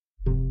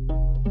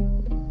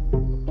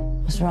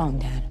What's wrong,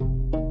 Dad?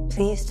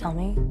 Please tell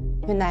me.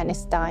 Your Nan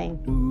is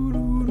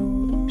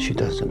dying. She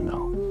doesn't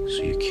know,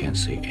 so you can't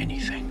say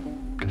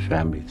anything. The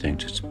family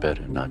thinks it's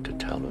better not to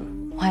tell her.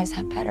 Why is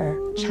that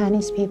better?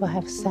 Chinese people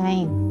have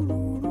saying,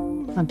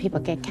 when people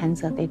get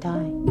cancer, they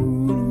die.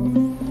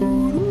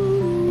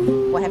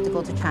 We have to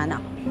go to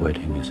China.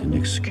 Wedding is an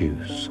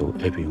excuse so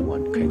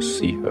everyone can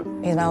see her.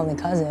 He's my only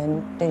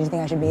cousin. Did you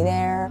think I should be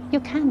there?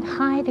 You can't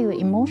hide your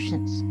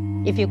emotions.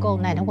 If you go,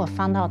 Nan will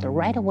find out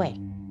right away.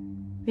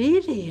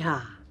 Really?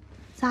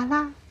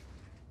 Zala.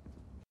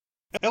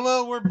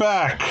 Hello, we're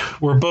back.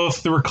 We're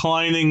both the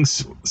reclining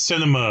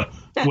cinema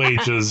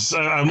wages.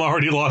 I'm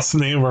already lost the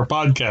name of our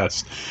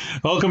podcast.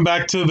 Welcome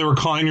back to the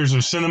Recliners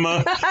of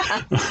Cinema.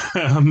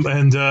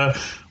 And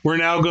we're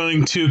now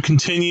going to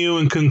continue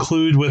and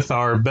conclude with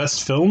our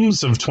best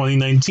films of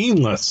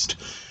 2019 list.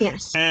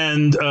 Yes.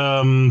 And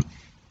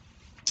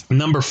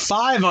number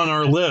 5 on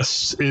our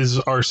list is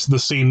the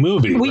same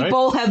movie. We right?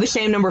 both have the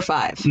same number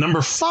 5.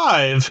 Number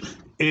 5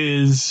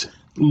 is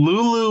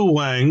Lulu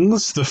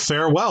Wang's The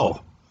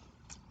Farewell.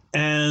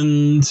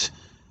 And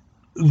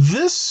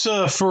this,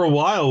 for a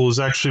while, was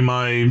actually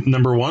my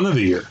number 1 of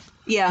the year.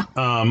 Yeah.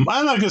 I'm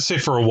not going to say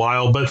for a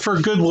while, but for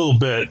a good little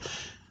bit.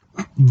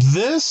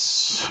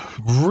 This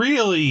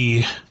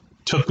really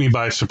took me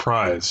by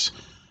surprise.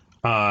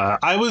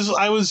 I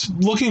was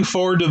looking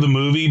forward to the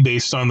movie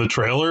based on the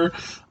trailer.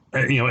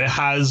 It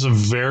has a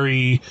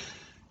very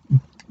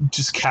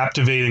just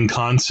captivating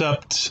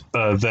concept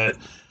that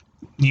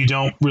you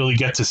don't really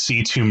get to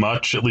see too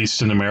much, at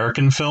least in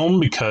American film,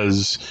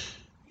 because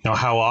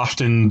how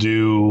often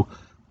do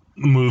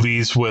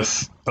movies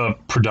with a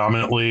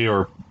predominantly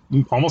or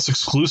almost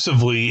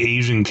exclusively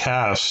Asian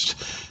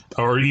cast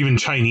or even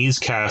Chinese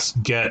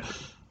cast get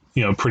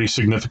pretty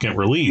significant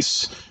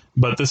release?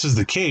 But this is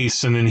the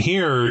case, and in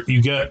here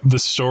you get the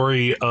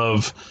story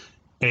of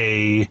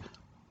a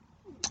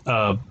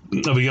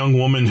young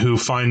woman who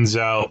finds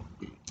out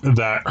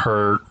that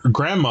her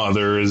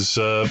grandmother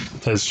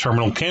has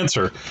terminal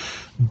cancer.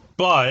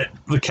 But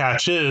the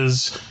catch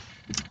is,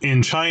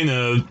 in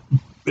China,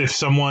 if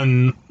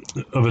someone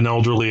of an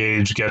elderly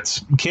age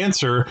gets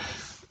cancer,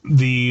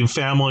 the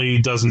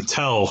family doesn't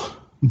tell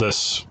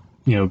this,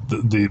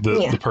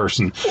 the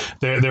person.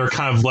 They're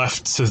kind of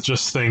left to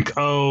just think,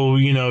 oh,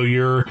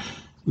 you're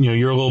a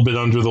little bit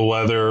under the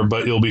weather,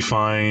 but you'll be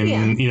fine.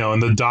 Yeah.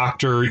 And the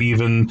doctor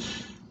even,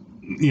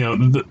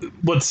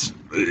 it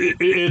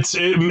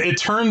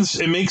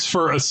makes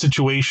for a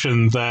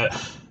situation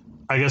that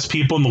I guess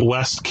people in the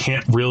West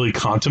can't really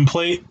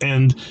contemplate,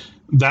 and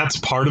that's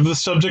part of the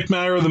subject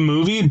matter of the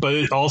movie, but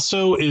it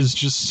also is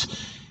just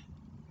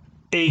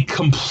a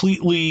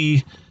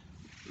completely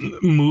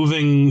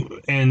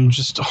moving and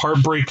just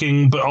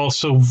heartbreaking, but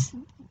also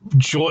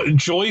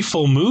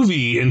joyful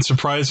movie in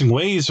surprising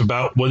ways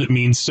about what it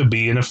means to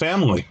be in a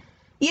family.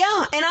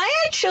 Yeah, and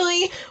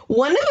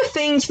one of the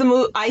things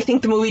I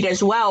think the movie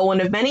does well,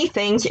 one of many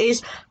things,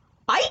 is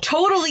I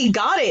totally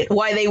got it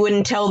why they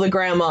wouldn't tell the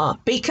grandma,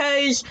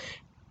 because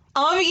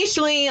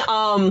obviously,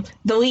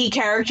 the lead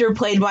character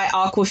played by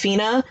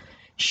Awkwafina,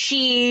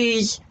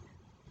 she's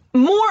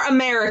more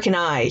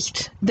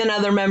Americanized than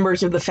other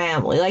members of the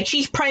family. Like,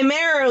 she's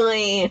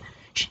primarily,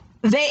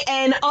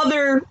 and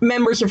other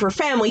members of her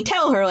family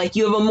tell her, like,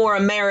 you have a more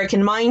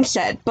American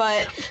mindset.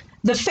 But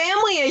the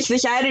family has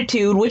this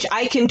attitude, which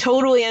I can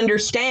totally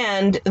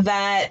understand,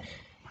 that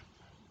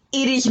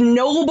it is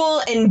noble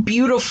and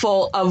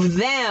beautiful of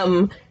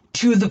them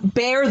to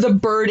bear the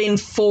burden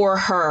for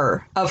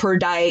her of her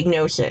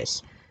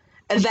diagnosis,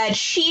 that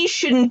she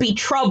shouldn't be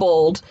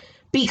troubled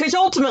because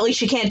ultimately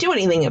she can't do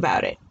anything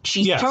about it.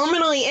 She's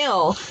terminally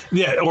ill.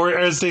 Yeah, or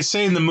as they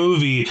say in the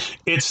movie,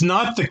 it's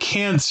not the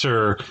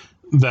cancer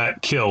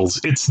that kills,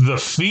 it's the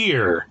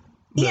fear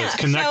that's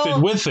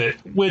connected with it,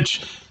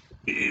 which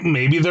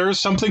maybe there is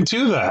something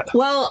to that.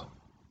 Well,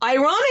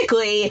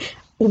 ironically,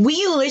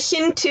 we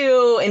listened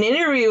to an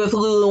interview with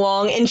Lulu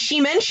Wang, and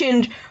she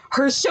mentioned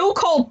her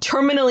so-called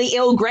terminally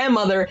ill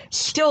grandmother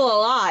still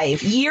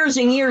alive years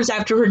and years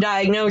after her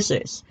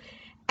diagnosis,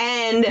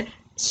 and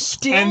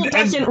still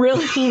doesn't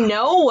really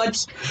know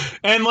what's...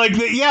 And,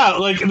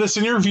 this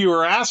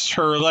interviewer asked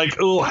her,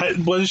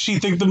 what does she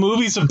think the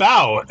movie's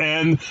about?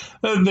 And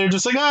they're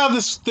just like,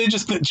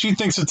 she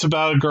thinks it's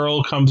about a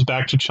girl who comes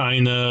back to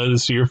China to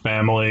see her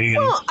family. And...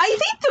 Well, I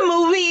think the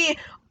movie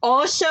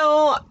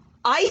also...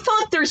 I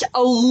thought there's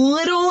a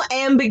little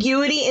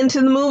ambiguity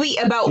into the movie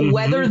about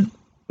whether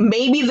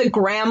maybe the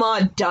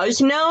grandma does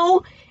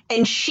know,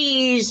 and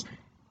she's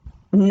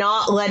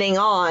not letting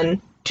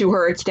on to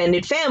her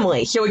extended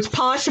family. So it's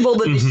possible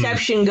the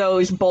deception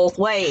goes both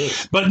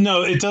ways. But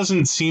no, it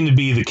doesn't seem to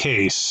be the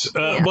case.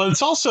 But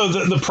it's also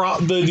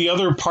the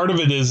other part of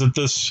it is that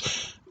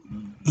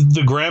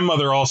the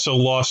grandmother also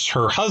lost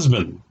her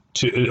husband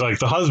the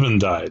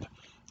husband died,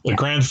 the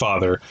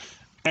grandfather.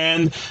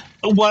 And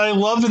what I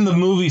love in the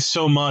movie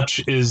so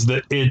much is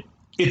that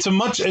it's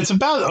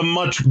about a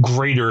much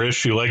greater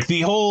issue. Like,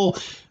 the whole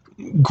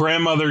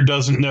grandmother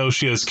doesn't know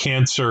she has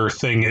cancer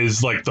thing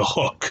is like the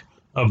hook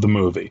of the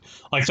movie.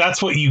 Like,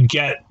 that's what you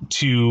get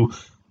to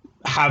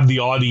have the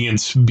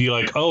audience be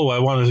like, oh, I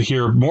want to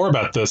hear more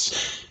about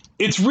this.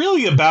 It's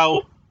really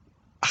about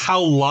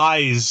how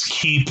lies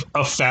keep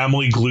a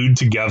family glued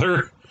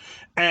together.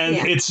 And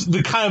Yeah. it's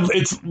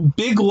it's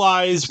big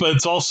lies, but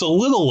it's also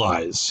little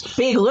lies.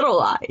 Big Little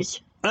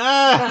Lies.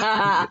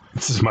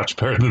 This is much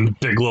better than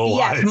Big Little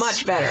Lies. Yes,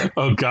 much better.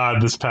 Oh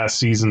God, this past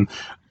season.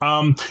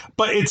 But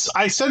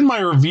I said in my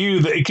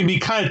review that it can be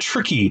kind of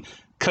tricky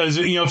because,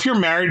 you know, if you're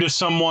married to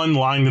someone,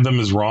 lying to them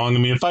is wrong. I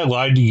mean, if I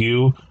lied to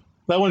you,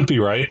 that wouldn't be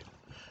right.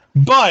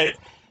 But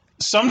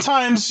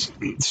sometimes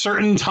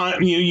certain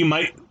time you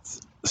might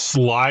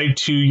lie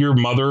to your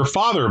mother or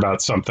father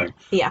about something.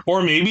 Yeah.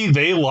 Or maybe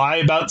they lie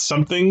about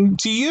something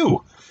to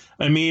you.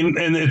 I mean,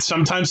 and it's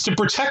sometimes to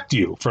protect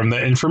you from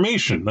the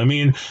information. I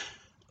mean,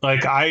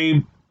 like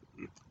I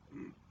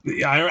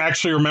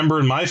actually remember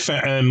in my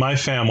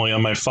family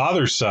on my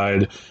father's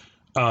side,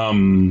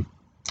 my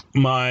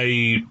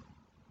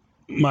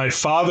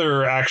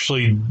father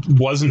actually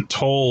wasn't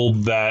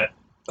told that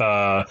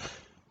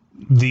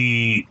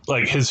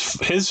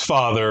his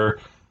father,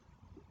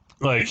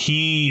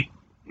 the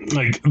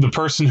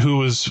person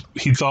who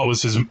he thought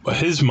was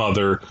his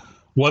mother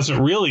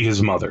wasn't really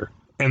his mother,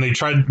 and they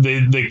kept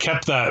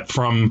that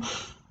them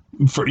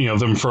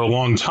for a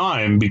long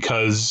time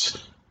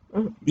because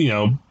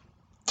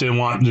didn't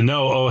want to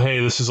know, oh hey,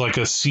 this is like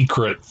a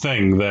secret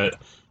thing that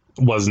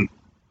wasn't,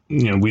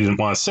 we didn't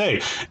want to say.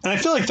 And I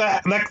feel like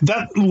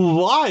that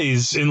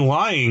lies and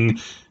lying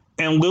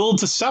and little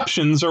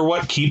deceptions are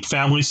what keep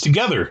families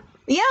together.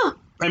 Yeah.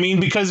 I mean,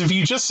 because if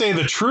you just say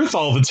the truth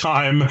all the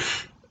time,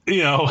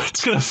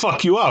 it's going to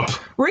fuck you up.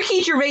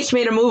 Ricky Gervais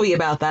made a movie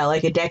about that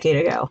like a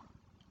decade ago.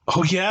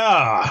 Oh,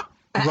 yeah.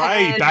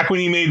 Right. Back when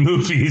he made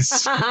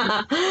movies.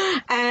 But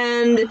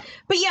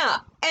yeah.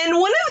 And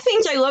one of the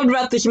things I loved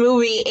about this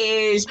movie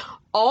is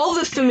all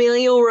the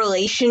familial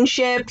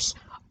relationships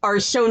are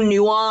so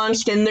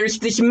nuanced, and there's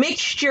this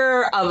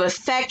mixture of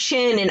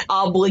affection and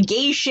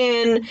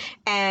obligation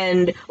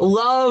and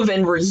love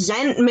and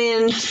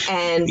resentment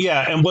and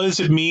yeah. And what does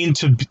it mean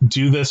to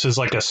do this as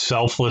like a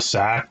selfless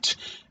act?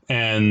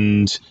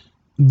 And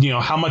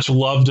how much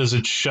love does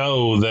it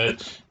show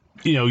that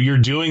you're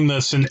doing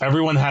this and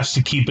everyone has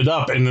to keep it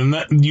up? And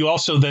then you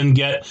also then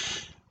get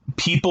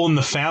people in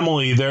the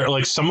family there,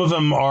 like some of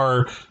them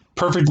are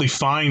perfectly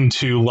fine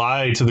to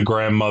lie to the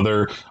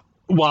grandmother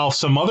while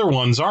some other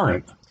ones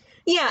aren't.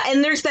 Yeah,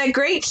 and there's that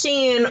great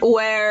scene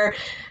where,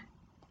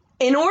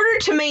 in order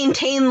to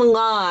maintain the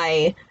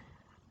lie,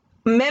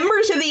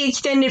 members of the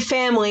extended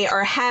family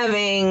are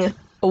having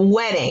a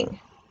wedding.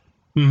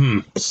 Mm-hmm.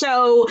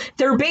 So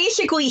they're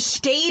basically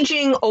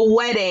staging a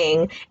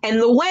wedding,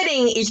 and the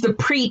wedding is the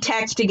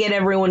pretext to get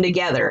everyone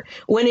together.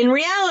 When in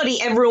reality,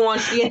 everyone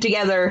wants to get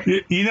together.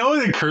 You know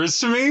what occurs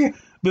to me?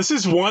 This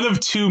is one of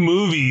two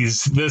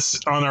movies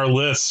on our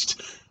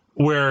list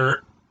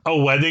where a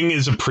wedding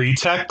is a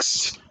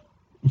pretext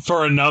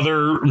for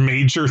another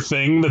major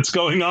thing that's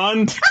going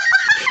on.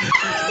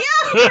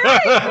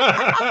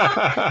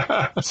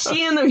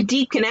 Seeing those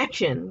deep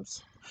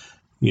connections.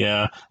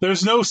 Yeah,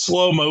 there's no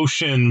slow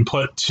motion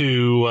put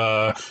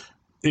to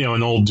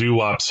an old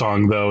doo-wop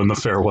song though in the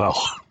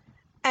farewell.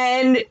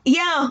 And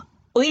yeah,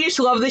 we just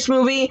love this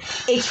movie.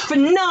 It's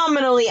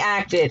phenomenally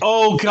acted.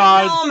 Oh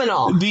God,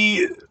 phenomenal.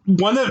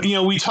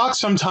 We talk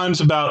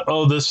sometimes about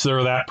this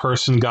or that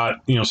person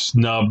got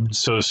snubbed,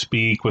 so to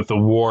speak, with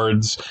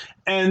awards,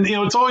 and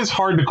it's always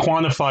hard to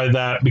quantify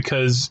that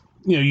because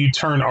you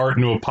turn art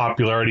into a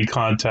popularity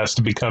contest,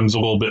 it becomes a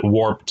little bit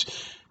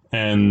warped.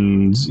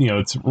 And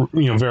it's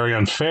very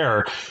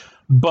unfair,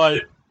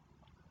 but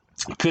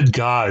good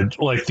God,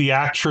 like the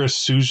actress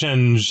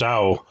Suzhen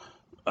Zhao,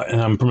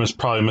 and I'm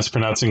probably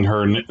mispronouncing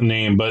her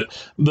name, but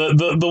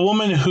the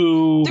woman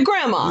who the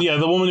grandma,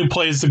 the woman who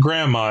plays the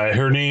grandma,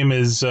 her name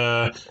is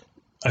I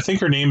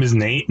think her name is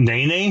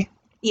Nene.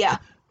 Yeah.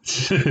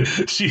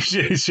 she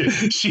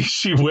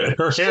with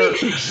her hair.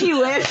 She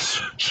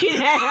whips. She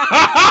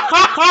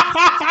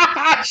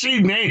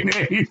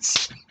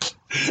Nenes.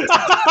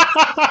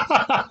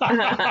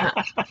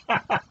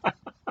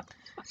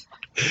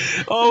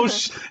 Oh,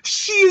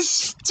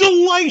 she's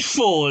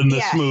delightful in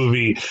this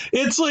movie.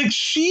 It's like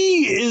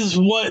she is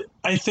what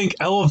I think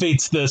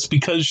elevates this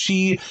because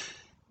she,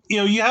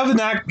 you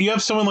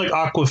have someone like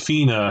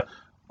Awkwafina,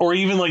 or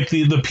even like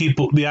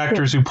the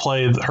actors who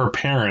play her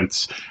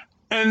parents,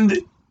 and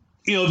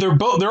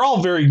they're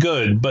all very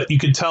good, but you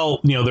can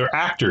tell they're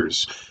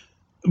actors.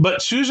 But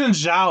Suzhen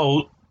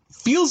Zhao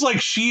feels like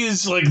she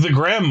is like the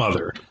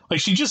grandmother. Like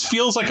she just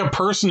feels like a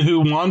person who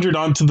wandered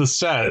onto the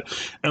set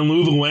and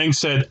Lulu Wang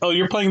said, "Oh,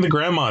 you're playing the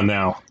grandma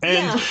now."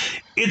 And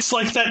it's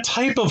like that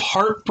type of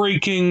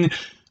heartbreaking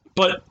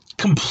but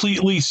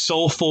completely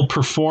soulful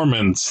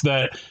performance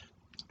that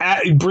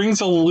brings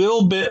a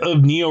little bit of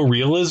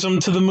neorealism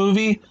to the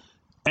movie.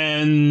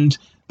 And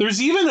there's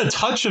even a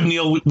touch of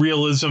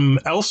neorealism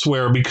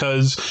elsewhere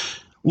because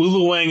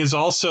Lulu Wang is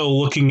also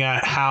looking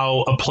at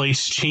how a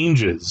place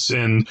changes,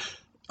 and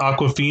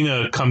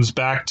Awkwafina comes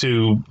back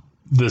to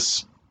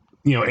this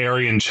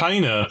area in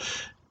China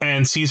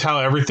and sees how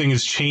everything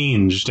has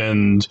changed,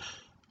 and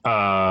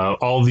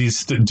all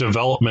these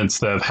developments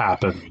that have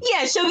happened.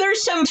 Yeah, so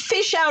there's some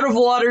fish out of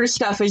water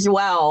stuff as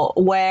well,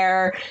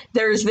 where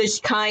there's this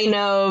kind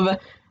of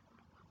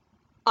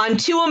I'm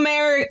too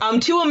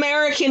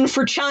American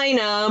for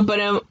China,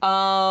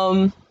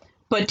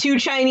 but too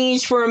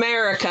Chinese for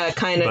America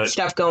kind of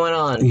stuff going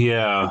on.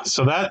 Yeah,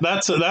 so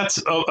that's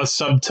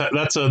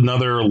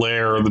another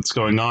layer that's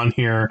going on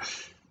here.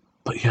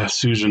 But yeah,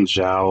 Susan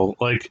Zhao,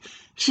 like,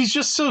 she's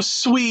just so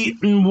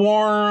sweet and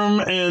warm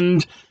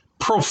and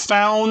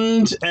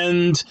profound,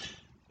 and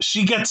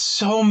she gets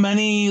so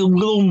many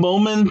little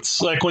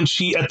moments, like when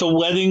she at the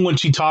wedding when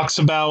she talks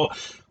about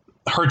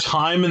her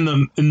time in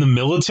the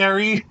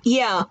military.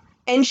 Yeah,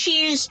 and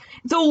she's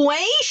the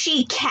way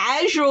she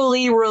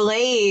casually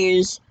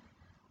relays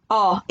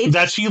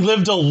that she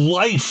lived a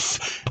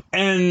life,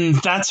 and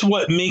that's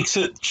what makes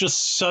it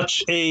just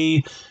such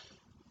a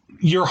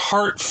your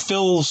heart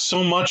fills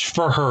so much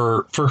for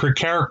her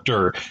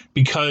character,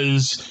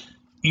 because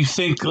you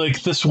think,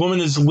 like, this woman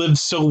has lived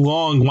so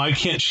long, why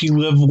can't she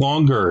live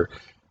longer?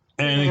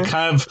 And it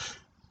kind of,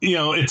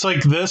 it's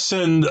like this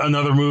and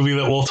another movie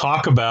that we'll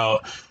talk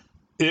about.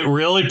 It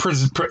really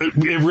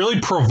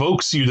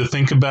provokes you to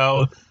think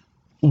about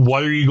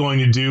what are you going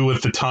to do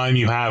with the time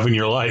you have in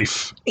your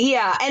life.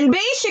 Yeah, and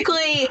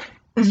basically,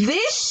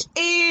 this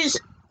is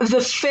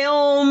the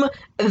film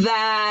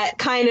that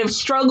kind of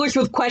struggles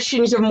with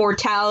questions of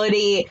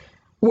mortality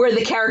where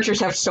the characters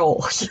have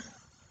souls.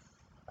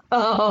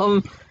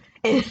 But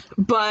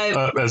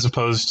as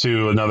opposed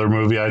to another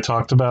movie I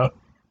talked about.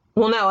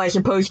 Well, no, as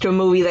opposed to a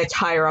movie that's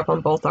higher up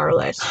on both our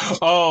lists.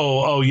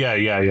 Oh,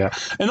 yeah.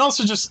 And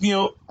also just,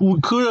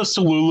 kudos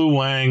to Lulu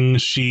Wang.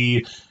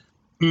 She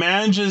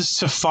manages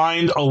to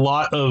find a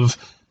lot of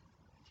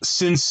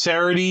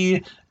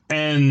sincerity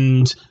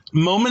and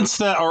moments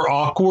that are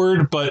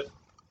awkward, but,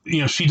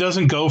 she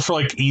doesn't go for,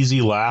 like,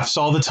 easy laughs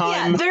all the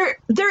time. Yeah,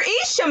 there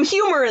is some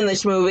humor in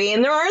this movie,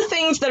 and there are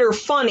things that are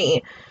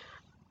funny.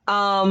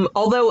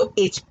 Although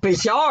it's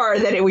bizarre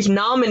that it was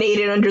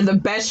nominated under the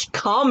Best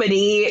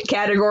Comedy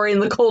category in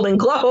the Golden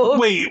Globe.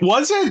 Wait,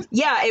 was it?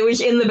 Yeah, it was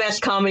in the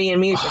Best Comedy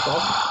and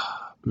Musical.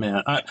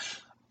 Man,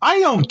 I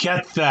don't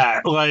get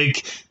that.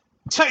 Like,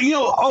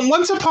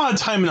 Once Upon a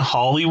Time in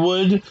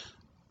Hollywood,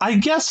 I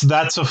guess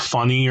that's a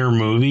funnier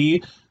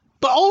movie,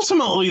 but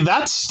ultimately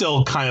that's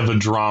still kind of a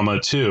drama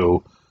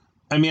too.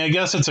 I mean, I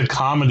guess it's a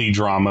comedy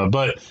drama,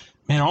 but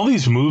man, all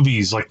these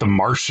movies like The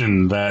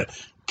Martian that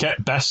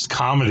get Best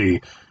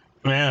Comedy,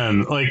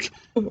 man, like,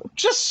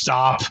 just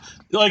stop.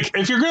 Like,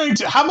 if you're going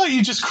to, how about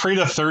you just create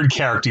a third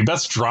character,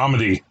 Best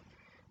Dramedy?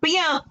 But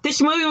yeah,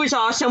 this movie was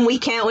awesome. We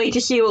can't wait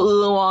to see what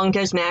Lulu Wang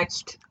does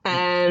next.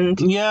 And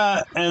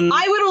yeah, and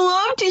I would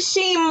love to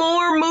see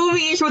more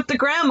movies with the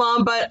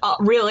grandma, but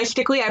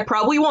realistically, I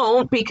probably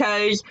won't,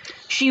 because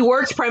she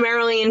works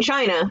primarily in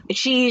China.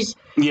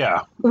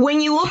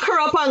 When you look her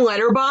up on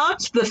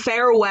Letterboxd, The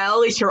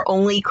Farewell is her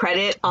only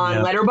credit on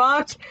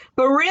Letterboxd.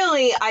 But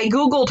really, I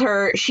Googled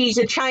her. She's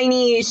a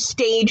Chinese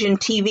stage and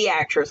TV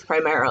actress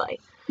primarily.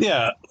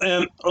 Yeah,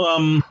 and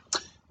and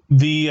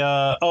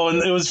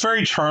it was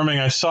very charming.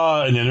 I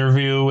saw an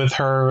interview with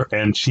her,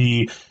 and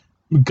she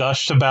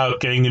gushed about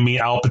getting to meet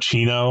Al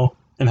Pacino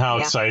and how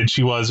excited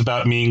she was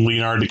about meeting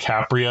Leonardo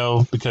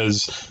DiCaprio,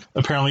 because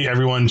apparently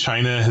everyone in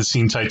China has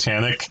seen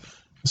Titanic,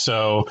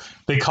 so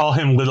they call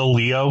him Little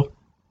Leo.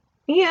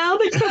 Yeah,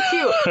 that's so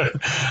cute.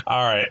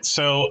 All right,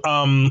 so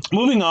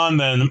moving on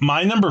then,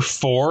 my number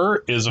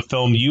 4 is a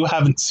film you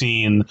haven't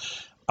seen,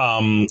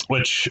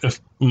 which if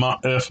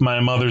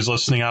my mother's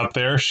listening out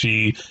there,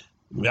 she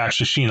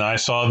and I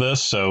saw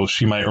this, so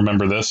she might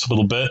remember this a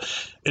little bit.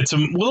 It's a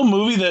little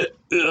movie that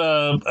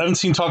I haven't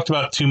seen talked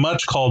about too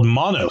much, called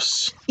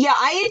Monos. Yeah,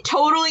 I had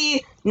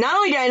totally, not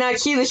only did I not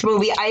see this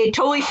movie, I had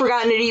totally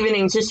forgotten it even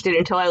existed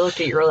until I looked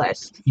at your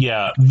list.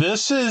 Yeah,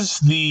 this is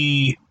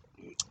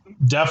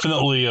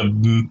definitely a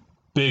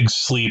big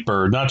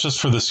sleeper, not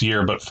just for this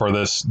year, but for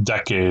this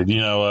decade,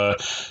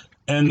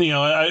 and,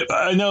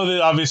 I know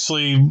that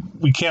obviously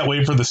we can't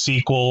wait for the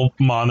sequel,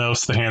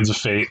 Monos, The Hands of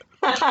Fate.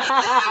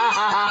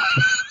 I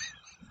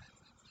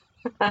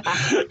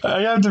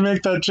had to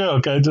make that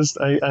joke. I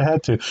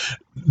had to.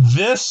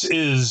 This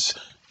is,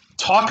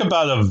 talk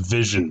about a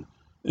vision.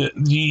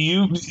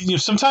 You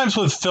sometimes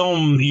with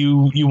film,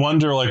 you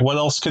wonder, like, what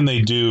else can they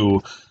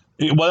do?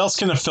 What else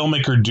can a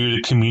filmmaker do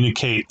to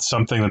communicate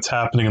something that's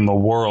happening in the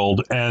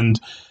world? And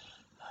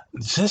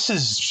this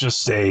is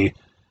just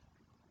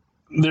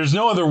there's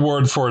no other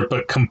word for it,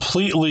 but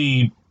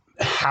completely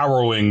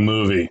harrowing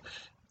movie.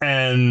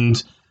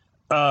 And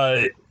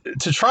to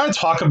try to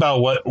talk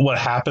about what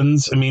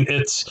happens, I mean,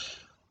 it's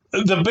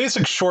the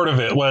basic short of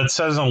it. What it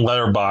says on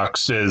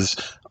Letterboxd is,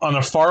 on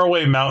a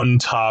faraway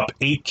mountaintop,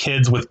 8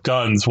 kids with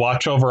guns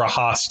watch over a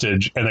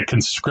hostage and a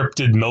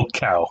conscripted milk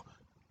cow.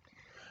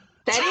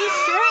 That is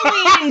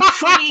certainly an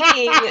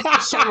intriguing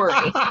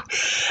summary.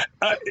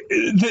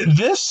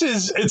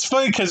 It's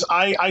funny because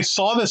I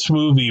saw this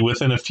movie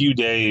within a few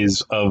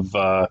days of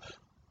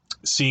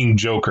seeing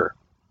Joker.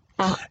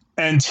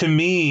 And to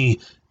me,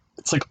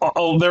 it's like,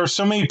 oh, there are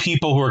so many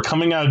people who are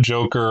coming out of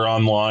Joker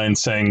online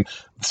saying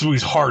this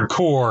movie's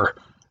hardcore,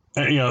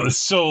 and, it's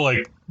so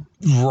like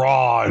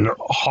raw and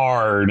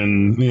hard,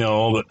 and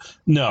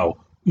no,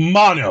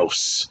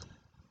 Manos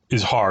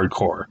is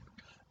hardcore.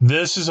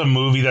 This is a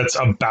movie that's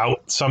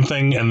about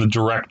something, and the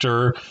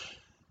director,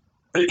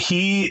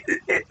 the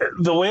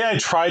way I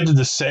tried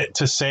to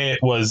say it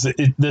was,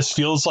 this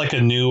feels like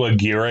a new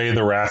Aguirre,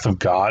 The Wrath of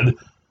God.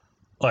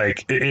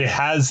 Like, it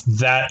has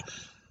that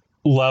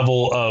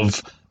level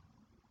of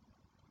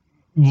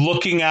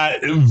looking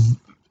at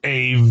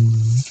a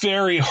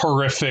very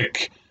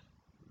horrific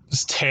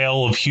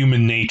tale of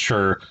human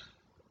nature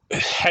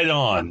head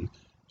on,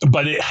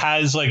 but it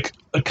has like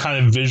a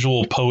kind of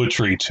visual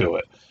poetry to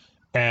it.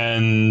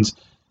 And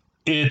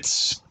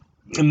it's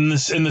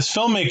this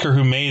filmmaker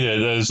who made it,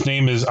 his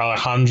name is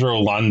Alejandro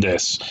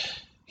Landes.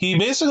 He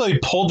basically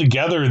pulled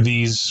together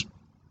these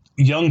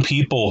young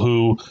people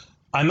who,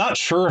 I'm not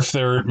sure if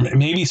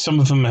maybe some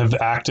of them have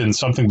acted in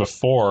something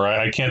before.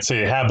 I can't say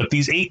they have, but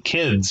these 8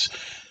 kids,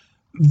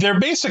 they're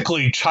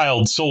basically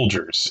child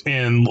soldiers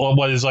in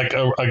what is like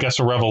a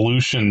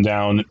revolution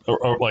down,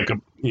 or like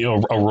a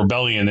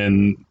rebellion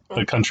in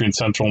a country in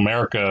Central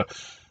America.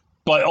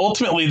 But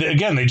ultimately,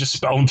 again, they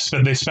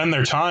spend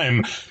their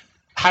time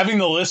having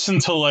to listen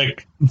to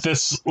like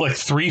this like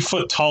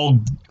 3-foot tall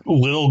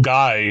little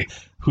guy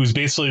who's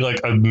basically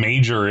like a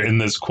major in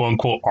this quote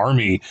unquote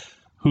army,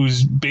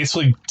 who's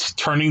basically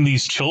turning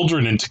these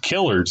children into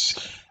killers.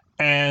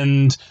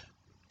 And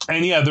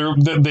yeah,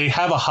 they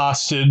have a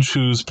hostage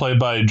who's played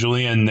by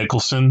Julianne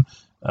Nicholson.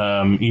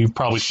 You've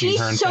probably seen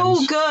her in so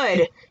things.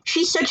 Good.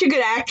 She's such a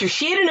good actress.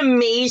 She had an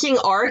amazing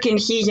arc in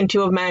season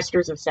 2 of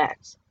Masters of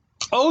Sex.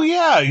 Oh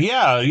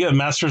yeah,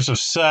 Masters of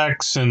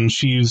Sex, and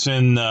she's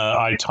in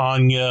I,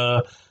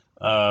 Tonya,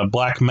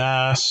 Black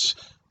Mass.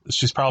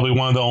 She's probably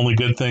one of the only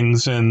good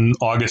things in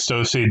August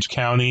Osage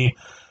County.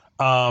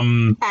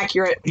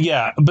 Accurate.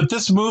 Yeah, but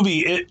this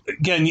movie,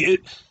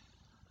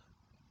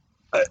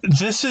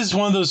 this is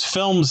one of those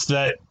films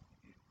that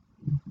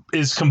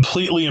is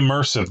completely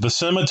immersive. The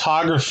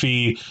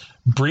cinematography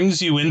brings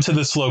you into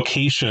this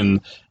location,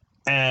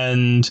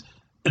 and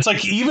it's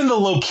like even the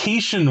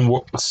location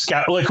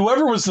scout, like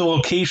whoever was the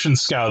location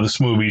scout of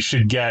this movie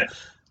should get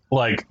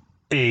like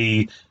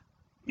a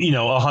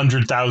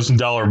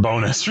 $100,000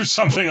 bonus or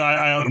something.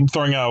 I'm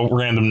throwing out a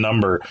random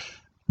number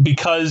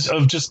because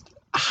of just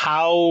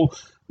how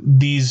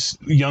these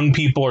young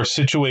people are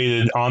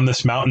situated on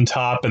this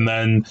mountaintop, and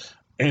then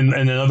in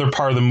another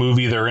part of the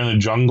movie they're in a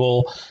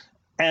jungle.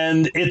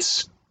 And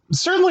it's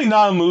certainly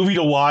not a movie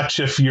to watch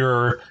if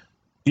you're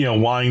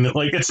wanting to,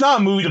 like, it's not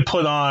a movie to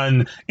put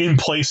on in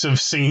place of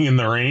Singing in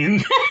the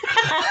Rain.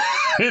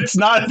 It's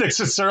not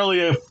necessarily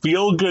a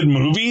feel-good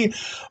movie,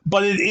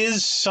 but it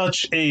is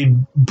such a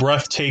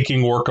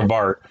breathtaking work of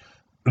art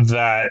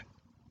that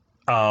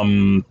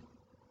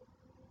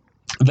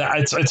that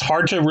it's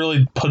hard to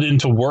really put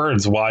into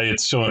words why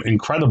it's so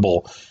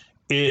incredible.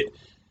 It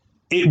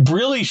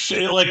really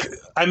like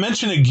I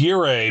mentioned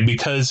Aguirre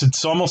because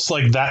it's almost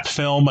like that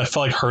film. I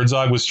felt like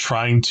Herzog was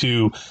trying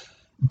to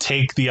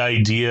take the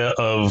idea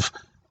of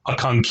a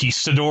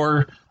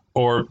conquistador,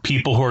 or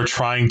people who are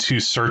trying to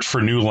search for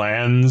new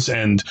lands,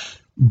 and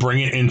bring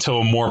it into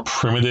a more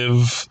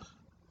primitive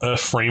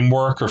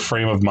framework or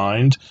frame of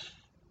mind.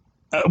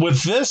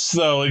 With this,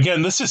 though,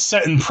 again, this is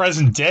set in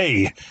present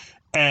day,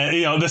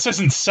 and this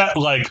isn't set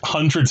like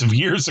hundreds of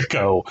years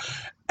ago,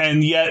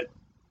 and yet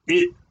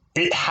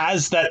it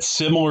has that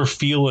similar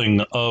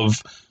feeling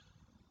of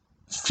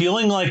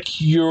feeling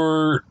like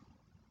you're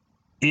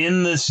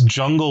in this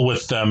jungle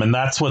with them, and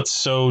that's what's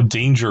so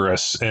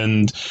dangerous.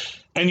 And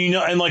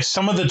like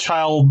some of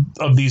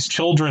these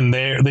children,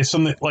 they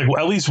something like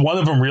at least one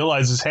of them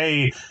realizes,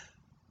 hey,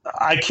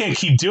 I can't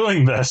keep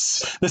doing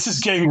this. This is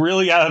getting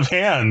really out of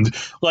hand.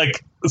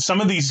 Like some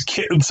of these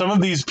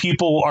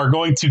people are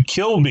going to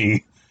kill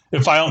me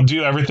if I don't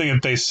do everything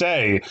that they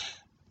say.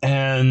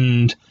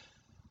 And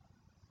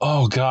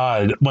oh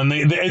God, when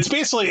it's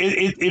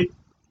basically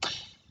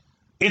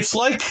it's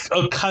like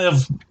a kind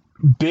of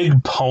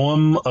big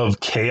poem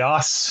of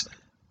chaos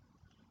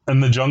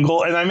in the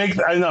jungle. And I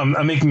know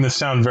I'm making this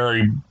sound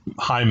very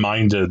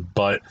high-minded,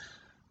 but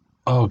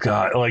oh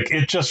God, like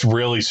it just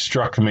really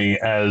struck me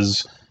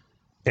as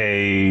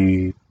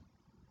the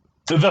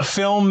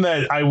film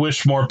that I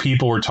wish more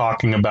people were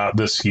talking about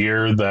this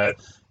year that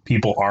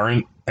people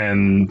aren't.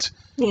 And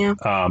yeah,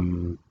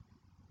 and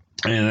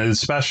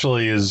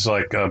especially is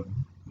like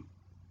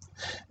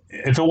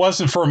if it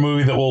wasn't for a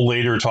movie that we'll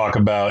later talk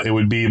about, it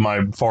would be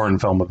my foreign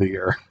film of the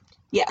year.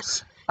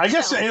 Yes. I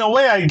guess in a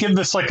way I give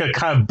this like a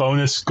kind of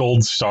bonus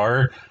gold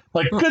star.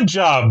 Like, good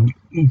job,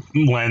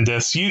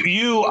 Landis. You've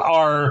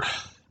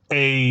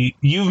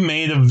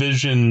made a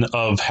vision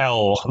of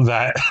hell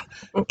that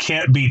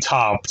can't be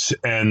topped.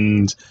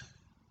 And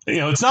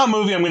it's not a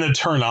movie I'm going to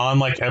turn on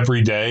like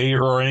every day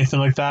or anything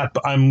like that,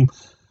 but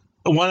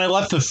when I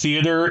left the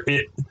theater,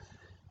 it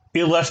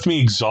left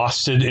me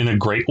exhausted in a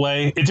great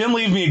way. It didn't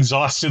leave me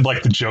exhausted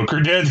like the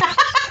Joker did.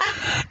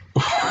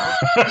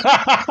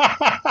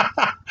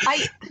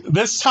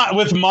 this time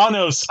with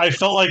Monos, I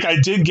felt like I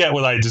did get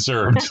what I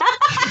deserved.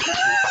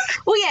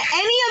 Well, yeah,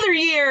 any other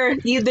year,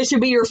 this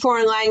would be your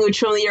foreign language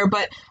film of the year,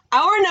 but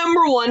our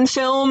number one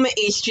film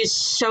is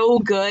just so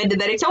good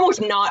that it's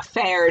almost not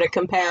fair to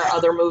compare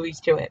other movies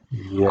to it.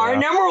 Yeah. Our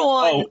number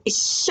one is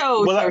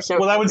so What I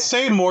would good.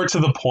 say more to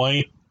the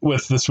point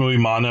with this movie,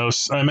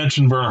 Monos, I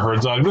mentioned Werner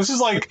Herzog. This is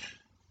like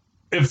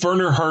if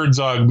Werner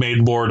Herzog made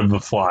Lord of the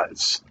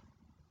Flies.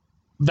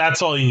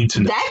 That's all you need to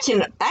know.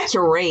 That's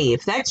a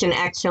rave. That's an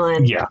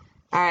excellent... Yeah.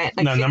 All right.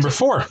 Now, number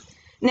 4.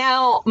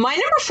 Now, my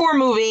number 4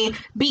 movie,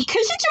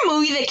 because it's a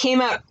movie that came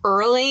out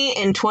early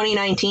in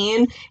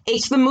 2019,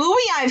 it's the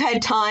movie I've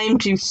had time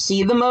to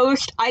see the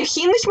most. I've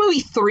seen this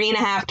movie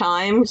 3.5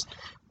 times,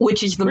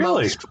 which is the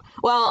most.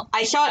 Well,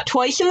 I saw it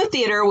twice in the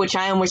theater, which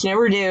I almost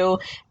never do,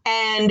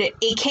 and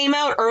it came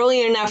out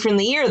early enough in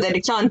the year that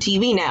it's on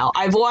TV now.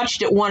 I've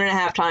watched it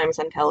 1.5 times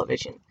on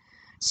television.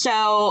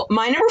 So,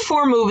 my number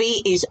 4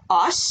 movie is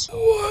Us.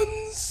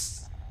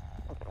 Once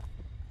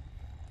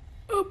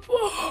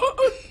upon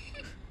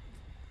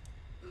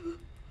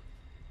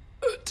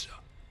a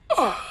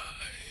time,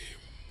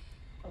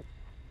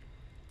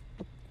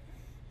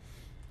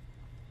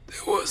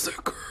 there was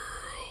a girl,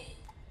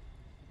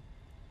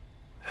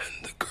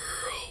 and the girl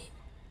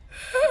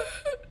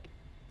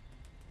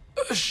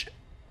had a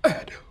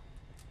shadow.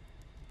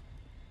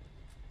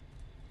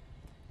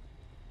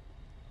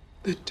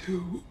 The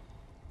two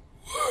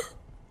were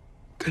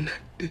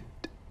connected,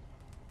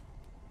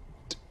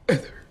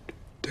 tethered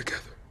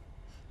together.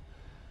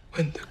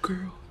 When the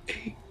girl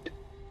ate,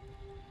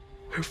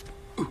 her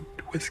food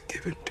was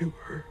given to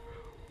her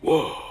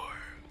warm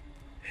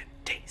and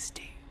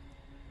tasty.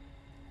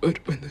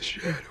 But when the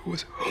shadow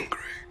was hungry,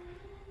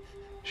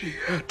 she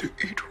had to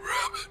eat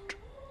rabbit,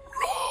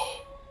 raw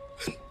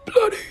and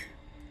bloody.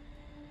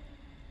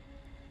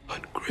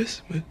 On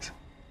Christmas,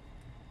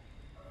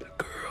 the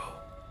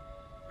girl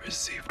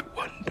received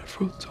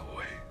wonderful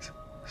toys,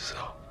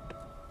 soft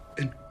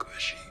and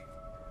cushy.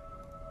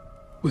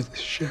 But the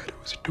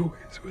shadow's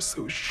toys were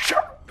so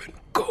sharp and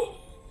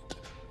cold,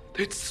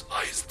 they'd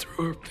slice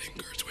through her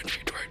fingers when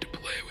she tried to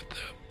play with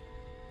them.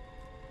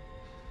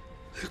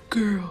 The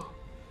girl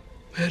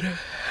met a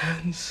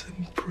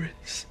handsome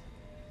prince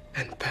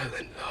and fell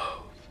in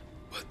love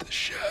with the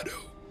shadow.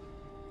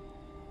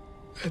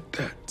 At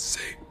that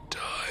same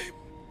time,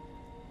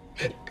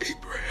 met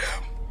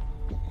Abraham.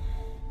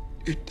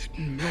 It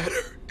didn't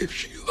matter if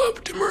she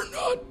loved him or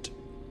not.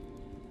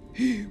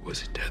 He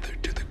was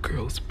tethered to the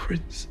girl's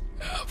prince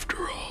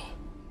after all.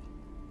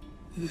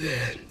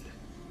 Then,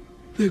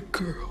 the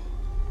girl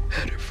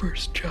had her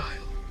first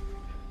child,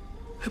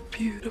 a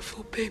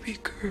beautiful baby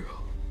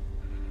girl.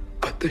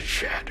 But the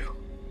shadow,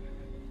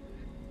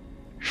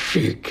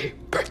 she gave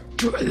birth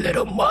to a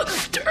little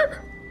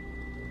monster.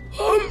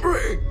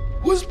 Hombre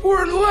was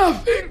born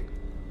laughing.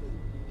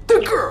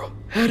 The girl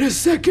had a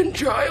second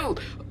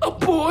child, a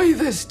boy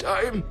this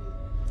time.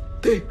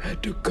 They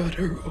had to cut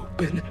her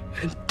open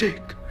and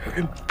take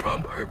him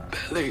from her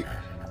belly.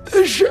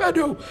 The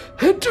shadow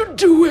had to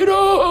do it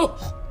all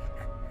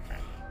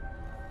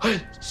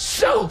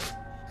herself.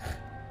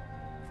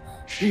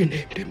 She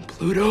named him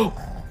Pluto.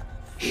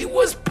 He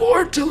was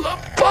born to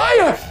love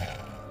fire.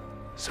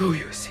 So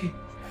you see,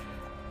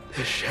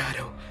 the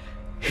shadow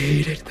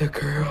hated the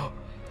girl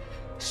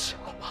so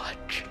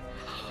much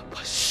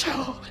for so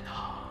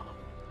long.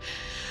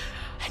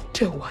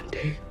 Until one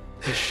day,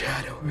 the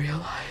shadow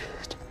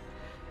realized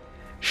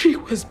she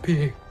was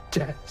being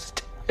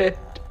tested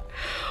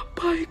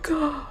by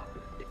God.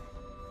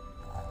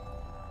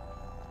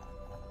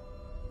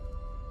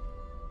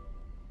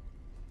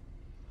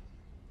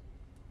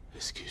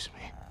 Excuse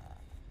me.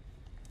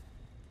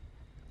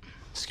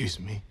 Excuse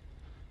me.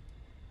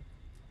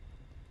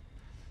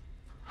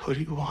 What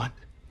do you want?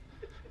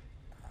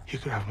 You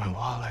could have my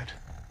wallet.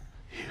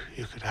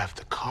 You could have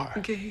the car.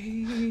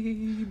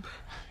 Gabe.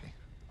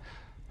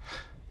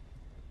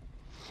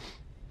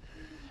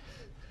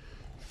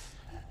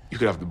 You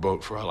could have the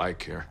boat for all I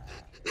care.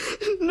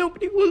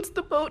 Nobody wants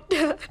the boat,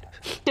 Dad.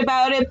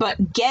 About it,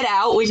 but Get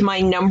Out was my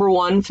number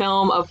 1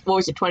 film of,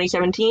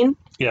 2017?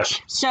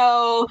 Yes.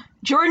 So,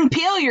 Jordan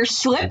Peele, you're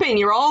slipping.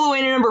 You're all the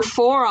way to number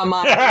 4 on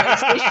my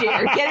list this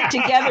year. Get it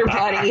together,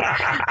 buddy.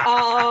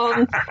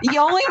 You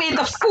only made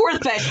the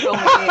 4th best film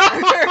of the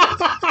year.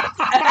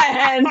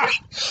 And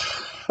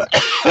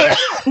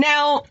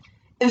now,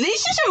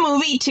 this is a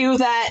movie, too,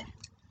 that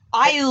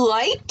I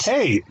liked.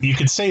 Hey, you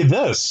could say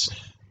this.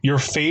 Your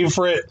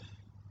favorite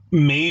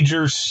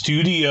major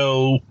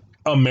studio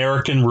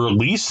American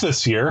release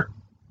this year.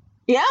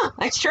 Yeah,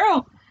 that's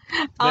true.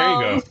 There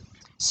you go.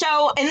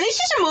 So, and this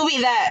is a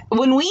movie that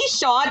when we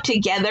saw it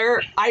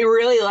together, I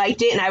really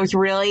liked it and I was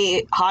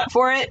really hot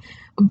for it.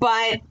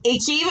 But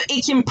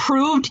it's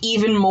improved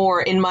even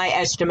more in my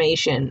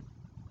estimation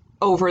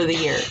over the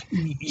year.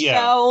 Yeah.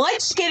 So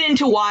let's get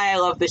into why I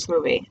love this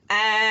movie.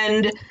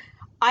 And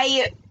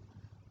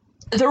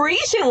the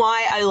reason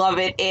why I love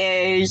it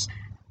is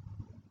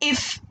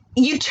if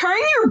you turn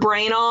your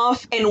brain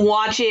off and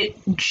watch it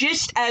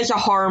just as a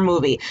horror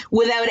movie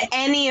without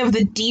any of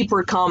the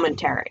deeper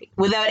commentary,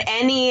 without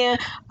any of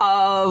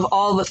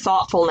all the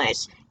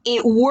thoughtfulness.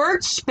 It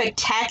works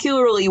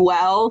spectacularly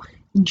well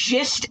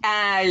just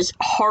as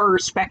horror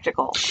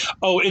spectacle.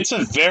 Oh, it's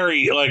a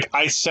very, like,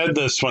 I said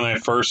this when I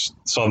first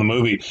saw the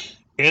movie.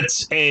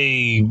 It's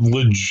a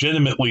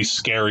legitimately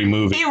scary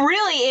movie. It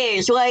really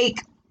is.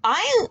 Like,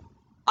 I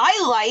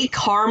like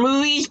horror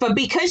movies, but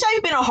because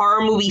I've been a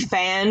horror movie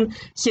fan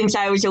since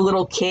I was a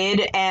little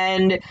kid,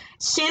 and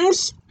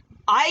since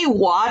I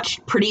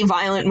watched pretty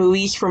violent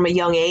movies from a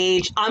young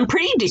age, I'm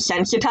pretty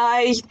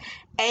desensitized,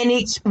 and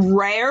it's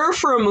rare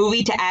for a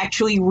movie to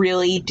actually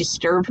really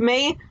disturb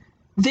me.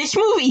 This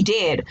movie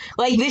did.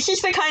 Like, this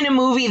is the kind of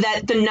movie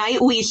that the night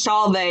we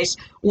saw this,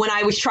 when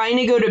I was trying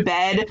to go to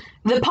bed,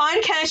 the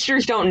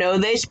podcasters don't know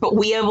this, but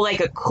we have, like,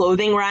 a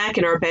clothing rack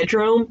in our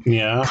bedroom.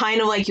 Yeah. Kind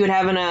of like you would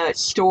have in a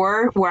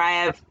store where I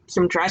have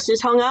some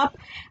dresses hung up.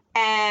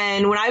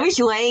 And when I was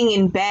laying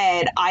in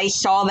bed, I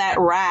saw that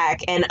rack,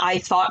 and I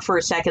thought for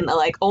a second that,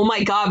 like, oh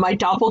my god, my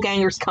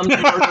doppelganger's come to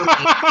murder me.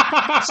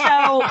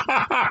 So...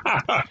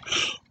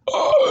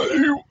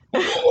 I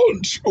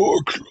want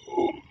your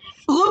clothes.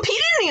 Lupita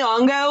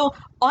Nyong'o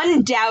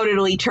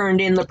undoubtedly turned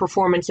in the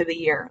performance of the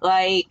year.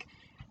 Like,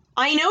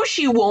 I know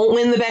she won't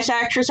win the Best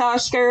Actress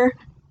Oscar,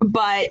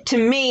 but to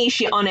me,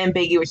 she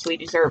unambiguously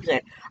deserves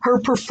it. Her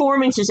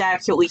performance is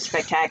absolutely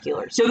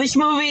spectacular. So this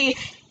movie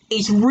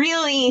is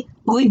really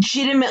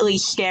legitimately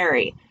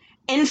scary.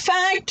 In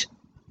fact,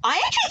 I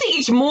actually think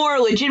it's more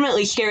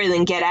legitimately scary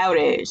than Get Out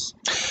is.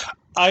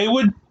 I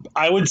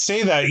would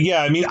say that,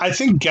 yeah. I mean, I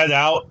think Get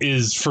Out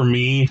is, for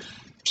me,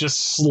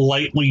 just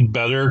slightly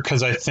better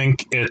because I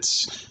think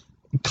its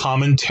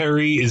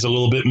commentary is a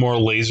little bit more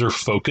laser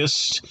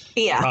focused.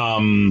 Yeah.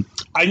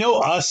 I know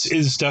Us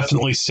is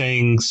definitely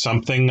saying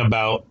something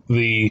about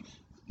the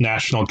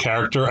national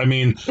character. I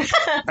mean,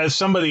 as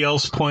somebody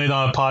else pointed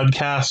on a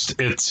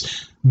podcast,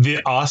 it's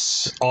the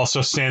Us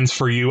also stands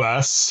for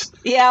US.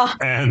 Yeah.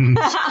 And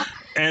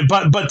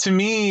but to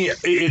me,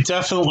 it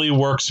definitely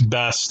works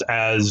best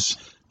as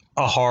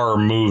a horror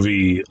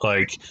movie,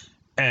 like,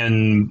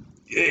 and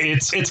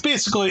it's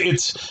basically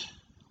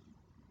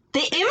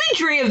the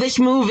imagery of this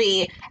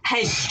movie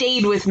has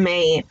stayed with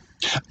me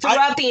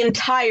throughout the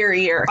entire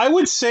year. I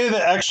would say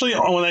that actually,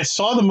 when I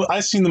saw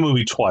I've seen the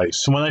movie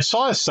twice. When I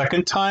saw it a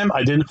second time,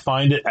 I didn't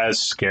find it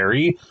as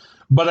scary,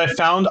 but I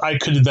found I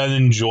could then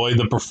enjoy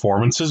the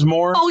performances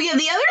more. Oh yeah,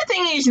 the other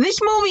thing is this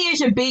movie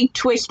is a big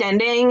twist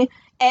ending,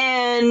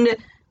 and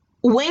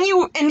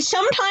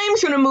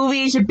sometimes when a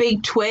movie is a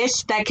big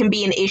twist, that can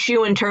be an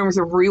issue in terms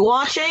of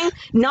rewatching.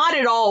 Not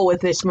at all with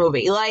this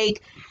movie.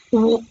 Like,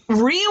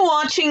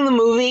 rewatching the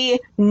movie,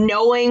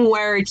 knowing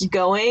where it's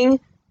going,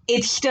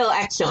 it's still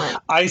excellent.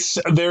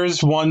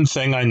 There's one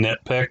thing I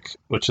nitpick,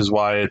 which is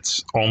why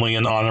it's only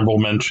an honorable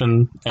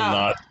mention and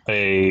not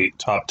a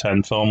top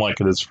 10 film like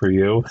it is for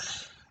you.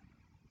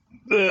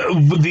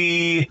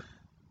 The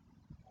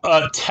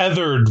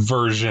tethered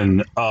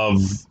version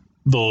of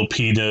the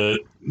Lupita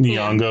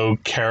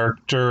Nyong'o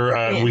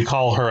character, we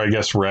call her, I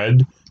guess,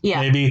 Red,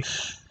 maybe.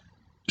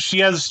 She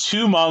has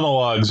two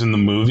monologues in the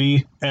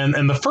movie,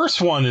 and the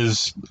first one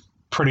is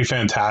pretty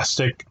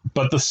fantastic,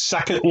 but the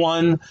second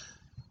one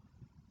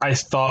I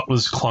thought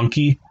was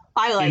clunky.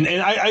 I like it.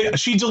 And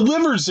she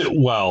delivers it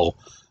well,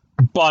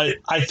 but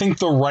I think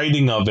the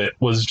writing of it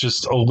was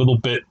just a little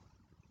bit.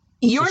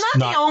 You're not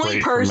the only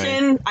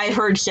person I've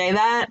heard say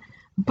that,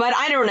 but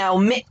I don't know.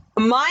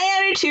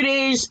 My attitude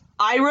is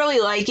I really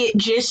like it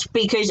just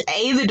because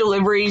A, the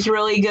delivery is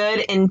really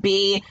good, and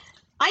B,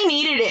 I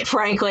needed it,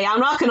 frankly. I'm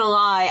not going to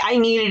lie. I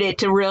needed it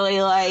to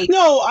really, like...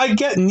 No, I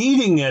get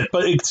needing it,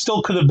 but it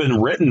still could have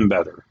been written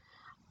better.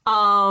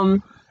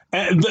 And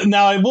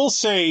now, I will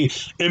say,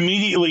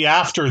 immediately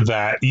after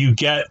that, you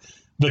get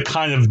the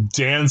kind of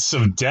dance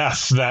of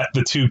death that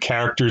the two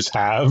characters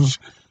have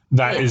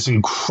that is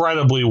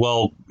incredibly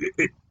well...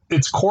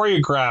 It's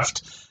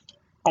choreographed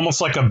almost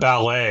like a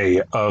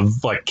ballet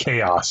of, like,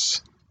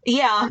 chaos.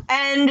 Yeah,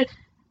 and...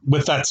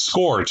 with that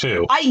score,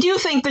 too. I do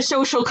think the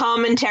social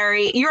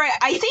commentary... You're right.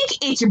 I think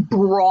it's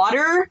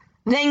broader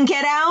than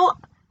Get Out.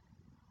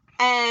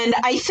 And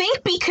I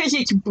think because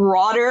it's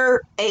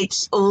broader,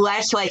 it's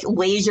less, like,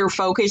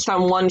 laser-focused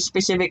on one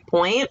specific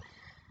point.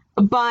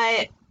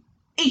 But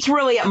it's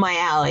really up my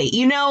alley.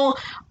 You know,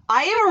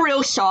 I have a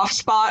real soft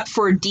spot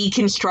for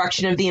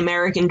deconstruction of the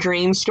American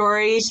dream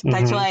stories.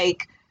 That's,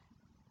 like...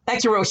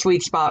 That's a real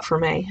sweet spot for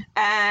me.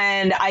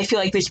 And I feel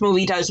like this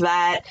movie does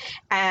that.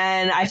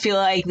 And I feel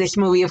like this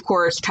movie, of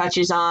course,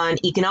 touches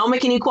on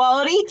economic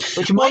inequality,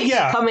 which might be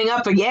coming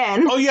up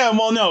again. Oh, yeah.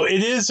 Well, no,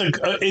 it is.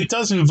 It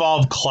does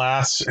involve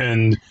class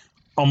and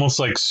almost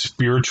like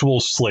spiritual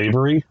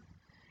slavery.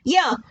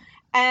 Yeah.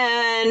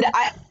 And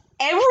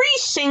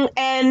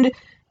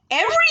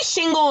every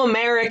single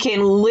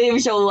American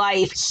lives a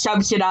life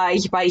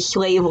subsidized by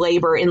slave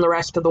labor in the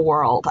rest of the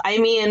world. I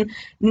mean,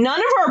 none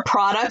of our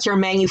products are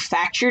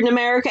manufactured in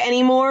America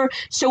anymore,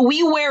 so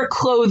we wear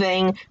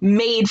clothing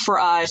made for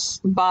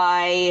us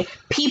by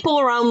people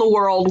around the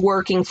world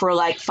working for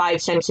like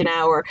 5 cents an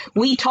hour.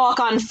 We talk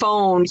on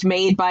phones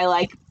made by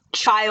like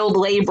child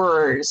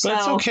laborers.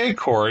 That's So okay,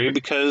 Corey,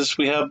 because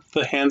we have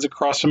the Hands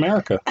Across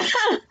America.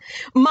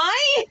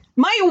 my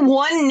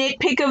one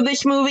nitpick of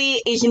this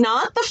movie is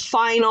not the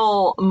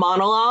final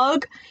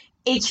monologue.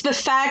 It's the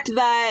fact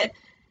that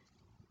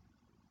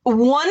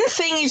one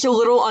thing is a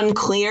little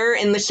unclear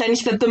in the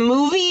sense that the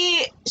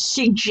movie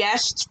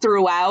suggests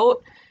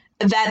throughout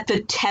that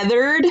the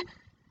tethered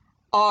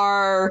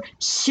are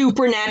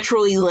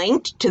supernaturally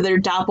linked to their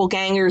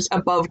doppelgangers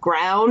above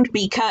ground,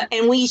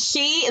 and we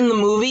see in the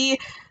movie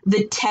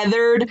the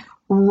tethered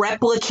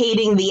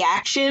replicating the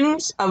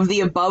actions of the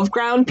above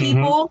ground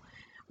people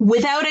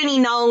without any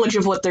knowledge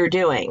of what they're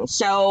doing.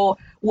 So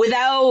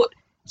without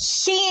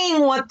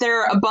seeing what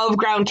their above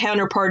ground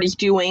counterpart is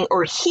doing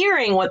or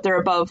hearing what their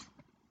above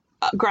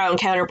ground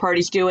counterpart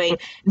is doing,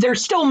 they're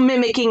still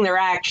mimicking their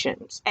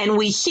actions. And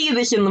we see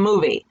this in the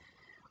movie.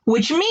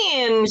 Which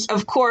means,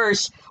 of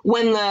course,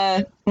 when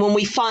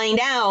we find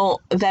out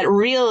that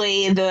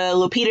really the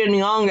Lupita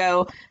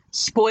Nyong'o,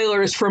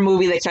 spoilers for a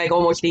movie that's like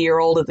almost a year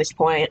old at this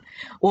point,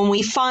 when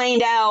we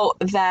find out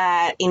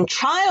that in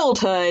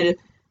childhood,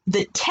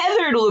 the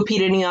tethered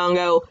Lupita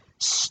Nyong'o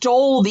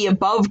stole the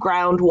above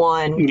ground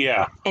one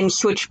and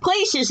switched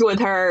places with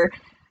her,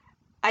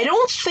 I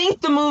don't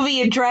think the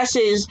movie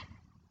addresses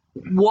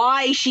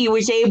why she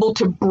was able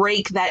to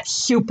break that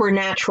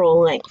supernatural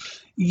link.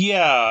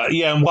 Yeah,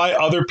 and why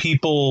other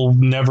people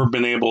never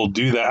been able to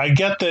do that. I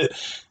get that,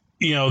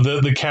 you know,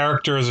 the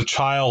character as a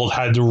child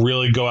had to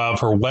really go out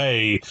of her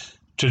way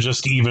to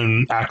just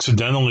even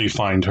accidentally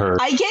find her.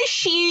 I guess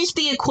she's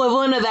the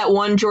equivalent of that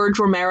one George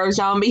Romero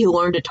zombie who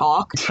learned to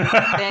talk.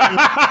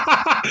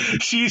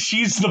 And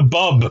she's the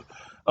Bub.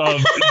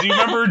 Do you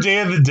remember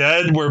Day of the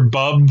Dead where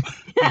Bub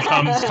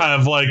becomes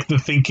kind of like the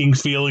thinking,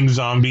 feeling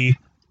zombie?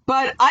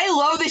 But I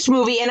love this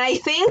movie, and I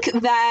think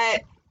that...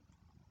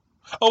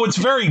 Oh, it's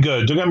very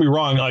good. Don't get me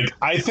wrong. Like,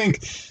 I think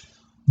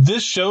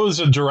this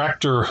shows a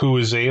director who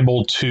is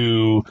able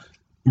to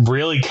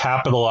really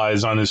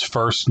capitalize on his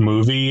first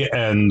movie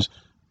and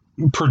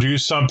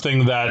produce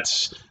something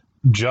that's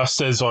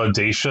just as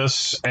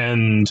audacious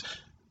and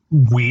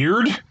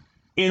weird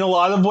in a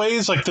lot of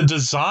ways. Like the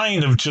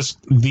design of just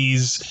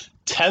these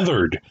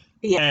tethered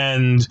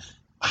and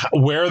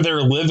where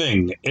they're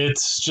living.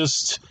 It's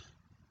just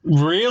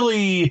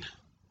really...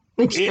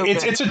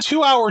 It's a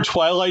 2-hour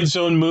Twilight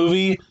Zone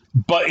movie,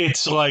 but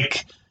it's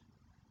like,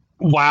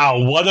 wow,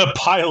 what a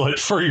pilot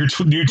for your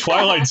new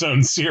Twilight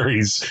Zone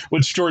series,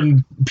 which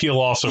Jordan Peele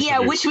also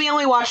produced. which we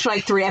only watched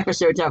like 3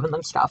 episodes of and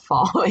then stopped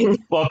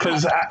following. Well,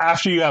 because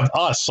after you have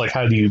us, like,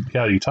 how do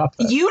you top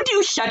that? You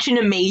do such an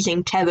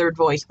amazing tethered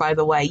voice, by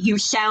the way. You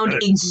sound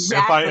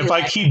exactly if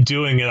I keep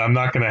doing it, I'm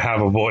not going to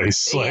have a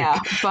voice.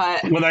 Like,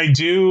 but when I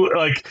do,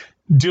 like...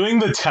 Doing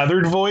the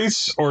tethered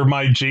voice or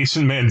my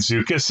Jason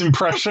Mantzoukas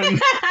impression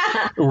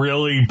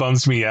really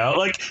bums me out.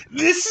 Like,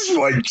 this is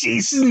what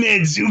Jason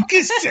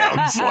Mantzoukas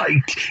sounds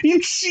like.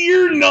 It's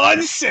sheer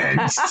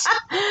nonsense.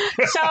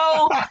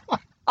 So,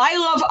 I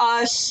love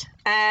Us,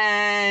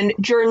 and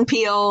Jordan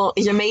Peele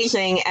is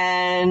amazing,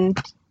 and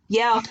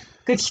yeah,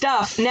 good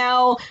stuff.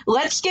 Now,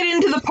 let's get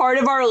into the part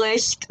of our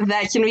list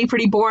that's going to be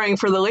pretty boring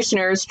for the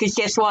listeners, because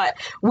guess what?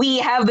 We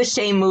have the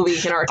same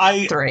movies in our top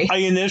 3. I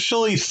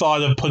initially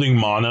thought of putting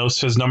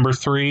Monos as number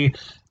 3,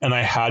 and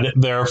I had it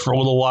there for a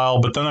little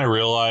while, but then I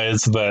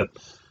realized that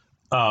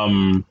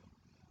Noah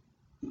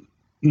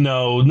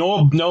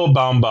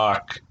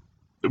Baumbach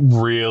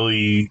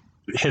really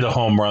hit a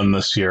home run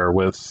this year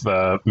with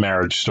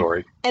Marriage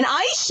Story. And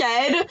I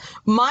said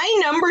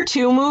my number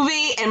 2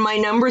 movie and my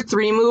number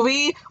 3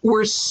 movie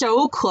were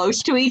so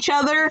close to each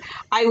other,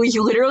 I was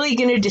literally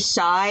going to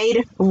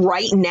decide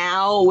right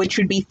now which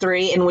would be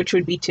 3 and which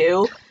would be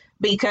 2,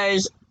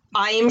 because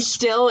I am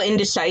still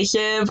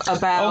indecisive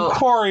about... Oh,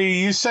 Corey,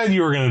 you said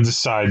you were going to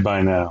decide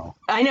by now.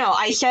 I know.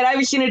 I said I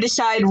was going to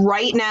decide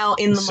right now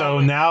in the moment. So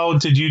now,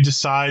 did you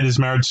decide, is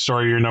Marriage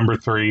Story your number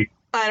 3?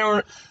 I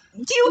don't...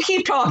 You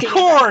keep talking.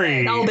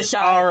 Corey! I'll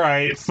decide. All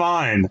right,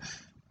 fine.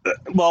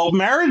 Well,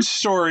 Marriage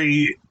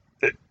Story,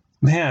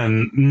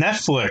 man,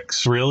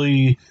 Netflix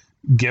really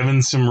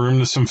giving some room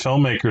to some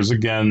filmmakers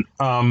again.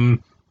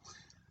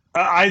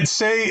 I'd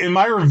say in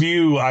my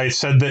review, I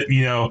said that,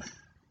 you know,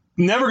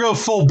 never go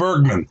full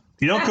Bergman.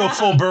 You don't go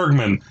full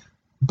Bergman.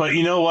 But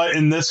you know what?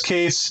 In this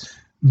case,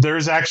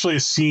 there's actually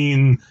a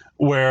scene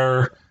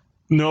where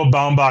Noah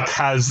Baumbach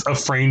has a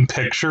framed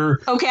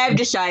picture. Okay, I've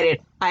decided.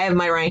 I have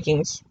my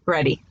rankings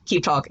ready.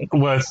 Keep talking.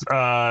 With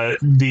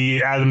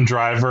the Adam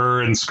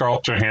Driver and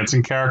Scarlett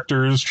Johansson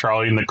characters,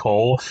 Charlie and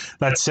Nicole,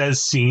 that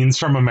says scenes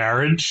from a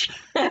marriage.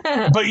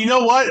 But you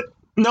know what?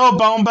 Noah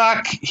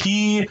Baumbach,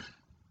 he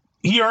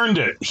earned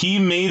it. He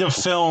made a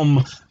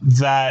film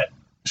that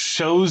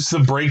shows the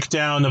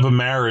breakdown of a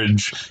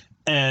marriage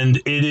and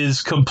it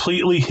is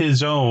completely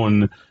his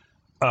own,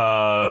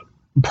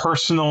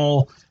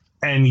 personal,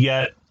 and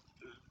yet,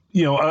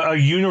 a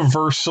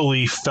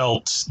universally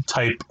felt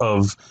type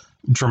of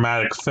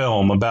dramatic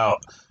film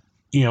about,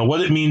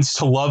 what it means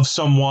to love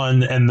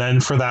someone and then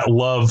for that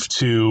love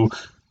to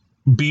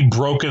be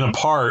broken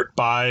apart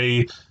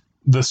by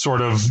the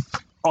sort of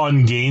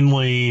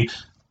ungainly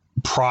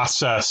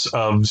process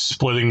of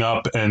splitting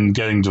up and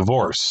getting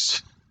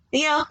divorced.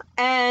 Yeah,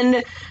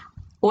 and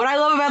what I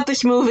love about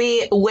this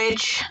movie,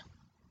 which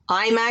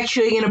I'm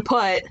actually going to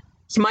put,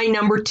 is my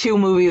number 2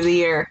 movie of the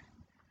year.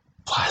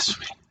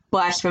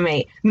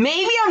 Blasphemy.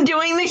 Maybe I'm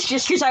doing this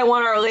just because I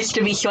want our list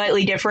to be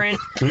slightly different.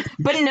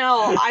 But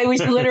no, I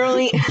was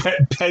literally...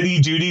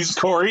 Petty duties,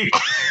 Corey.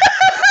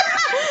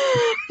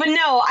 But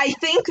no, I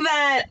think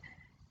that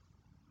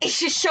it's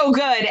just so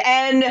good.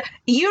 And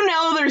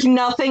there's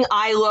nothing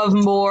I love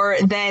more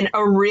than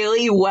a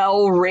really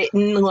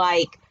well-written,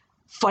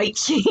 fight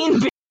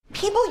scene.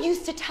 People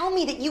used to tell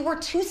me that you were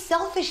too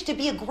selfish to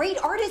be a great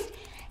artist,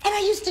 and I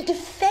used to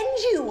defend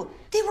you.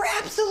 They were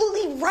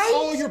absolutely right.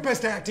 All your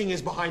best acting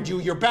is behind you.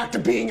 You're back to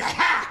being a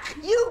hack.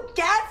 You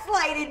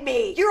gaslighted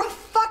me. You're a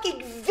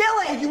fucking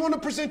villain. Oh, you want to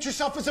present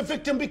yourself as a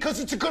victim because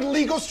it's a good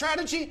legal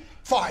strategy?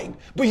 Fine.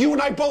 But you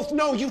and I both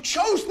know you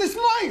chose this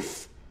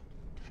life.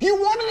 You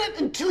wanted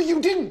it until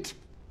you didn't.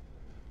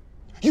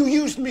 You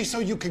used me so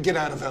you could get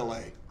out of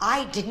LA.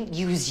 I didn't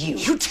use you.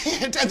 You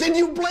did, and then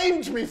you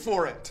blamed me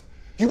for it.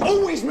 You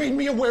always made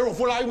me aware of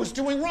what I was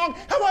doing wrong,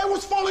 how I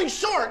was falling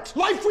short.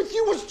 Life with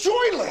you was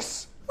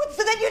joyless. What,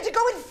 so then you had to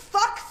go and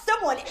fuck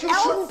someone else? You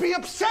shouldn't be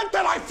upset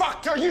that I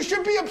fucked her. You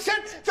should be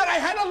upset that I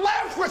had a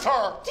laugh with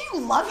her. Do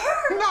you love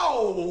her?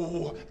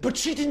 No, but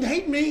she didn't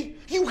hate me.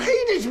 You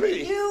hated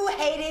me. You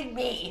hated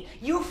me.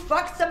 You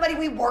fucked somebody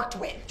we worked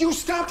with. You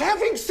stopped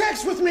having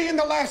sex with me in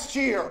the last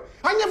year.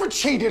 I never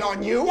cheated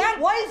on you. That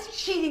was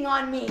cheating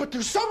on me. But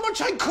there's so much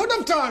I could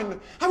have done.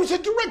 I was a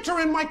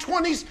director in my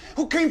 20s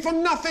who came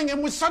from nothing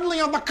and was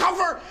suddenly on the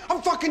cover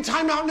of fucking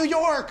Time Out New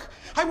York.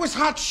 I was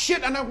hot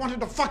shit and I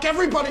wanted to fuck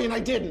everybody and I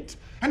didn't.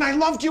 And I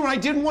loved you and I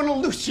didn't want to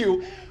lose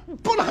you.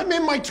 But I'm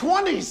in my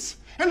 20s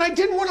and I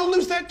didn't want to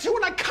lose that too,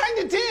 and I kind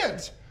of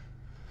did.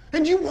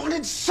 And you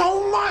wanted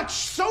so much,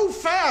 so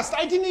fast.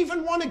 I didn't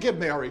even want to get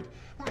married.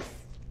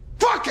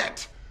 Fuck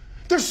it.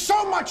 There's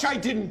so much I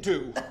didn't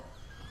do.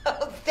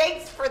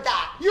 Thanks for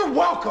that. You're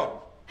welcome.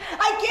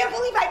 I can't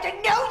believe I have to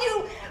know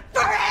you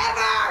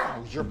forever.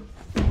 Oh, you're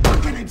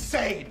fucking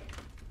insane.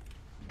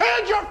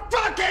 And you're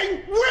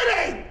fucking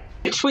winning.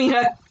 Between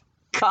a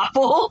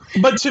couple.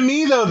 But to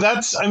me, though,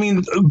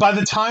 by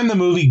the time the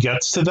movie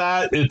gets to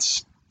that,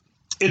 it's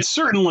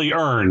certainly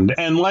earned.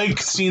 And like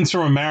Scenes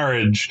from a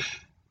Marriage,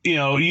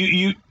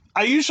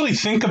 I usually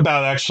think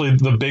about actually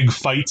the big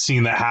fight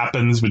scene that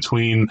happens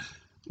between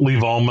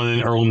Liv Ullmann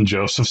and Erland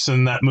Josephson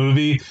in that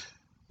movie.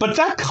 But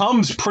that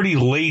comes pretty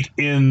late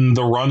in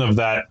the run of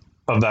that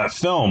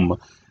film.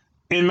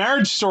 In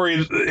Marriage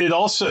Story,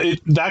 that's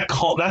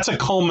a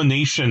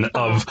culmination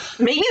of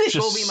maybe this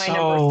will be my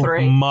so number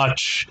 3.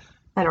 Much.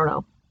 I don't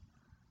know.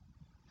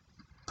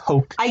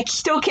 Poke. I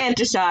still can't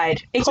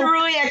decide. It's a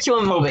really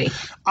excellent movie.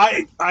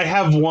 I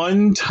have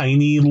one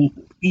tiny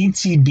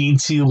itsy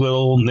beatsy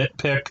little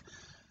nitpick.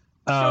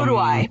 So do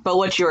I. But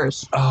what's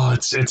yours? Oh,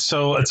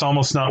 it's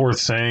almost not worth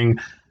saying.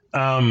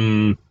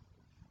 That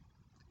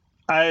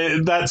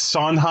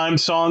Sondheim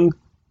song.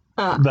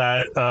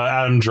 That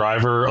Adam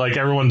Driver,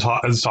 everyone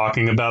is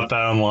talking about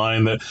that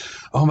online, that,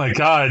 oh my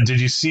God,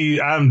 did you see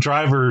Adam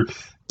Driver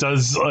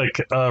does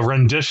a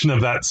rendition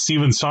of that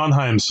Stephen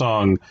Sondheim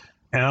song?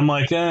 And I'm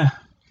like, eh.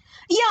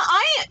 Yeah,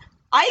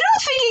 I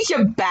don't think it's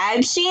a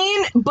bad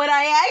scene, but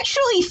I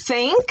actually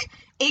think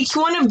it's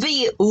one of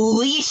the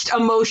least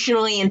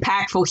emotionally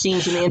impactful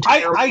scenes in the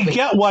entire movie. I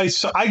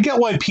get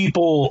why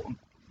people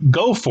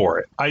go for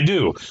it. I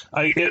do.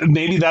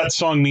 Maybe that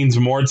song means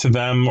more to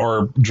them,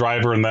 or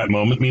Driver in that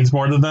moment means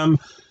more to them.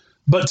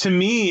 But to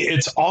me,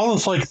 it's all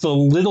of the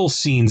little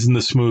scenes in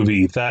this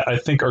movie that I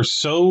think are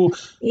so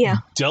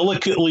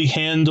delicately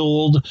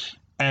handled,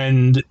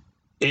 and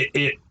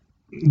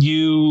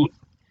you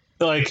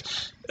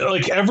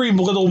every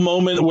little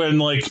moment when,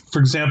 for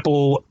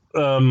example,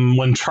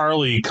 when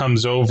Charlie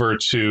comes over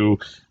to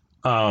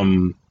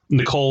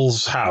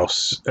Nicole's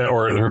house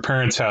or her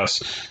parents' house,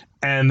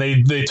 and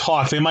they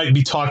talk. They might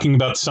be talking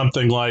about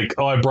something like,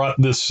 "Oh, I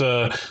brought this.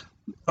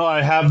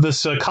 I have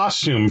this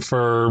costume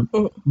for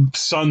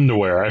Son to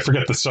wear. I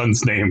forget the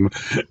son's name."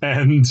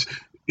 And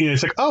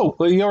it's like, "Oh,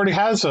 well, he already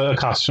has a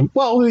costume.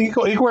 Well, he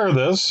can wear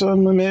this,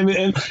 maybe."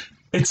 And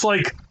it's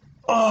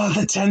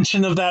the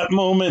tension of that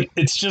moment.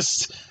 It's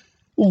just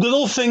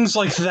little things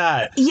like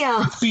that.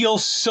 Yeah, feel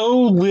so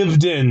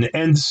lived in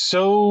and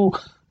so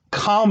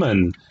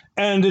common.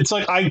 And it's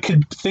I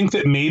could think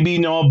that maybe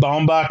Noah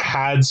Baumbach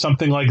had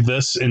something like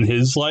this in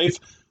his life,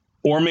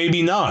 or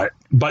maybe not.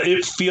 But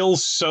it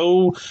feels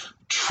so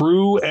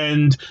true,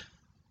 and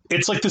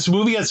it's like this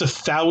movie has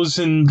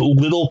 1,000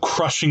 little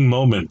crushing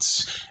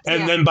moments.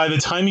 And then by the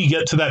time you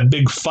get to that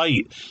big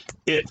fight,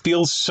 it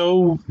feels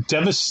so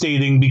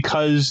devastating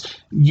because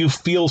you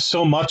feel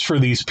so much for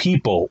these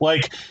people.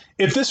 Like,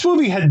 if this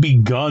movie had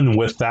begun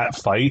with that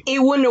fight,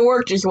 it wouldn't have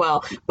worked as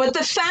well. But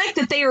the fact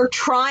that they are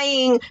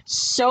trying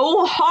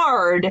so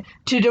hard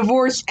to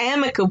divorce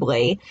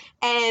amicably,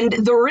 and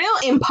the real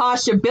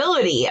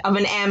impossibility of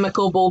an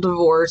amicable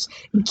divorce,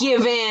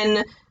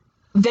 given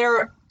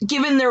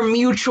their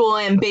mutual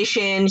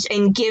ambitions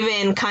and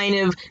given kind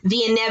of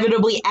the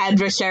inevitably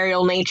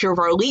adversarial nature of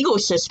our legal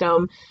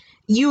system,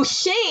 you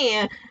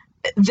see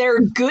their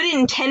good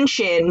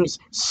intentions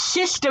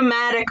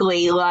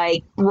systematically,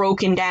 like,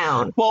 broken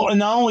down. Well, and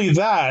not only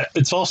that,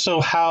 it's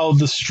also how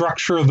the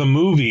structure of the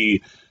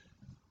movie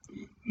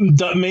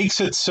makes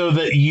it so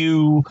that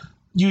you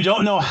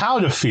don't know how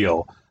to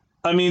feel.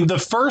 I mean, the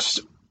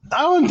first,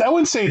 I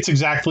wouldn't say it's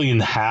exactly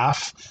in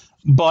half,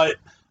 but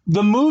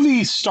the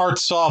movie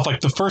starts off,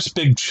 like, the first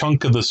big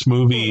chunk of this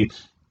movie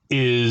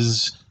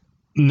is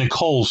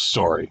Nicole's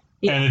story.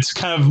 Yeah. And it's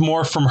kind of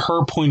more from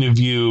her point of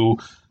view.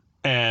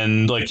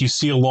 And, like, you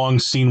see a long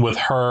scene with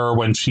her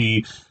when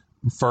she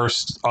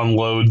first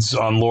unloads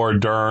on Laura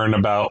Dern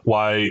about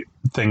why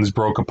things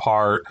broke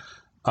apart.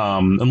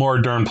 And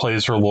Laura Dern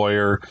plays her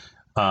lawyer.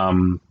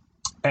 And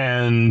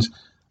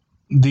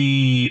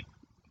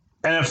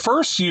at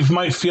first you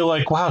might feel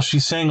like, wow,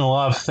 she's saying a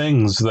lot of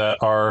things that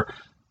are,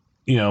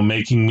 you know,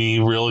 making me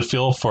really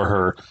feel for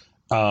her.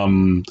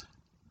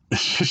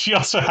 She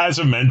also has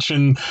a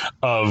mention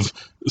of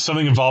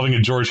something involving a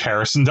George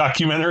Harrison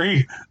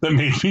documentary that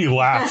made me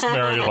laugh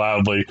very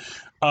loudly.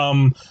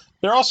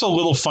 There are also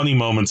little funny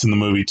moments in the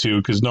movie too,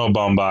 because Noah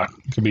Baumbach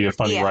could be a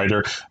funny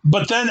writer.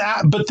 But then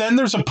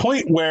there's a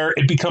point where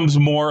it becomes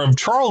more of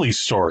Charlie's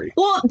story.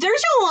 Well,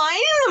 there's a line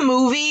in the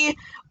movie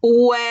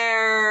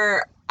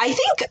where I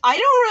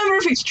don't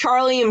remember if it's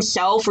Charlie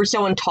himself or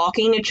someone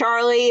talking to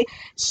Charlie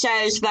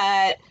says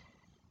that,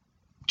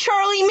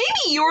 Charlie,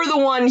 maybe you're the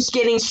one who's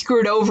getting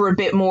screwed over a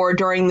bit more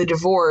during the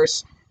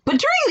divorce, but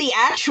during the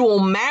actual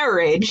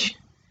marriage,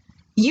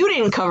 you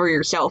didn't cover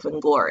yourself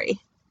in glory.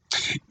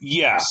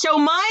 Yeah. So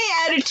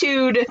my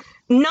attitude,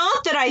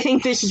 not that I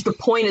think this is the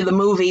point of the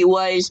movie,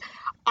 was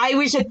I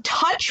was a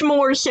touch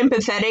more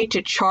sympathetic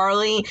to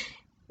Charlie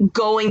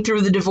going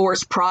through the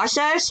divorce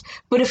process,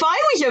 but if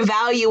I was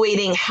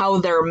evaluating how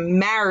their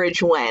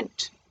marriage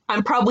went,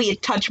 I'm probably a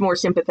touch more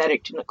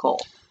sympathetic to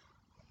Nicole.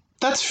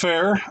 That's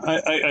fair.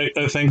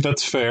 I think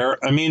that's fair.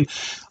 I mean,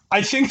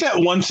 I think that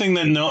one thing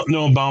that Noah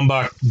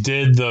Baumbach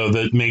did, though,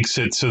 that makes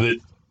it so that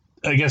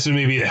I guess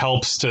maybe it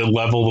helps to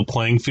level the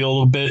playing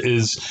field a bit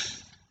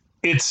is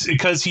it's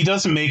because he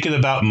doesn't make it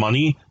about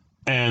money,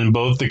 and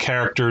both the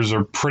characters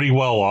are pretty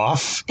well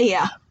off.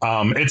 Yeah.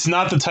 It's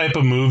not the type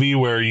of movie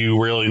where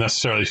you really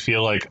necessarily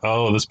feel like,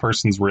 oh, this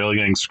person's really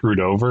getting screwed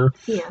over.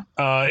 Yeah.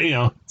 You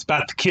know, it's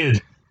about the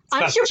kid.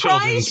 I'm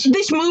surprised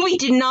this movie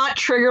did not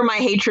trigger my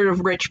hatred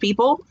of rich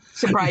people,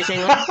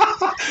 surprisingly.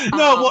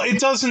 No, well, it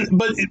doesn't,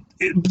 but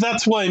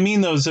that's what I mean,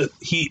 though, is that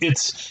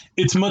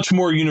it's much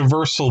more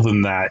universal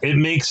than that. It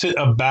makes it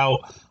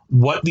about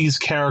what these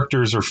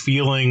characters are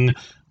feeling,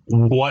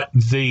 what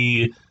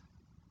the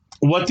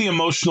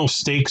emotional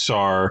stakes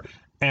are,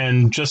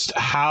 and just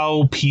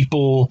how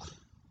people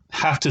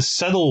have to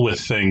settle with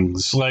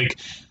things. Like,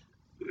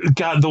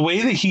 God, the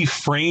way that he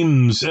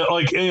frames,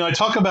 like, you know, I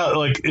talk about,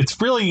 like,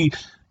 it's really...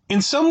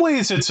 In some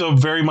ways, it's a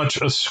very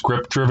much a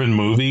script-driven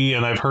movie,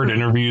 and I've heard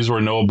interviews where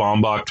Noah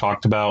Baumbach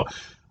talked about,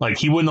 like,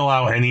 he wouldn't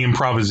allow any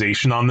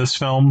improvisation on this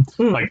film.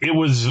 Like, it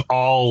was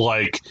all,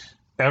 like,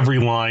 every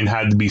line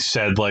had to be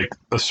said, like,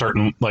 a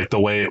certain, like, the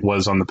way it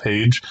was on the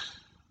page.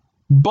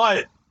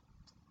 But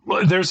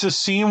there's a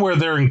scene where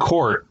they're in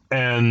court,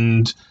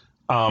 and,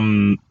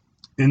 you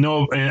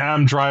know, and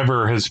Adam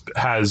Driver has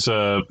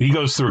he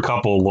goes through a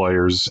couple of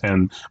lawyers,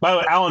 and, by the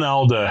way, Alan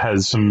Alda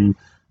has some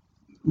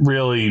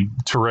really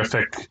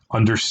terrific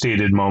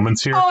understated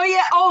moments here. Oh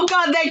yeah, oh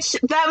god, that's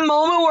that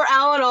moment where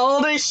Alan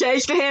Alda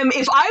says to him,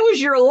 "If I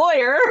was your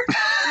lawyer,"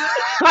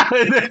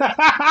 and then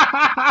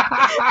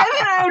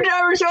Adam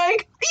Driver's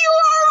like, "You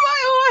are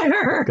my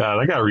lawyer." God,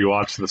 I gotta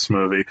rewatch this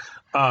movie.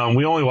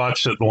 We only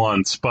watched it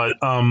once, but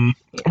no,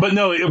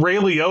 Ray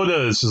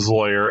Liotta is his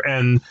lawyer,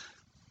 and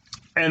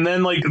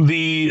then, like,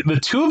 the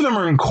two of them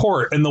are in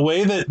court, and the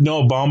way that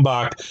Noah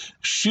Baumbach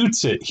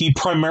shoots it, he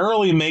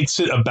primarily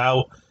makes it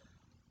about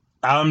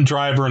Adam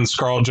Driver and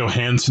Scarlett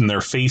Johansson,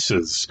 their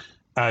faces,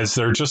 as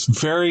they're just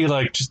very,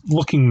 like, just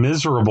looking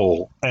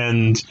miserable,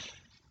 and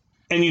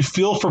you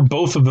feel for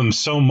both of them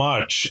so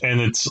much,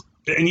 and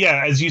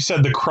yeah, as you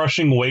said, the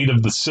crushing weight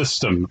of the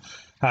system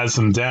has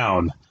them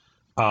down.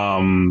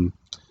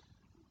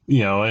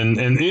 You know,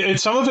 and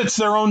some of it's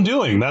their own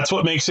doing. That's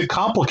what makes it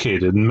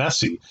complicated and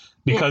messy,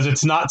 because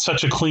it's not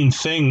such a clean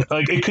thing.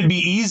 Like, it could be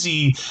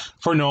easy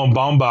for Noah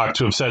Baumbach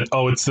to have said,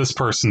 oh, it's this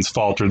person's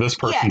fault or this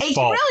person's fault. Yeah,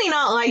 it's really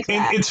not like that.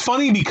 And it's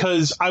funny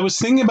because I was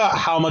thinking about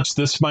how much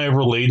this might have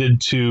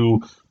related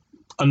to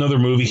another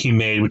movie he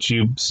made, which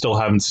you still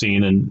haven't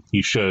seen and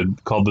you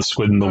should, called The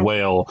Squid and the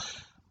Whale,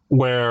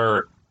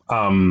 where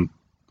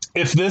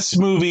if this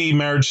movie,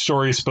 Marriage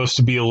Story, is supposed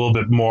to be a little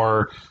bit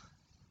more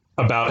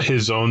about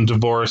his own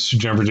divorce to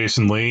Jennifer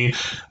Jason Leigh,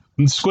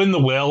 Squid and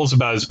the Whale is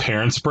about his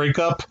parents'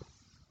 breakup.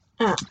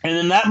 And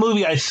in that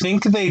movie, I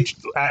think they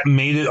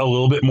made it a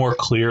little bit more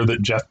clear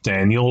that Jeff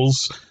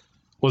Daniels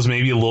was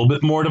maybe a little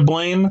bit more to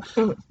blame.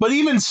 But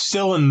even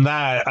still in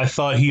that, I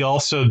thought he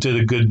also did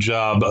a good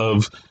job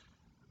of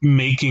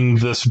making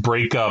this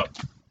breakup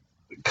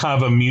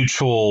kind of a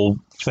mutual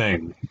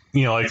thing.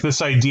 You know, like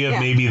this idea of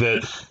maybe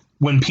that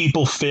when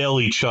people fail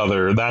each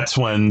other, that's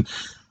when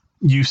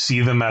you see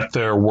them at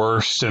their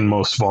worst and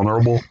most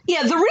vulnerable.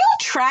 Yeah, the real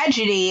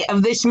tragedy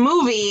of this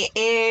movie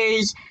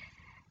is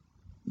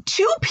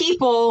two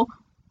people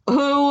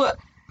who,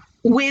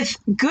 with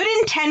good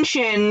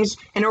intentions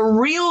and a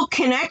real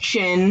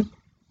connection,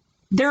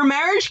 their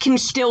marriage can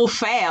still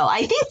fail.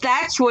 I think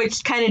that's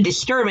what's kind of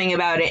disturbing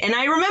about it. And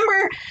I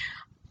remember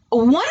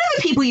one of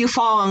the people you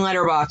follow on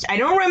Letterboxd, I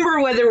don't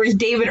remember whether it was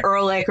David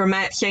Ehrlich or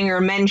Matt Singer,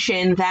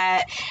 mentioned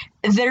that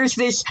there's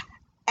this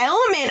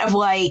element of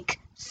like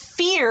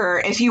fear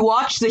if you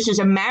watch this as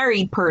a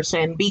married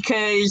person,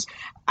 because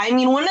I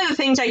mean, one of the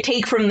things I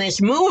take from this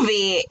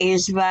movie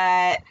is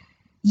that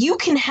you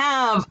can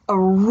have a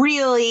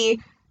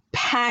really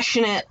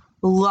passionate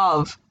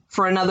love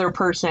for another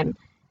person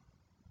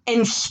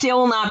and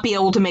still not be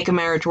able to make a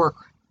marriage work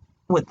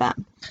with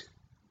them.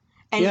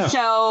 And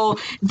so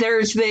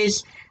there's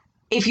this,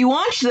 if you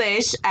watch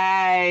this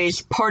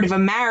as part of a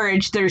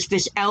marriage, there's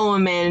this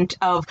element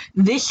of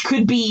this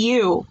could be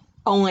you,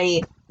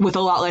 only with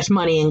a lot less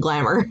money and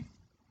glamour.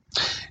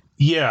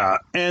 Yeah.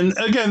 And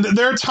again,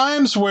 there are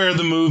times where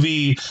the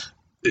movie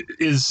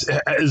is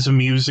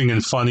amusing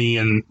and funny,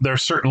 and there are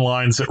certain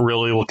lines that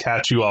really will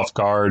catch you off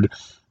guard.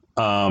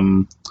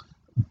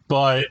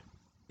 But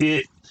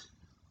it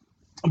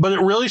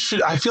really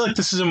should. I feel like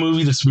this is a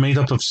movie that's made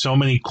up of so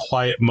many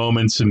quiet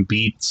moments and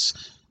beats.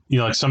 You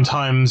know, like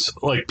sometimes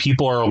like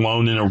people are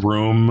alone in a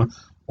room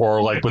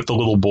or like with the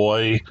little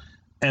boy.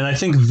 And I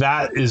think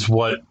that is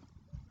what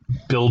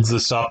builds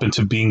this up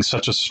into being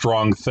such a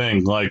strong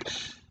thing. Like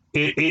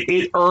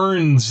it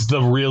earns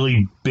the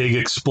really big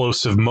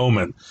explosive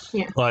moment.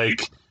 Yeah.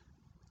 Like,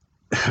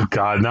 oh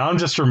God, now I'm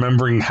just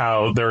remembering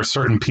how there are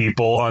certain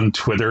people on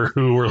Twitter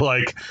who were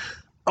like,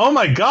 oh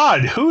my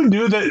God, who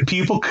knew that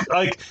people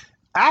like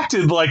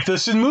acted like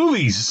this in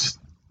movies?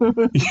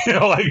 You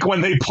know, like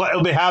when they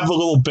have the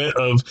little bit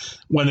of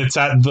when it's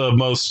at the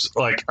most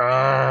like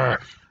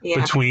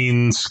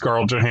between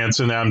Scarlett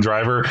Johansson and Adam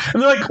Driver,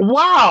 and they're like,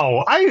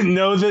 wow, I didn't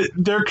know that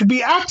there could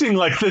be acting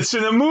like this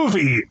in a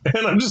movie.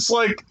 And I'm just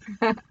like,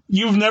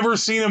 you've never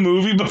seen a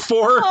movie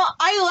before? Well,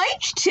 I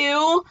liked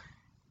to.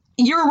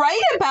 You're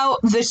right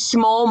about the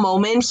small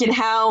moments and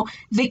how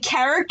the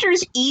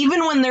characters,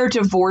 even when they're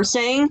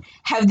divorcing,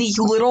 have these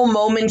little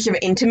moments of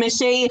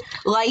intimacy,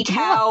 like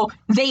how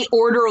they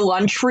order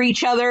lunch for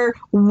each other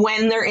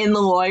when they're in the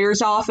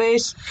lawyer's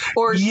office,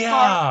 or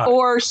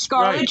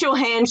Scarlett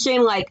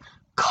Johansson like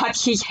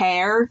cuts his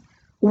hair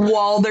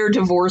while they're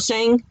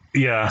divorcing.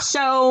 Yeah.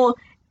 So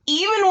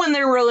even when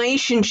their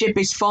relationship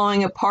is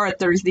falling apart,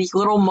 there's these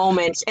little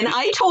moments. And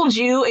I told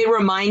you it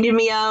reminded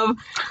me of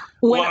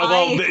when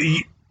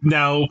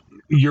now,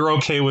 you're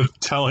okay with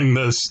telling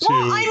this to...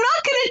 Well, I'm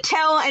not going to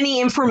tell any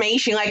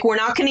information. Like, we're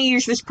not going to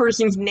use this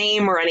person's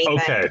name or anything.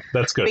 Okay,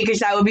 that's good. Because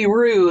that would be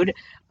rude.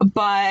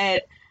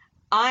 But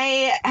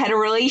I had a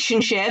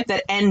relationship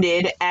that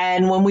ended,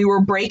 and when we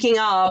were breaking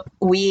up,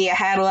 we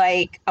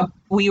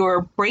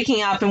were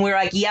breaking up and we were,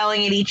 like,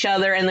 yelling at each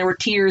other, and there were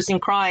tears and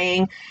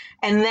crying.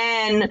 And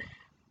then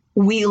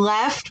we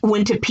left,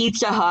 went to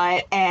Pizza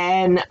Hut,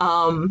 and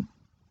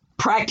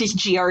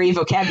practiced GRE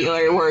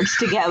vocabulary words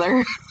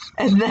together.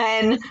 And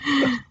then, and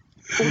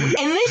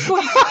this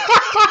was...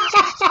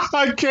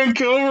 I can't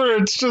get over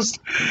it. It's just,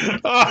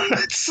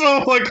 it's so,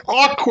 like,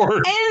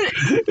 awkward.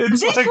 And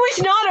this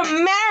was not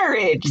a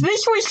marriage.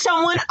 This was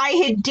someone I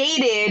had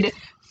dated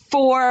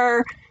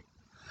for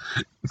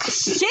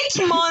 6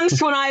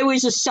 months when I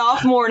was a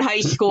sophomore in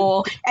high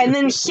school, and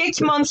then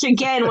 6 months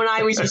again when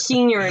I was a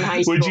senior in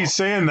high school. Would you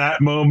say in that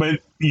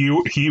moment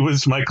he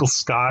was Michael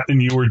Scott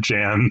and you were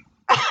Jan?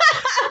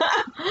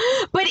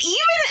 But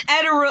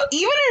even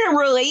in a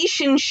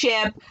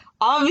relationship,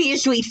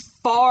 obviously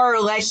far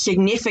less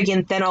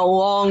significant than a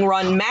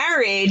long-run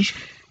marriage,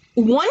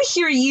 once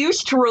you're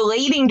used to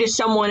relating to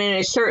someone in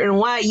a certain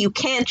way, you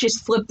can't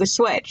just flip the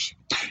switch.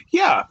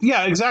 Yeah,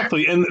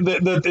 exactly. And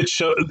it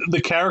show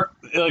the character,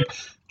 like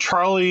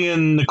Charlie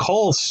and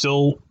Nicole,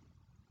 still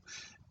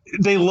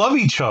they love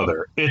each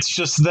other. It's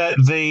just that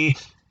they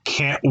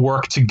can't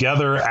work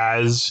together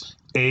as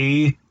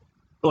a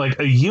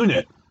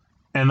unit.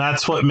 And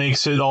that's what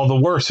makes it all the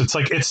worse. It's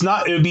like, it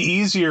would be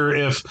easier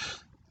if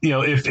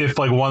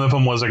like one of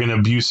them was like an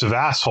abusive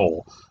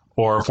asshole,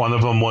 or if one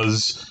of them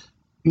was,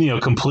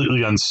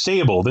 completely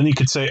unstable, then you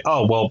could say,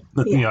 oh, well,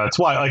 that's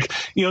why, like,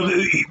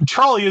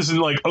 Charlie isn't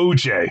like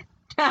OJ,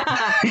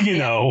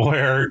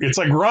 where it's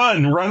like,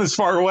 run as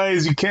far away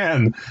as you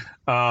can.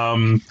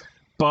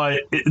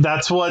 But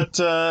that's what,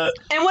 and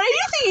what I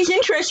do think is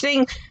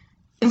interesting,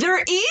 there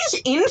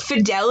is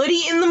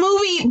infidelity in the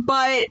movie,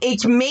 but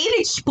it's made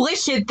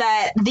explicit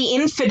that the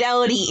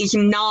infidelity is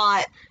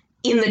not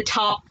in the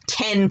top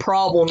 10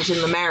 problems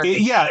in the marriage.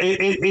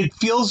 It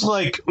feels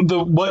like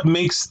what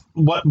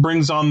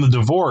brings on the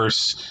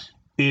divorce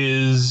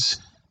is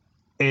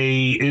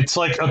it's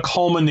like a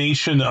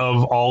culmination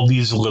of all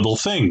these little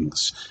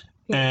things.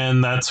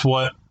 And that's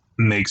what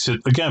makes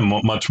it, again,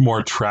 much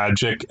more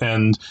tragic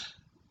and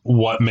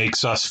what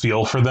makes us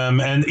feel for them.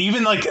 And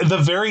even like the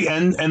very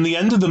end and the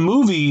end of the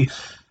movie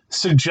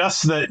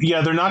suggests that,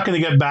 they're not going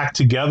to get back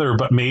together,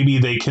 but maybe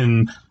they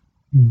can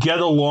get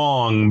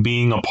along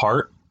being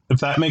apart, if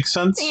that makes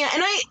sense. Yeah,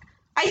 and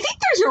I think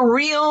there's a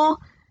real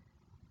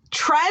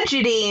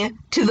tragedy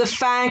to the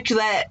fact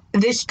that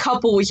this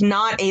couple was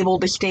not able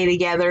to stay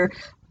together,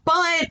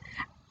 but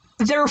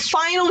their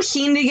final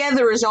scene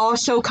together is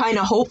also kind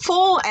of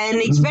hopeful, and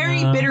it's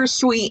very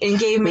bittersweet and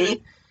gave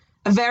me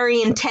a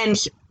very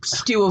intense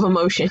stew of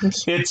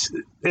emotions. It's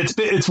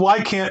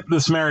Why Can't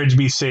This Marriage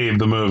Be Saved,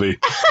 the movie.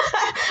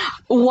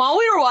 While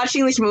we were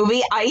watching this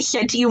movie, I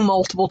said to you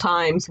multiple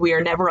times, we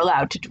are never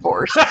allowed to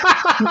divorce.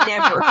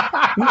 Never.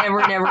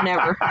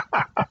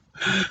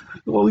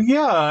 Well,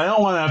 yeah, I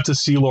don't want to have to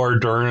see Laura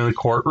Dern in the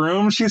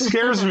courtroom. She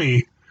scares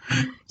me.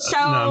 So,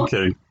 no, I'm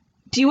kidding.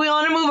 Do you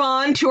want to move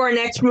on to our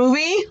next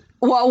movie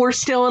while we're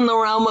still in the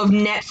realm of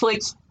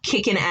Netflix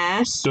kicking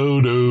ass?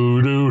 I'm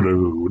doing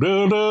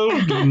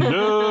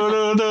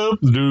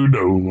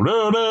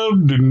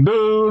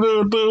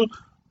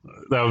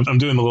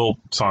the little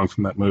song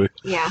from that movie.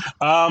 Yeah.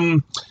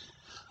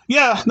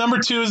 Number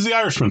 2 is The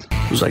Irishman.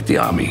 It was like the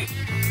army.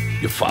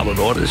 You followed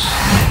orders.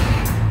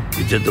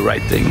 You did the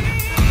right thing.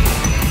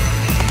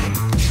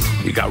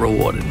 You got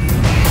rewarded.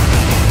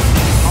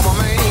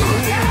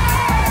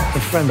 A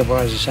friend of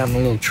ours is having a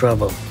little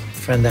trouble.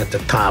 Friend at the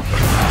top.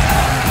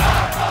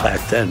 Back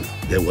then,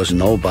 there was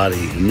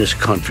nobody in this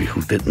country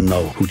who didn't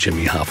know who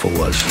Jimmy Hoffa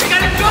was. You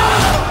got a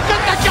gun!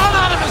 Get the gun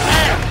out of his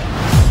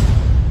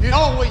hand! You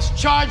always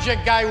charge a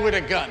guy with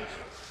a gun.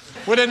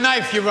 With a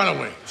knife, you run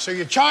away. So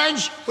you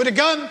charge with a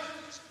gun,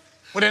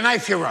 with a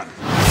knife, you run.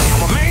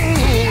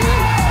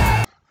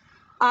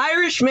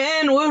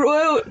 Irishman, woot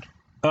woot.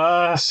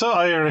 So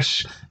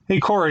Irish. Hey,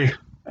 Corey,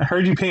 I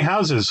heard you paint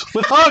houses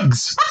with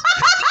hugs.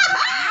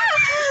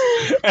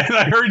 And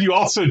I heard you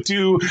also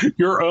do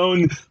your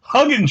own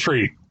hugging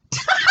tree.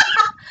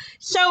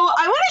 So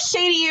I want to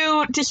say to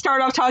you, to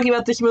start off talking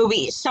about this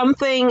movie,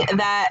 something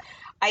that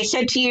I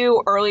said to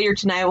you earlier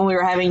tonight when we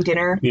were having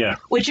dinner. Yeah.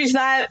 Which is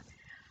that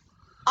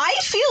I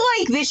feel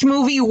like this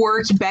movie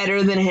works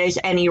better than it has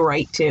any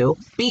right to.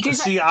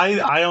 Because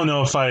I don't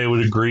know if I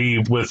would agree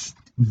with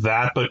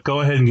that, but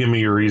go ahead and give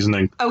me your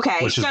reasoning. Okay,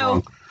 which is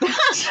wrong. Well,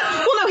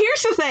 no,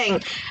 here's the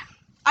thing.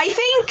 I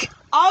think,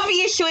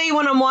 obviously,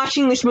 when I'm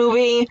watching this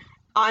movie,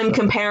 I'm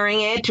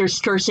comparing it to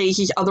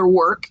Scorsese's other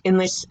work in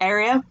this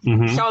area.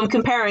 Mm-hmm. So I'm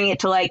comparing it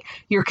to, like,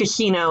 your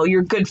Casino,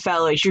 your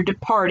Goodfellas, your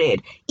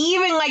Departed,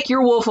 even, like,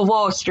 your Wolf of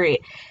Wall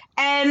Street.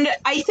 And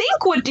I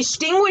think what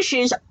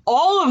distinguishes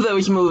all of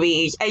those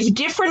movies, as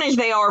different as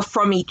they are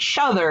from each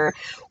other,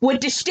 what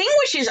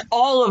distinguishes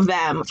all of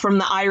them from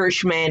The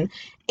Irishman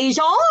is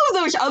all of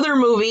those other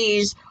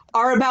movies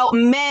are about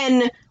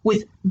men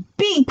with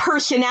big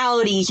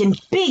personalities and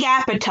big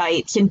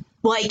appetites and,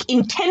 like,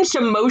 intense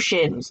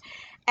emotions.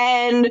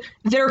 And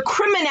their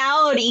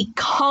criminality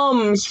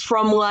comes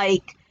from,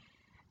 like,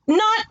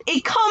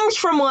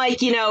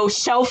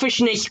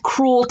 selfishness,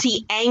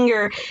 cruelty,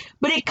 anger,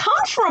 but it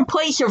comes from a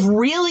place of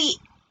really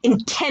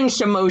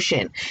intense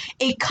emotion.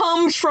 It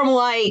comes from,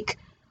 like,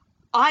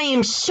 I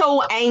am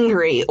so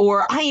angry,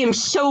 or I am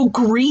so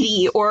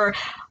greedy, or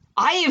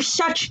I have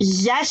such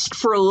zest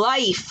for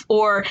life,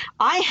 or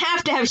I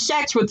have to have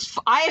sex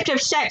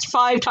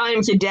 5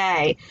 times a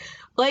day.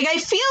 Like, I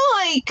feel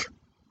like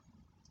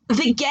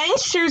the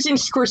gangsters in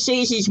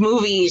Scorsese's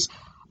movies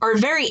are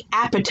very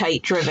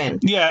appetite driven.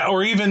 Yeah,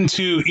 or even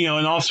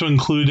and also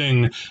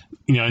including,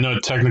 I know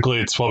technically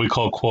it's what we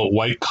call, quote,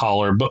 white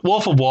collar, but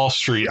Wolf of Wall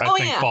Street, I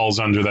think, falls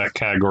under that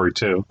category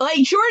too. Like,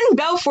 Jordan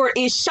Belfort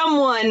is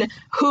someone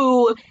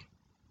who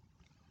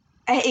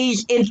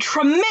is a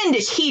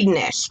tremendous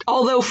hedonist,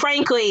 although,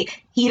 frankly,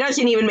 he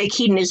doesn't even make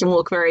hedonism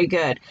look very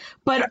good.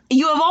 But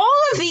you have all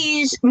of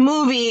these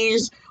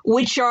movies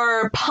which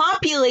are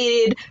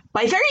populated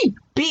by very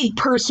big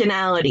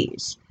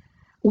personalities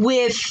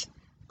with,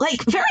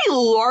 like, very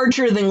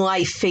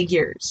larger-than-life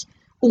figures.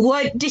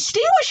 What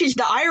distinguishes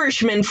The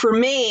Irishman for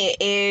me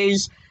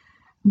is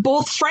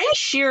both Frank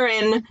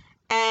Sheeran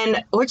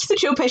and, what's the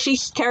Joe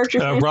Pesci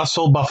character's name?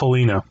 Russell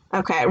Bufalino.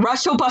 Okay,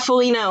 Russell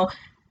Bufalino.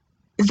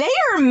 They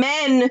are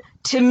men,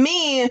 to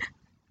me,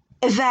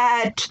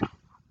 that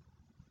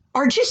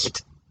are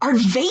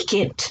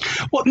vacant.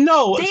 Well,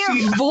 no. They are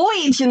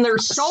voids in their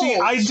souls. See,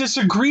 I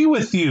disagree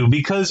with you,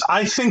 because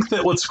I think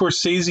that what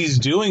Scorsese's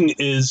doing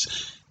is,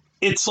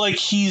 it's like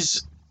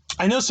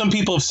I know some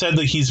people have said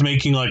that he's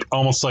making, like,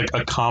 almost like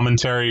a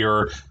commentary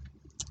or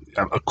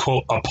a,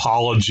 quote,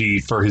 apology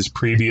for his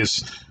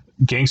previous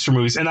gangster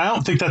movies, and I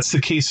don't think that's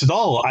the case at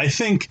all. I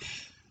think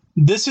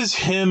this is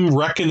him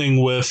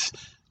reckoning with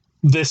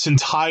this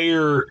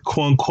entire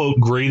quote unquote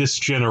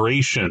greatest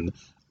generation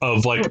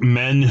of like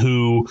men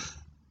who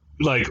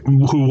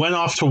went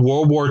off to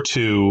World War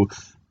II,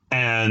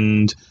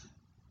 and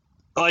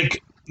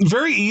like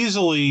very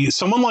easily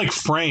someone like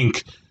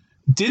Frank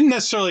didn't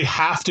necessarily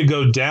have to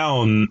go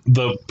down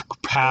the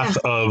path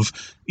of,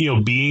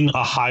 being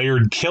a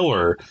hired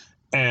killer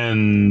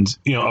and,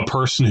 a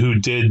person who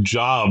did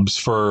jobs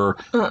for,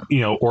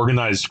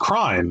 organized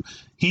crime.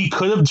 He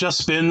could have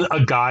just been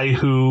a guy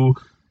who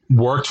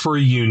worked for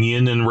a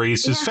union and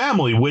raised his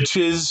family, which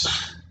is,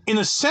 in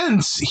a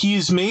sense,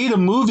 he's made a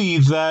movie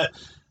that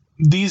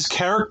these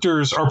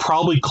characters are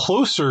probably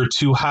closer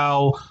to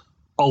how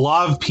a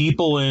lot of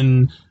people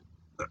in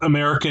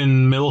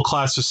American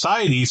middle-class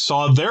society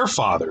saw their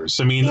fathers.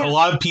 I mean, a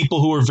lot of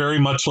people who were very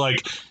much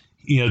like,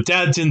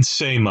 Dad didn't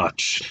say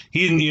much.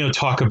 He didn't,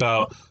 talk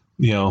about,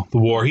 the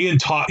war. He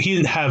didn't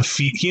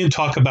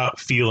talk about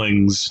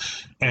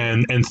feelings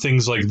and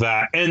things like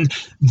that. And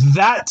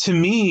that, to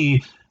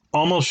me,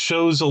 almost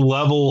shows a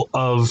level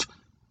of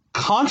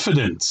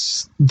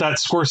confidence that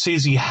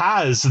Scorsese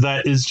has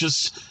that is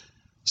just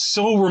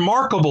so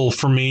remarkable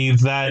for me,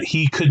 that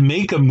he could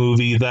make a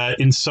movie that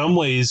in some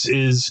ways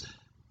is,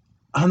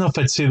 I don't know if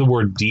I'd say the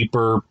word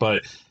deeper,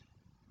 but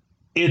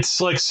it's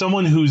like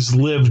someone who's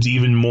lived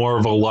even more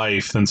of a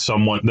life than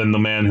the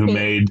man who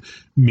made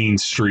Mean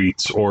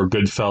Streets or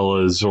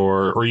Goodfellas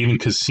or even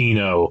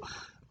Casino.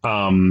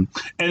 And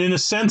in a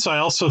sense, I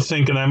also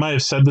think, and I might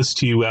have said this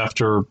to you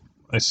after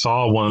I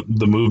saw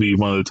the movie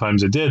one of the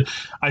times I did,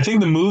 I think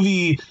the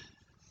movie,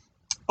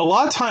 a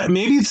lot of time,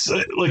 maybe it's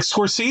like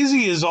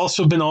Scorsese has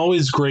also been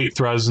always great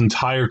throughout his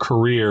entire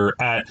career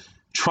at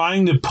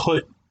trying to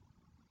put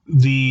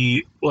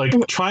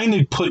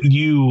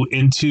you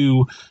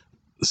into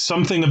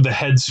something of the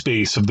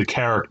headspace of the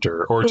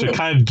character, or to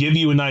kind of give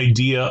you an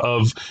idea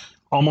of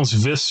almost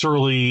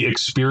viscerally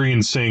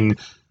experiencing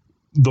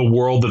the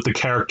world that the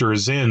character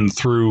is in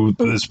through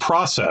this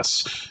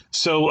process.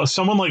 So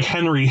someone like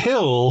Henry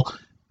Hill,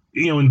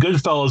 in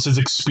Goodfellas, is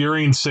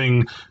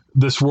experiencing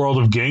this world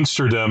of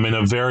gangsterdom in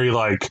a very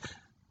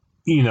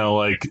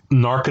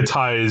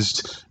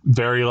narcotized,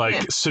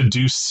 very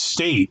seduced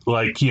state.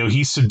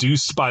 He's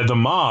seduced by the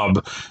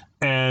mob,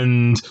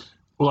 and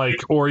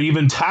or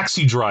even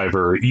Taxi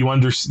Driver. You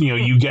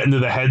get into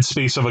the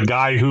headspace of a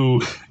guy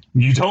who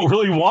you don't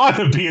really want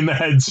to be in the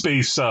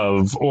headspace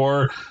of,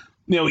 or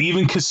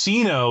even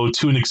Casino,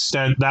 to an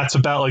extent, that's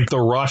about the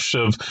rush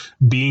of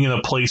being in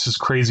a place as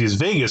crazy as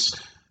Vegas.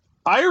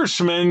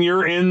 Irishman,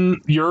 you're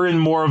in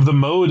more of the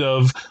mode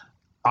of,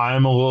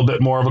 I'm a little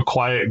bit more of a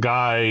quiet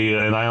guy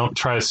and I don't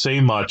try to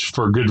say much,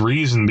 for good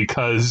reason,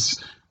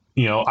 because,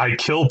 I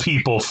kill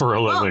people for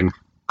a living.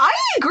 I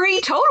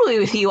agree totally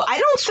with you. I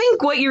don't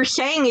think what you're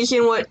saying is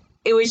in what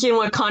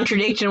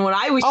contradiction what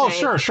I was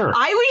saying. Oh, sure.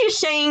 I was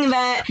just saying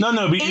that in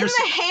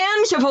the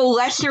hands of a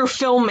lesser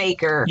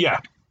filmmaker,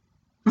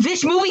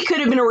 this movie could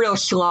have been a real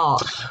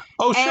slog.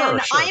 Oh, sure.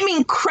 And I'm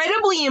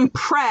incredibly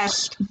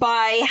impressed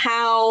by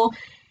how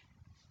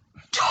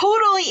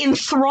totally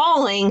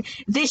enthralling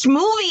this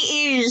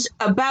movie is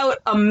about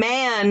a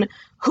man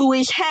who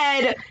has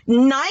had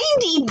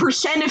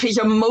 90% of his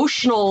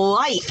emotional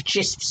life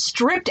just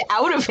stripped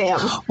out of him.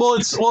 Well,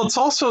 it's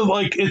also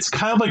it's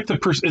kind of like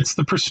it's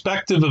the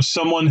perspective of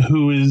someone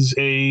who is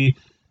a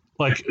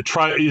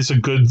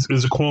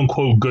quote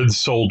unquote good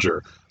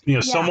soldier.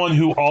 Someone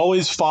who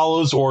always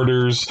follows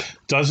orders,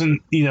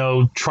 doesn't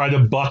try to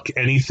buck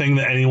anything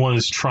that anyone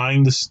is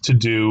trying to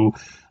do.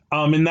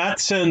 In that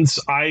sense,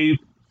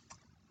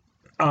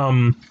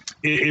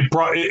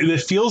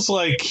 it feels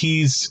like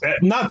he's,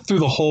 not through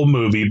the whole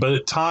movie, but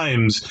at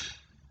times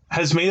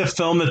has made a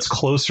film that's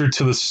closer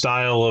to the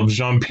style of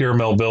Jean-Pierre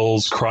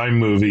Melville's crime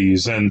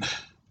movies, and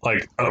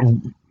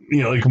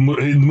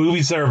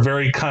movies that are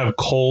very kind of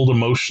cold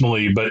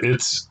emotionally, but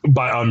it's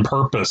on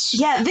purpose.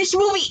 Yeah, this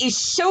movie is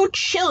so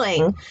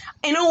chilling.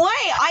 In a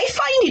way, I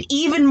find it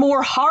even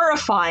more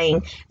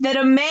horrifying that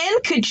a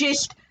man could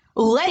just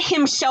let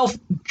himself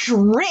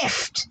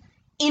drift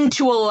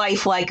into a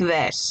life like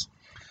this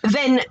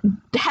than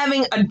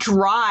having a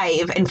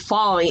drive and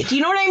following it. Do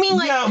you know what I mean?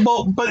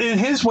 But in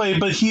his way,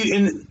 but he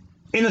in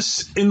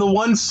the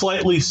one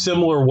slightly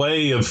similar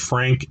way of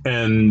Frank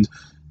and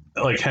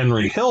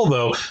Henry Hill,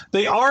 though,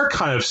 they are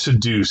kind of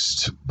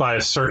seduced by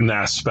a certain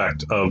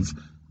aspect of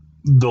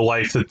the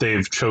life that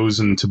they've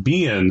chosen to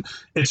be in.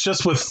 It's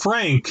just with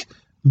Frank,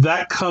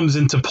 that comes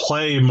into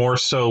play more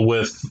so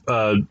with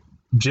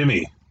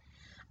Jimmy.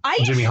 I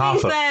Jimmy think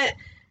Hoffa. that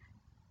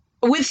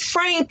with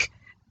Frank,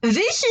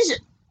 this is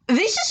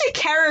a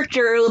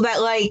character that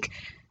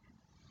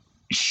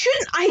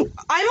I'm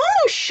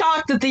almost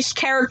shocked that this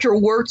character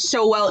worked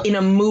so well in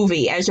a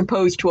movie as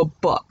opposed to a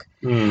book.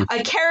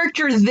 A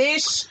character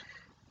this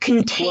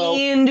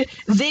contained,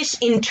 this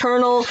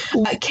internal,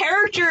 a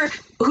character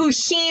who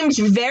seems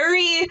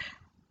very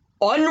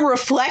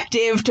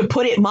unreflective, to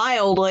put it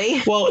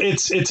mildly. Well,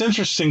 it's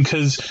interesting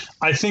because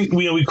I think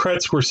we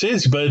credit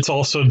Scorsese, but it's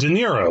also De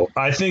Niro.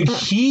 I think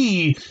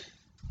he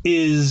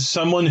is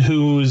someone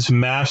who's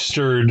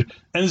mastered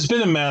and has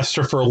been a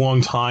master for a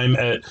long time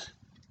at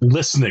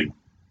listening.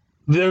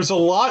 There's a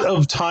lot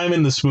of time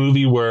in this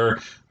movie where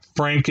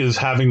Frank is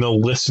having to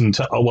listen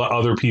to what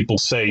other people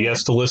say. He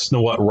has to listen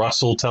to what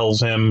Russell tells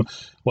him,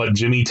 what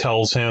Jimmy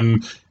tells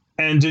him.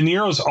 And De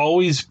Niro's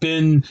always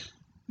been,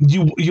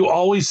 you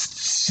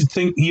always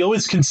think, you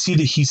always can see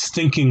that he's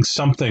thinking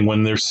something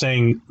when they're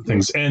saying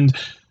things. And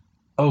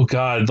oh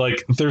God,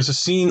 like there's a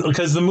scene,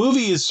 because the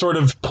movie is sort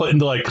of put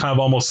into like kind of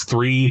almost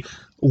 3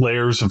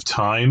 layers of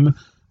time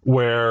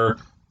where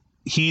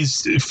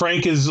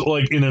Frank is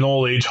like in an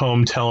old age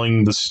home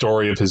telling the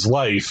story of his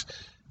life.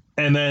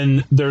 And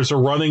then there's a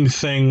running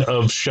thing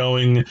of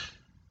showing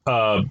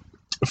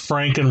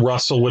Frank and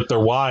Russell with their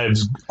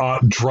wives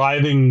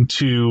driving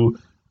to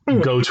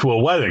go to a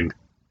wedding.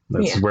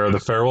 That's where the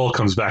farewell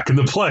comes back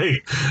into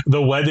play.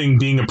 The wedding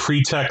being a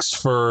pretext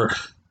for,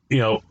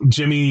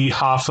 Jimmy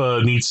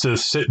Hoffa needs to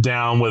sit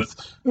down with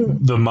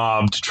the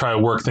mob to try to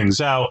work things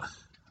out.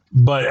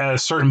 But at a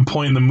certain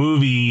point in the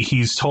movie,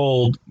 he's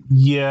told,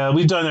 yeah,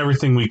 we've done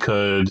everything we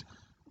could.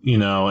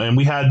 And I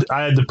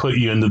had to put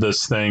you into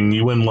this thing.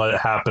 You wouldn't let it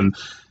happen.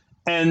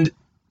 And,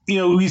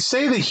 we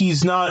say that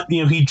he's not,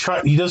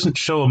 he doesn't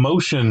show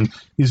emotion.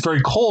 He's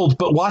very cold.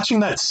 But watching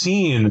that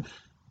scene,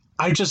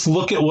 I just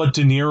look at what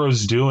De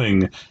Niro's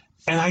doing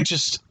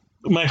and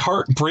my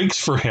heart breaks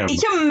for him.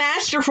 It's a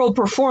masterful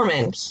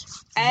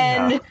performance.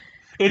 And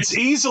it's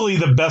easily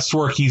the best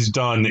work he's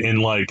done in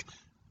like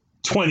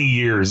 20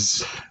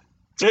 years.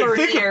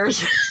 30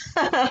 years.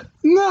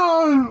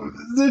 No,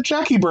 the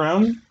Jackie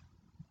Brown.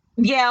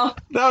 Yeah.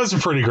 That was a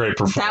pretty great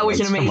performance. That was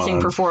an amazing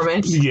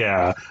performance.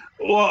 Yeah.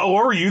 Well,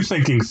 what were you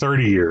thinking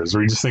 30 years?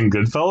 Were you just thinking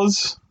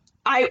Goodfellas?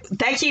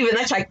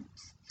 That's like,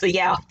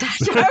 yeah,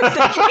 that's what I was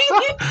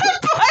thinking.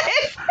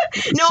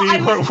 But, no,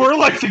 see, we're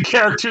like the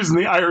characters in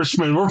The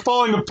Irishman. We're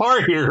falling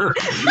apart here.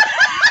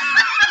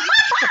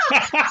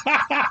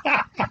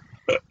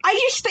 I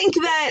just think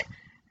that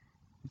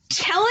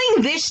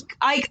telling this,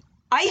 I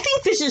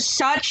think this is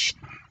such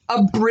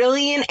a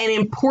brilliant and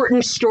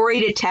important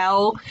story to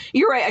tell.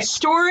 You're right, a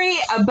story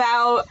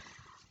about...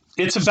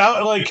 It's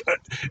like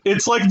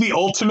the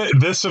ultimate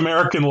This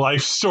American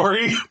Life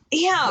story.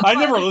 Yeah. I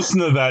never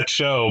listened to that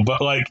show, but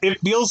like it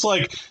feels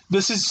like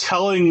this is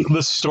telling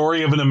the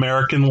story of an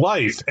American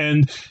life.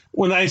 And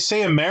when I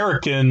say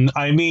American,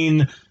 I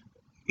mean,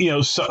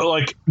 so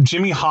like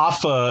Jimmy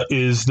Hoffa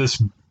is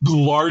this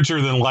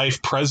larger than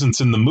life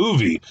presence in the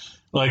movie.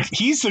 Like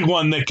he's the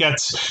one that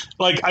gets,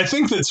 like, I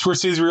think that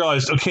Scorsese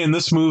realized, okay, in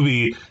this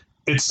movie,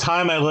 it's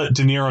time I let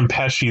De Niro and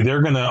Pesci,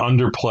 they're going to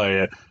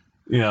underplay it.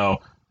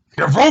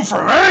 You vote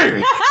for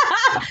me!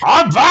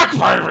 I'm back,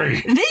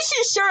 baby! This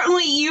is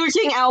certainly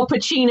using Al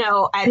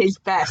Pacino at his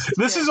best.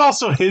 This is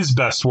also his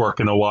best work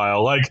in a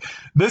while. Like,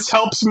 this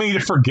helps me to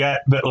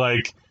forget that,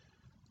 like,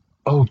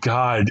 oh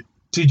God,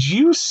 did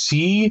you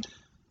see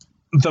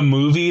the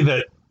movie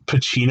that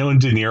Pacino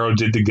and De Niro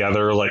did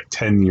together like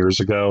 10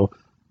 years ago?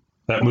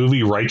 That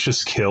movie,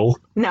 Righteous Kill?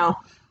 No.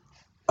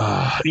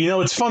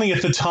 It's funny.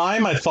 At the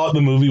time, I thought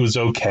the movie was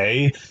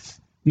okay.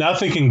 Now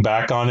thinking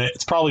back on it,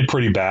 it's probably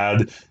pretty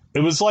bad. It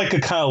was like a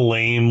kind of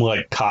lame,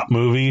 like, cop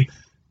movie.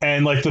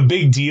 And, like, the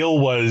big deal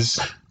was,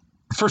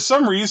 for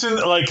some reason,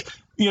 like,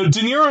 De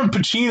Niro and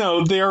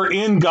Pacino, they're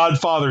in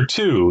Godfather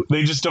 2.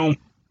 They just don't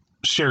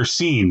share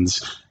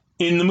scenes.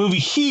 In the movie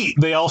Heat,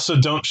 they also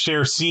don't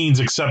share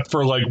scenes except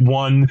for, like,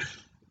 one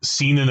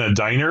scene in a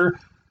diner.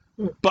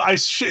 But I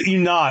shit you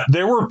not,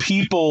 there were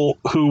people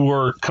who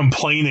were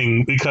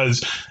complaining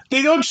because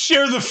they don't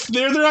share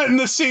they're not in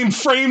the same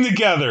frame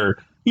together.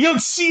 You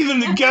don't see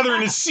them together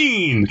in a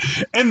scene.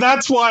 And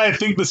that's why I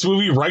think this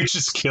movie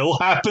Righteous Kill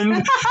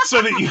happened,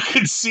 so that you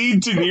could see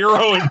De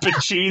Niro and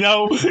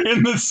Pacino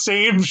in the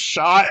same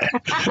shot.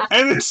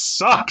 And it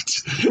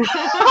sucked.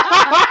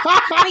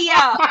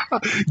 Yeah.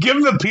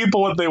 Give the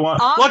people what they want.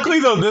 Luckily,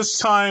 though, this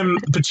time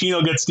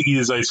Pacino gets to eat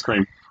his ice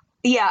cream.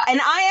 Yeah,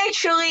 and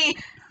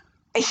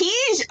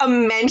he's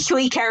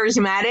immensely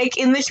charismatic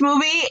in this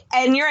movie,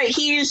 and you're right,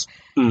 he's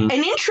an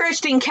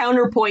interesting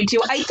counterpoint to,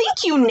 I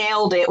think you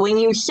nailed it when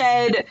you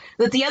said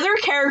that the other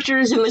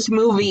characters in this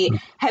movie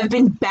have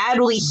been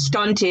badly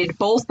stunted,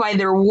 both by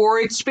their war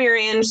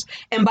experience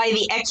and by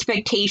the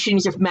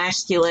expectations of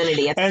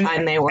masculinity at the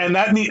time they were. And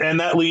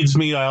that leads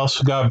me, I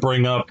also got to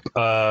bring up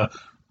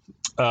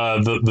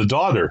the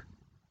daughter.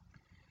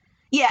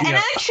 Yeah, and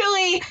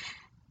actually,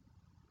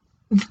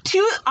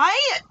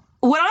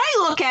 what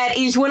I look at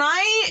is when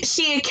I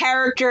see a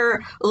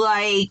character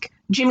like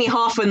Jimmy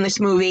Hoffa in this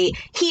movie,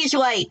 he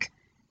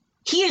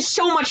has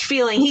so much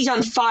feeling. He's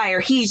on fire.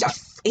 He's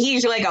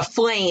like a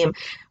flame.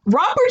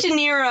 Robert De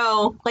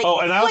Niro,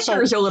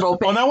 flickers a little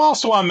bit. Oh, and I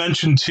also want to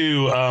mention,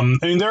 too,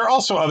 there are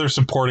also other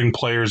supporting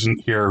players in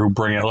here who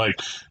bring it, like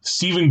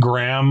Stephen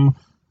Graham,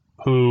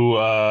 who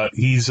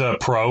he's a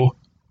pro.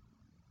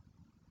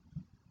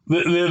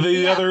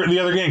 The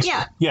other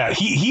gangster. Yeah,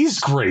 he's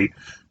great.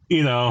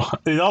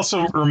 It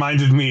also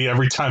reminded me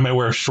every time I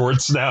wear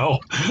shorts now,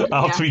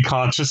 I'll have to be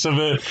conscious of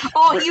it.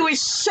 Oh, he was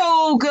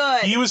so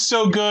good. He was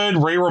so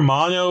good. Ray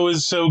Romano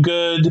is so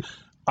good.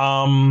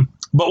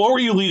 But what were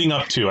you leading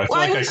up to? I feel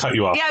I cut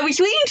you off. Yeah, I was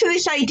leading to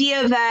this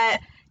idea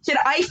that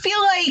I feel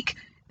like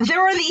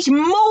there are these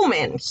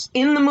moments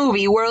in the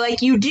movie where,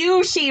 like, you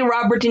do see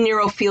Robert De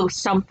Niro feel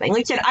something.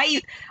 Like I said,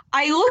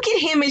 I look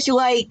at him as,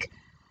 like,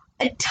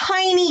 a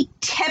tiny,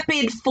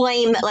 tepid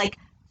flame that, like,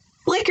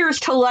 flickers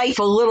to life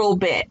a little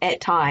bit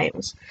at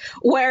times.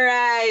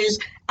 Whereas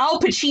Al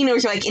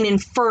Pacino's, like, an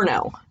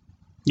inferno.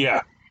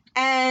 Yeah.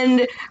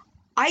 And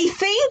I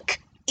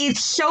think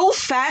it's so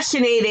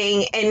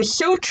fascinating and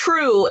so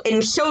true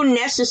and so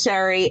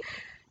necessary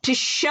to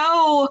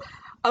show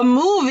a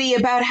movie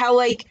about how,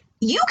 like,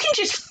 you can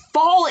just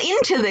fall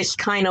into this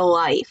kind of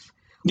life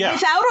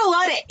without a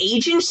lot of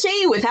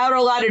agency, without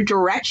a lot of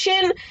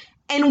direction,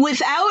 and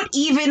without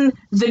even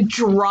the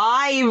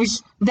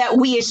drives that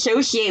we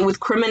associate with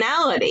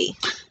criminality.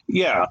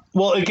 Yeah.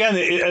 Well, again,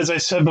 as I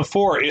said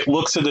before, it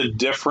looks at a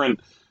different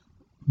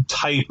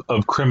type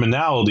of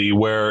criminality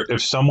where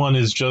if someone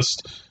is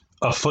just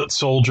a foot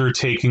soldier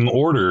taking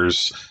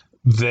orders,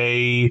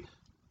 they,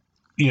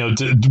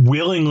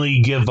 willingly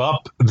give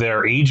up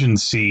their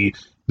agency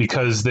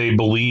because they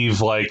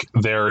believe, like,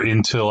 they're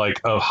into,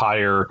 like, a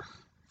higher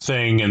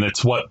thing and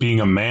it's what being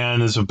a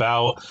man is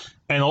about.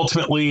 And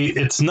ultimately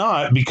it's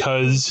not,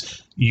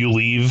 because you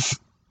leave,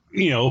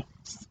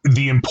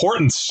 the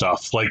important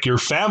stuff, like your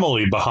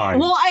family, behind.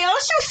 Well, I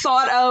also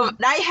thought of,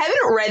 I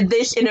haven't read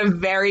this in a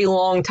very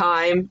long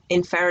time,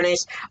 in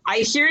fairness.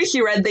 I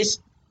seriously read this,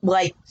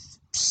 like,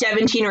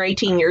 17 or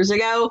 18 years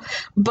ago,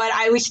 but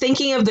I was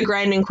thinking of the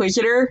Grand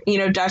Inquisitor,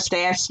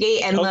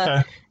 Dostoevsky, and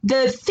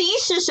the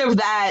thesis of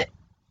that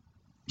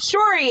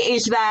story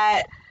is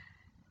that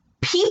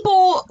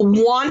people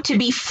want to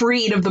be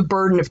freed of the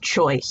burden of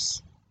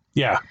choice.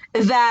 Yeah.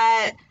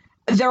 That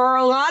there are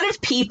a lot of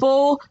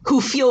people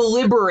who feel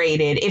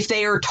liberated if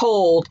they are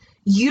told,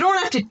 you don't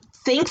have to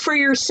think for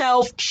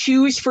yourself,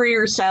 choose for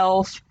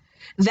yourself,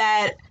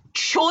 that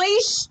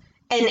choice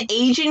and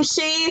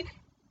agency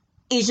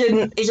is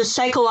a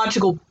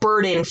psychological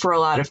burden for a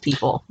lot of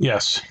people.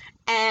 Yes.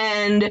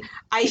 And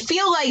I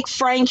feel like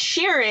Frank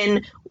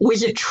Sheeran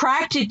was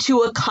attracted to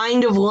a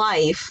kind of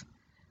life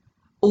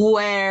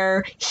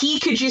where he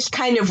could just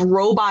kind of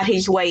robot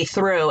his way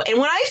through. And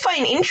what I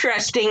find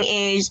interesting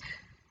is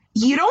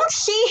you don't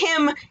see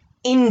him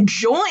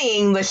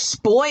enjoying the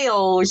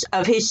spoils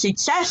of his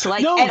success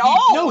at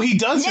all. No, he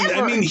doesn't.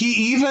 Never. I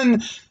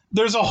mean,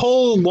 there's a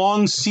whole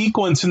long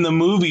sequence in the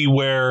movie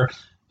where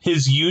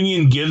his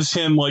union gives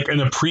him, like, an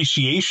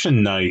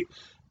appreciation night.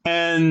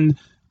 And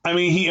I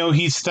mean,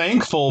 he's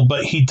thankful,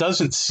 but he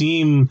doesn't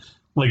seem,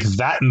 like,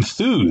 that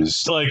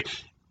enthused. Like,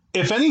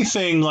 if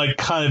anything, like,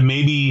 kind of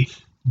maybe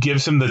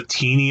gives him the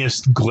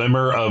teeniest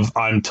glimmer of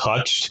I'm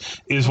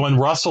touched is when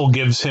Russell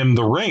gives him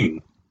the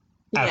ring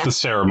at the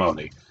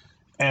ceremony.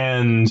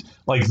 And,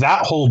 like,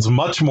 that holds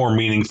much more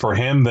meaning for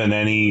him than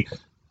any,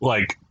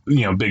 like,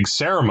 big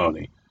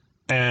ceremony.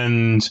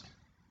 And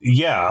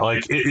yeah,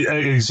 like,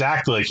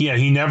 exactly. Like, yeah,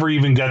 he never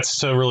even gets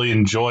to really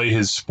enjoy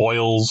his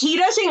spoils. He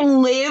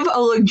doesn't live a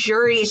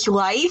luxurious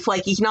life.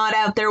 Like, he's not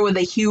out there with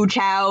a huge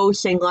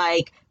house and,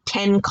 like,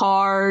 10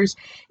 cars.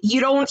 You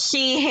don't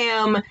see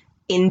him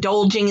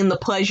indulging in the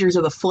pleasures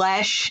of the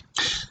flesh.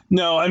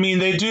 No, I mean,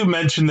 they do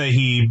mention that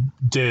he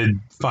did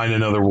find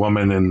another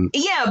woman in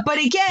but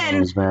again,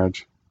 his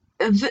marriage.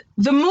 The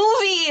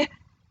movie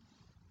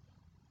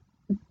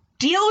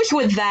deals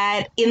with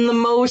that in the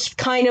most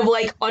kind of,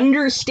 like,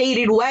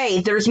 understated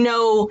way. There's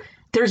no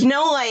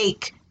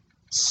like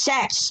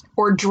sex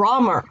or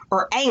drama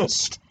or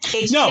angst.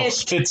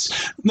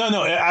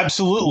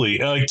 Absolutely.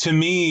 Like, to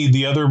me,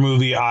 the other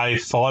movie I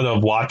thought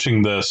of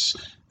watching this,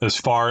 as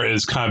far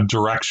as kind of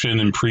direction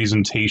and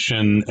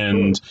presentation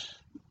and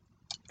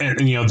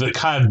the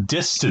kind of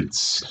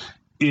distance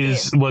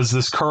was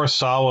this Akira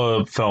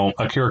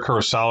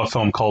Kurosawa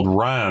film called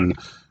Ran,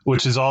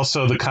 which is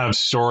also the kind of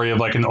story of,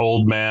 like, an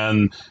old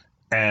man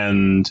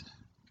and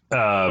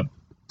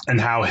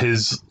how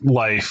his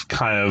life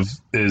kind of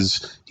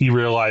is, he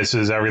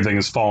realizes everything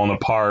is falling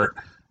apart.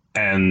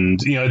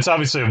 And, it's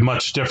obviously a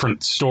much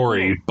different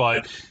story,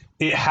 but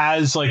it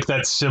has, like,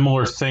 that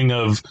similar thing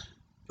of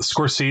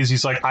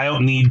Scorsese's, like, I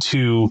don't need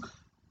to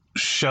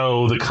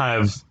show the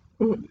kind of,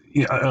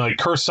 like,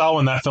 Kurosawa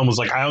in that film was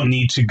like, I don't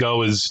need to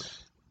go as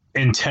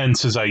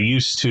intense as I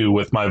used to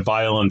with my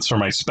violence or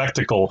my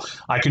spectacle.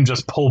 I can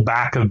just pull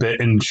back a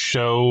bit and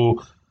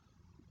show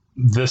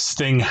this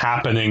thing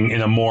happening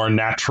in a more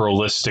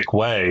naturalistic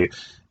way.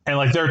 And,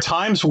 like, there are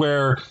times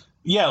where,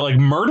 like,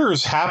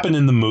 murders happen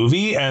in the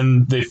movie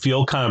and they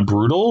feel kind of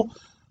brutal,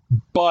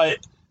 but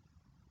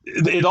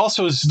it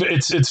also is,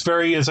 it's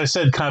very, as I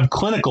said, kind of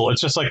clinical.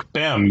 It's just like,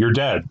 bam, you're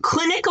dead.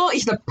 Clinical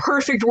is the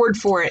perfect word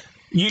for it.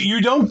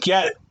 You don't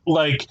get,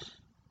 like,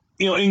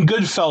 in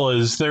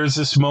Goodfellas, there's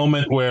this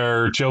moment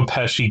where Joe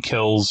Pesci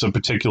kills a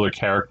particular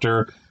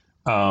character.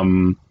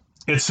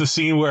 It's the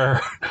scene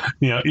where,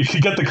 you can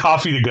get the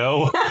coffee to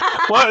go.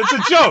 Well, it's a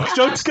joke.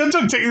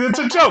 It's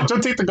a joke.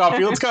 Don't take the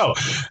coffee. Let's go.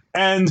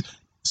 And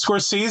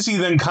Scorsese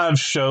then kind of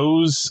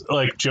shows,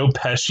 like, Joe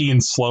Pesci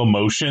in slow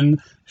motion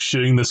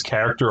shooting this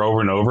character over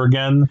and over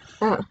again.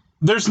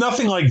 There's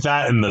nothing like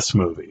that in this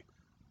movie.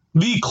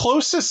 The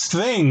closest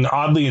thing,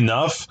 oddly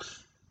enough,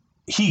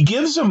 he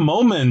gives a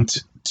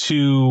moment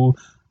to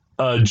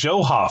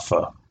Joe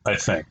Hoffa, I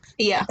think.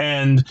 Yeah.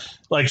 And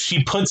like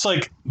she puts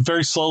like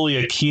very slowly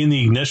a key in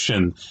the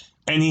ignition,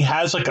 and he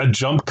has like a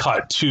jump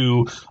cut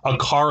to a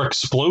car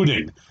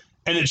exploding.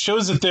 And it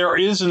shows that there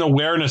is an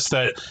awareness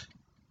that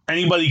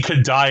anybody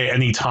could die at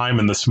any time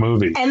in this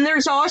movie. And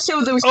there's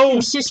also those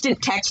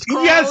consistent text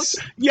calls.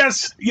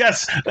 Yes.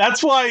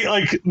 That's why,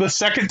 like, the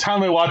second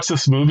time I watched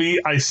this movie,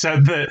 I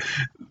said that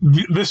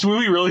this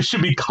movie really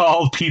should be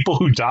called People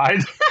Who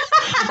Died.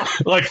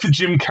 Like the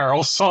Jim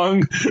Carroll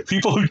song,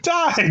 People Who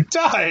Died.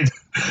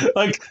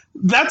 Like,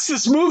 that's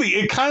this movie.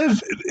 It kind of,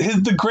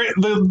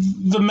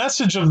 the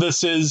message of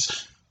this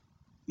is,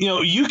 you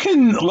know, you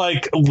can,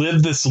 like,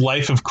 live this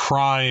life of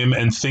crime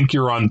and think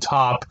you're on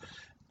top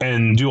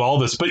and do all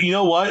this, but you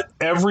know what?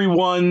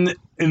 Everyone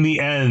in the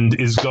end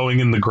is going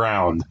in the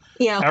ground.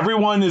 Yeah.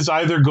 Everyone is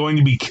either going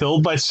to be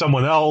killed by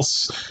someone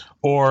else,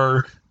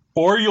 or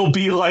you'll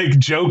be like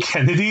Joe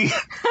Kennedy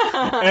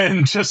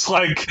and just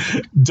like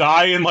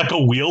die in like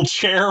a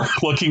wheelchair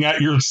looking at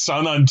your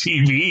son on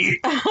TV.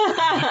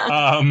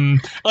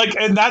 Like,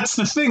 and that's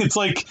the thing. It's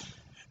like,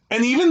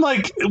 and even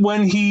like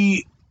when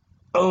he,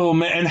 oh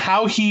man, and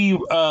how he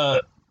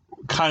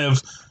kind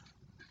of,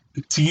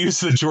 to use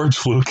the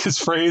George Lucas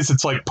phrase,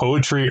 it's like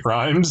poetry, it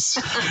rhymes.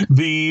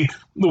 The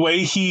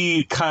way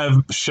he kind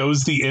of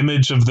shows the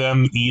image of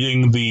them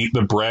eating the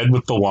bread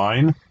with the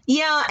wine.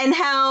 Yeah, and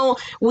how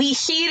we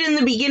see it in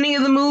the beginning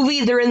of the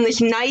movie. They're in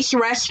this nice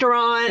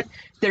restaurant.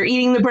 They're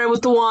eating the bread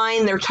with the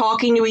wine. They're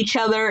talking to each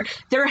other.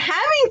 They're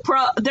having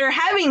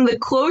the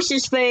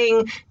closest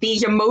thing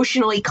these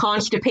emotionally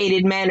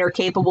constipated men are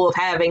capable of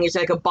having, is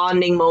like a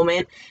bonding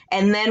moment.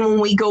 And then when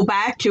we go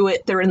back to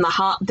it, they're in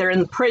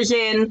the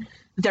prison.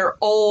 They're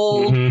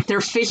old. Mm-hmm.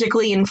 They're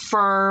physically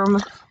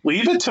infirm.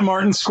 Leave it to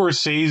Martin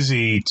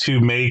Scorsese to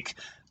make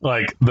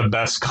like the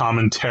best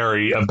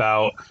commentary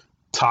about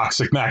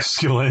toxic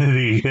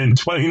masculinity in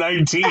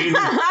 2019.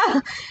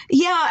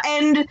 Yeah,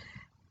 and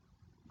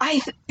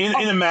in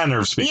a manner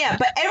of speaking. Yeah,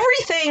 but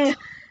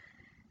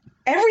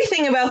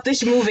everything about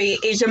this movie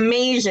is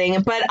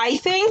amazing. But I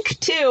think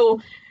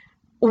too,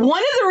 one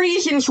of the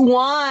reasons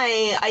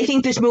why I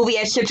think this movie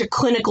has such a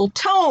clinical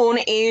tone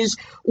is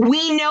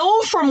we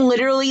know from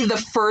literally the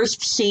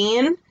first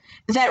scene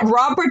that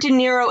Robert De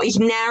Niro is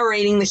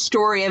narrating the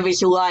story of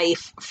his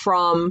life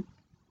from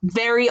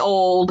very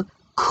old,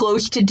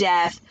 close to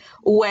death,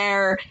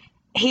 where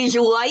his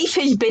life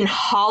has been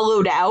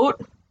hollowed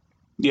out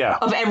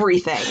of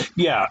everything.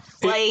 Yeah.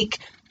 Like,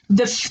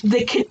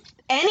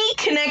 any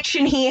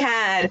connection he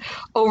had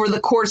over the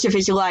course of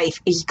his life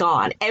is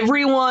gone.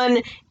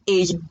 Everyone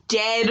is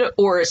dead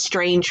or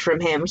estranged from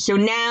him. So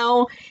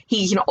now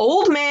he's an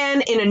old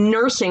man in a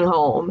nursing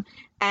home,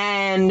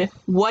 and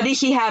what does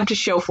he have to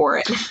show for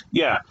it?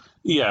 Yeah.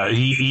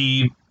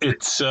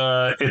 It's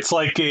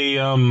like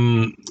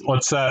a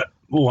what's that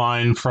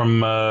line from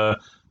the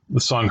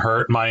song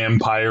 "Hurt"? My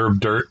Empire of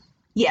Dirt.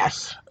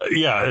 Yes.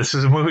 Yeah, this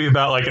is a movie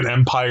about like an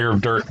empire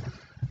of dirt.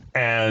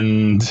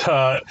 And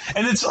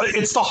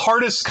it's the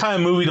hardest kind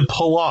of movie to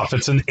pull off.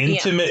 It's an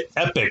intimate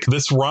epic.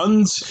 This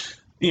runs,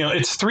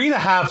 it's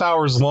 3.5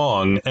 hours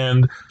long,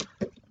 and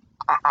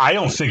I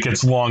don't think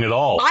it's long at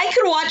all. I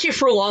could watch it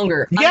for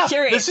longer. I'm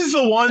serious. This is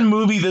the one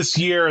movie this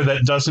year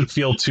that doesn't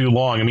feel too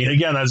long. I mean,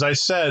 again, as I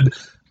said,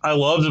 I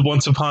loved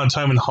Once Upon a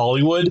Time in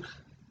Hollywood.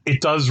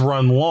 It does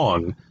run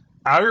long.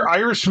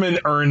 Irishman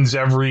earns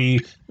every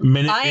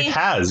minute it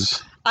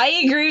has. I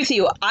agree with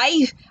you.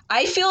 I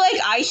feel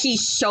like I see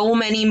so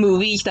many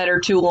movies that are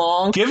too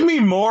long. Give me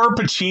more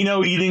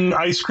Pacino eating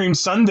ice cream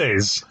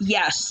sundaes.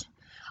 Yes.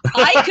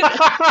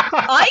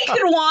 I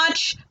could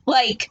watch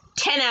like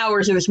 10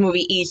 hours of this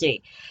movie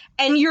easy.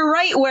 And you're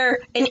right, where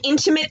an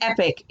intimate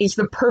epic is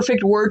the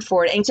perfect word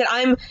for it. And said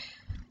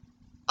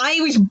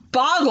I was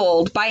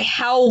boggled by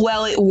how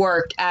well it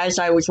worked as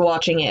I was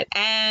watching it.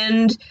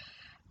 And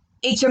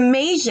it's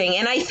amazing.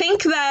 And I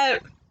think that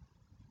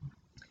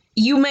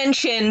you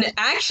mentioned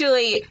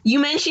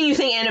you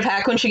think Anna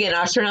Paquin should get an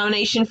Oscar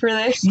nomination for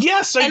this?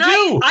 Yes, I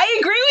do. I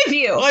agree with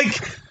you.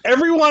 Like,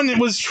 everyone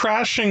was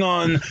trashing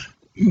on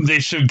they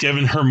should have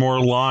given her more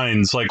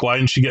lines. Like, why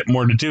didn't she get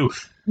more to do?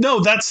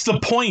 No, that's the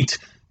point.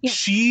 Yeah.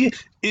 She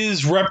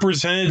is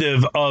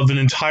representative of an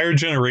entire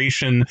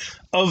generation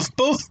of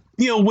both,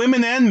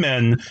 women and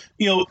men,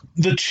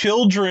 the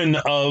children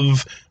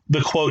of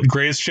the, quote,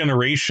 greatest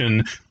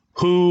generation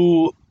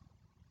who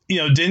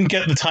didn't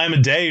get the time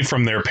of day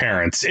from their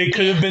parents. It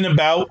could have been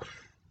about,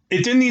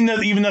 it didn't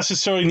even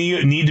necessarily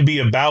need to be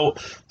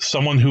about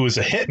someone who was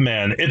a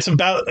hitman. It's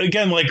about,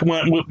 again, like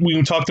when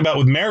we talked about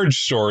with Marriage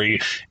Story,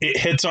 it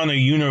hits on a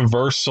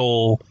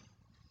universal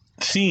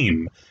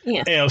theme.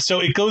 Yeah.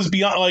 So it goes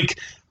beyond, like,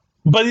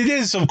 but it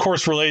is, of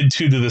course, related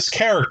to this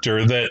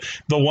character that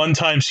the one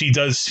time she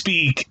does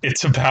speak,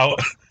 it's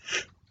about,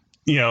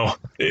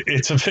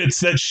 it's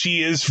that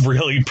she is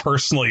really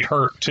personally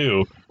hurt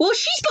too. Well,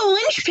 she's the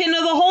linchpin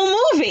of the whole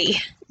movie.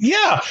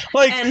 Yeah,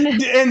 like,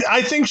 and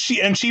I think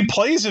she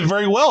plays it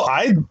very well.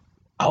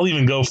 I'll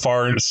even go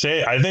far and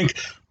say I think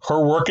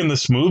her work in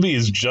this movie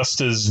is just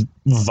as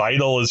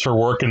vital as her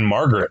work in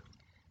Margaret.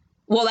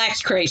 Well,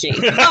 that's crazy.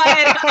 But,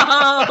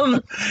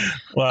 I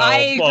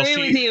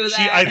agree with you with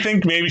that. I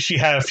think maybe she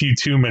had a few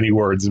too many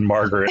words in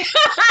Margaret.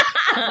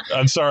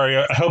 I'm sorry.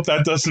 I hope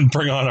that doesn't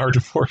bring on our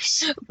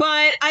divorce.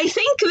 But I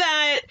think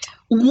that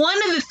one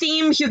of the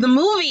themes of the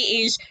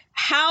movie is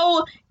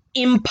how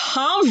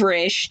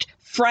impoverished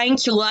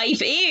Frank's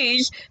life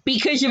is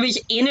because of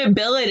his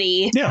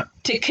inability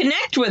to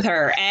connect with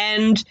her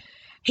and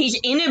his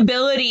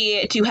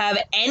inability to have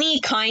any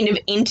kind of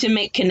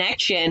intimate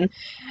connection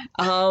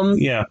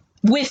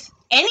with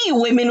any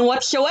women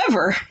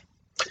whatsoever.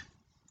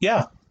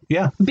 Yeah.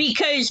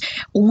 Because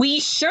we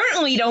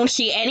certainly don't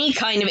see any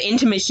kind of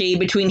intimacy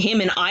between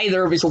him and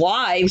either of his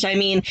wives. I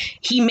mean,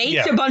 he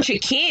makes a bunch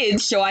of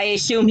kids, so I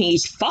assume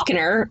he's fucking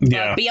her.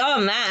 But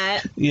beyond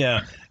that...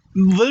 Yeah.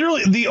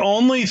 Literally, the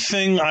only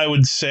thing I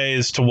would say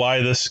as to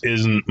why this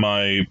isn't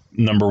my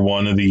number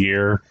one of the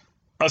year,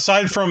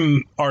 aside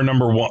from our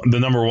number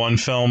one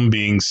film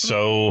being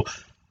so,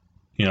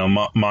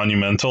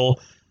 monumental,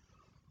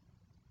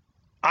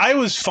 I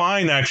was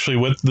fine actually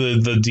with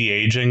the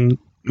de-aging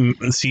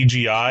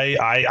CGI.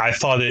 I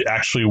thought it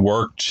actually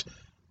worked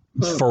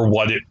for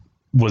what it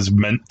was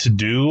meant to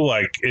do.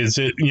 Like, is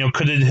it,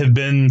 could it have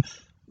been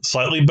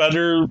slightly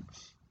better?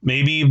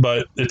 Maybe,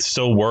 but it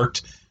still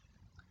worked.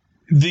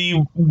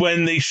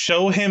 When they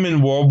show him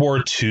in World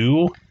War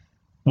II,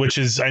 which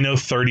is, I know,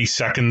 30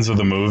 seconds of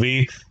the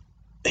movie,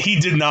 he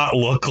did not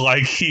look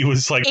like he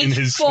was in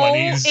his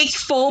 20s. It's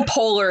full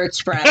Polar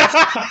Express.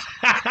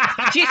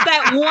 Just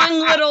that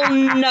one little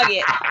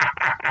nugget.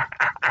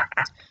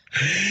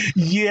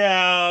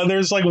 Yeah,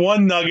 there's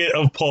one nugget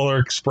of Polar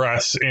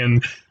Express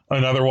in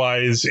an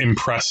otherwise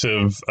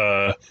impressive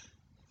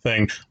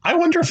thing. I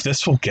wonder if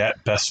this will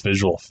get Best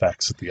Visual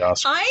Effects at the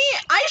Oscars. I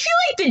feel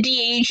like the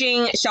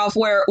de-aging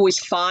software was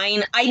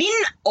fine. I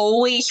didn't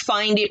always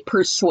find it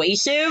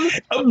persuasive.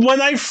 When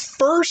I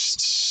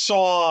first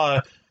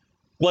saw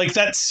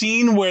that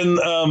scene when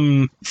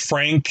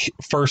Frank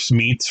first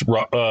meets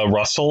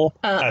Russell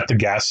at the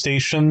gas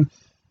station,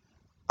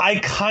 I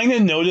kind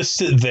of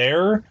noticed it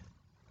there,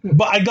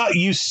 but I got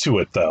used to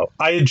it though.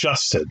 I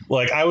adjusted.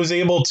 I was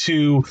able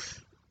to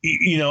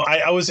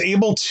I was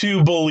able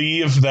to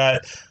believe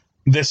that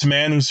this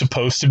man who's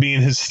supposed to be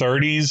in his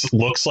 30s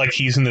looks like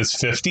he's in his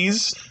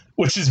 50s,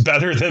 which is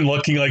better than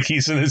looking like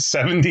he's in his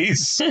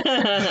 70s.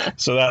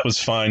 So that was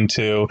fine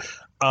too.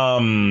 Do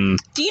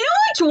you know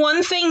what's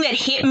one thing that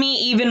hit me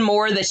even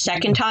more the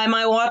second time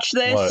I watched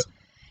this? What?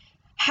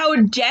 How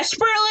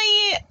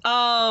desperately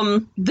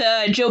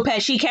the Joe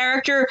Pesci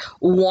character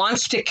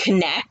wants to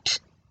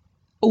connect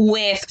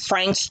with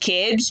Frank's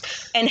kids,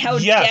 and how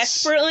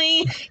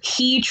desperately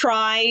he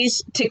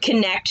tries to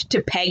connect to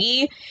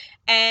Peggy.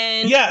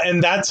 And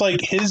and that's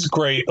his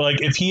great,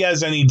 if he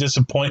has any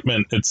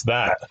disappointment, it's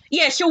that.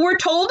 Yeah, so we're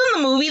told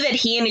in the movie that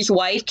he and his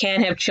wife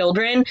can't have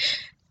children,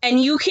 and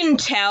you can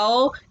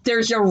tell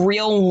there's a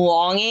real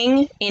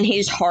longing in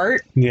his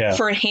heart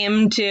for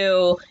him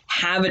to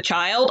have a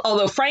child.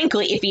 Although,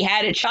 frankly, if he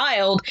had a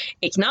child,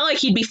 it's not like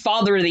he'd be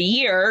Father of the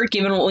Year,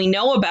 given what we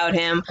know about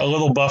him. A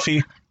little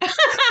Buffy.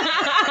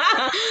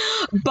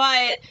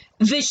 But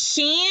the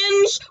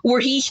scenes where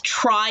he's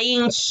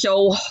trying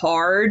so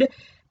hard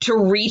to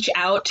reach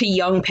out to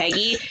young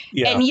Peggy,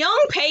 and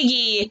young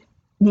Peggy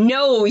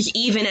knows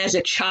even as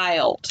a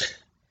child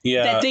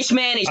that this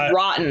man is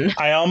rotten.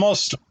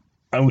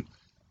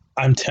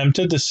 I'm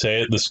tempted to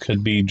say it. This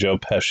could be Joe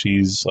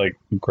Pesci's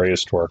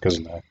greatest work as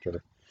an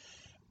actor.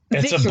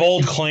 It's a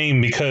bold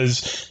claim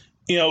because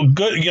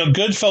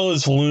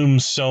Goodfellas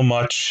looms so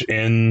much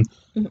in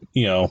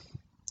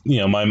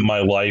my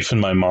life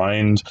and my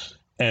mind,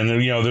 and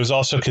there's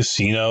also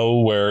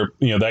Casino where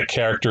that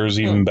character is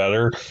even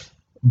better.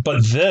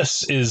 But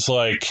this is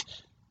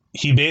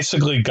he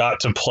basically got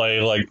to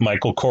play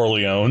Michael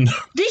Corleone.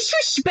 This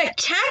was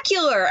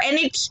spectacular, and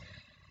this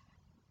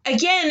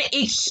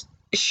was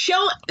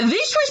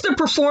the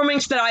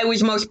performance that I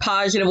was most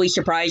positively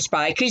surprised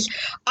by, because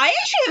I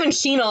actually haven't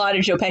seen a lot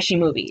of Joe Pesci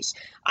movies.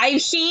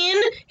 I've seen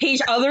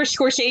his other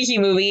Scorsese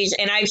movies,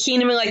 and I've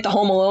seen him in the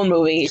Home Alone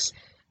movies.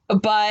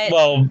 But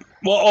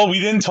we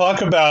didn't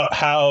talk about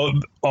how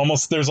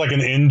almost there's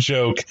an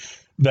in-joke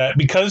that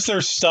because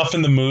there's stuff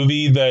in the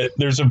movie that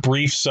there's a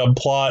brief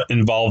subplot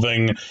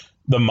involving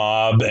the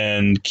mob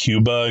and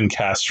Cuba and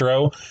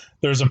Castro.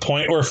 There's a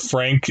point where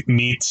Frank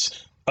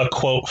meets a,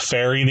 quote,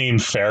 fairy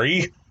named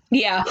Ferry.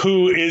 Yeah.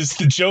 Who is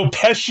the Joe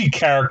Pesci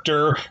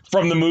character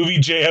from the movie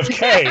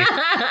JFK.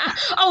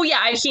 Oh, yeah,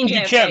 I've seen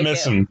JFK. You can't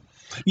miss him.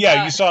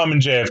 Yeah, you saw him in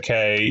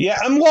JFK. Yeah,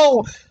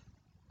 what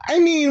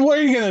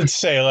are you going to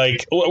say?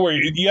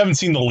 You haven't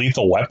seen the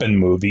Lethal Weapon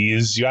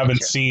movies. You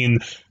haven't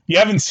seen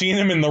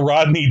him in the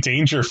Rodney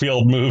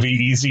Dangerfield movie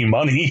Easy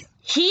Money.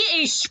 He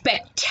is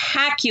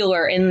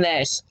spectacular in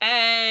this,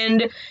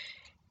 and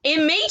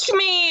it makes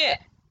me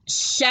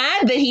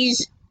sad that he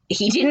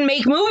didn't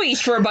make movies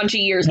for a bunch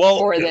of years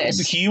before this.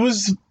 He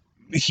was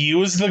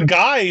the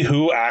guy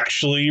who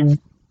actually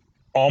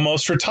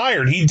almost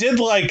retired. He did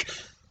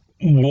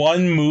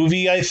one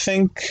movie, I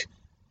think,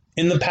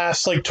 in the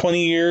past,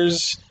 20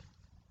 years.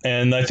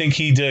 And I think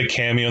he did a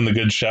cameo in The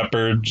Good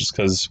Shepherd just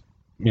because,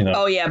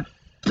 Oh, yeah.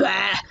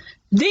 Bah.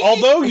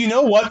 Although, you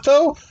know what,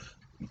 though?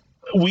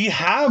 We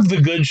have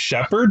The Good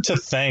Shepherd to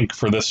thank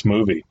for this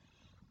movie.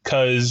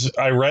 Because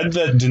I read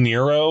that De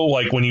Niro,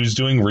 when he was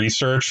doing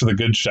research for The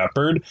Good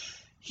Shepherd,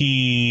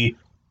 he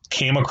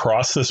came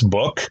across this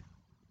book,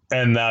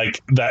 and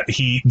that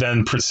he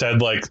then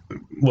said, look,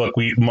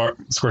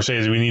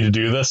 Scorsese, we need to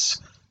do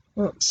this.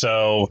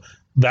 So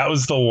that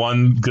was the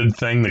one good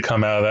thing to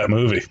come out of that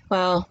movie.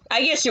 Well,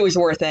 I guess it was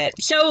worth it.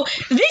 So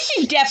this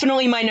is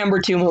definitely my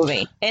number 2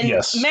 movie. And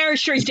yes.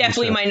 Marriage Story is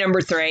definitely my number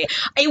 3.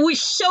 It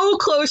was so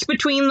close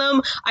between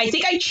them. I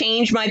think I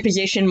changed my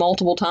position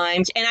multiple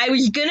times. And I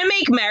was going to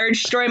make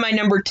Marriage Story my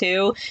number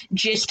 2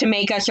 just to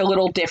make us a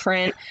little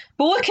different.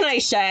 But what can I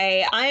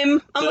say?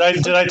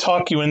 Did I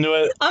talk you into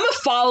it? I'm a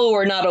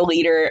follower, not a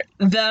leader.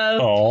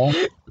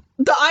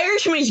 The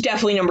Irishman is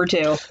definitely number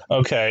 2.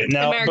 Okay.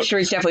 Now, The Marriage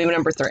Story is definitely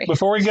number 3.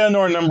 Before we get into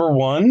our number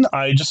 1,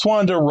 I just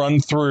wanted to run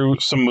through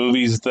some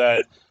movies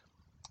that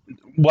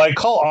what I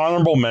call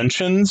honorable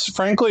mentions.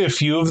 Frankly, a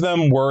few of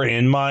them were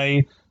in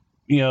my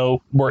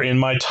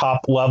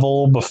top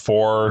level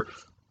before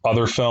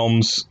other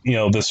films,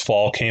 this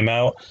fall came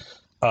out.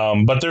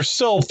 But there's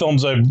still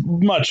films I've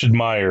much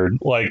admired,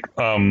 like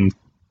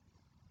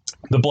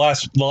The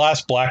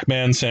Last Black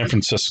Man, San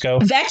Francisco.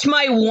 That's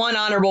my one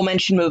honorable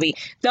mention movie.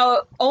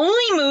 The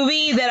only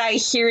movie that I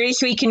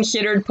seriously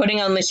considered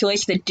putting on this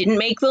list that didn't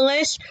make the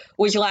list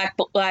was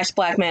Last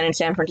Black Man in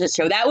San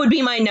Francisco. That would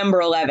be my number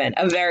 11.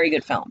 A very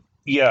good film.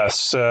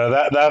 Yes,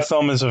 that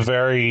film is a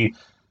very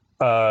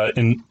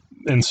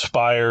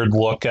inspired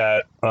look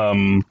at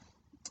a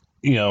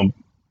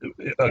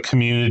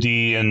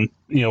community and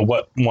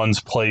what one's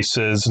place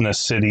is in a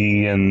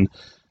city and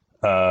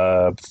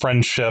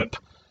friendship.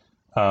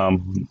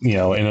 In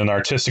an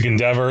artistic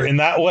endeavor. In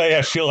that way,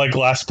 I feel like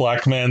Last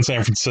Black Man,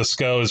 San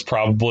Francisco is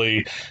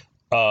probably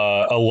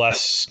a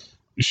less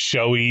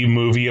showy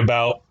movie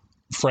about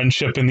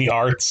friendship in the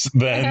arts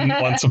than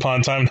Once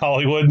Upon a Time in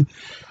Hollywood.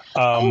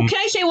 Can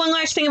I say one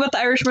last thing about The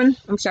Irishman?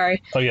 I'm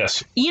sorry. Oh,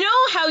 yes. You know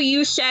how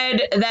you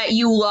said that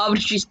you loved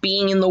just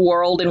being in the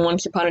world in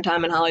Once Upon a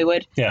Time in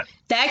Hollywood? Yeah.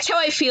 That's how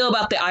I feel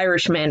about The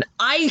Irishman.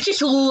 I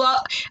just love...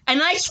 And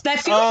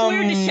that feels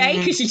weird to say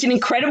because it's an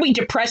incredibly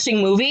depressing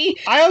movie.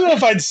 I don't know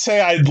if I'd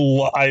say I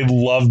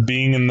love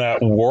being in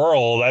that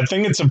world. I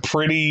think it's a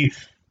pretty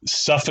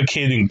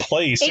suffocating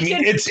place.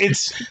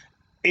 It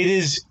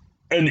is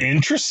an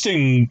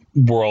interesting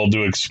world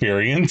to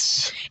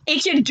experience.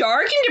 It's a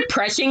dark and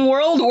depressing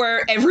world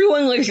where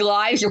everyone lives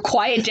lives of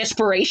quiet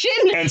desperation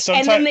and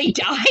then they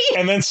die.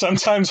 And then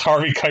sometimes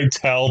Harvey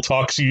Keitel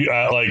talks you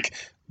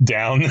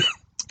down.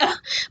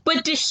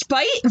 But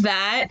despite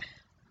that,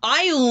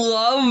 I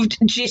loved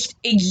just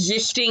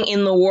existing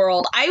in the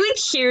world. I would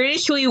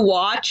seriously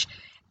watch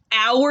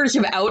hours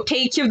of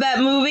outtakes of that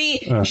movie,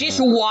 just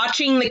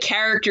watching the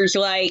characters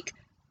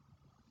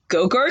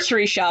go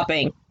grocery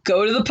shopping,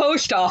 go to the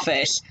post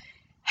office,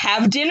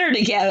 have dinner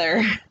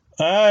together.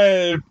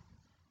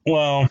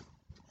 Well,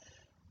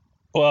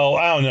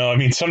 I don't know. I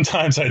mean,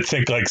 sometimes I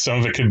think some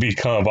of it could be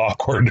kind of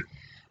awkward.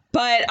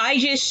 But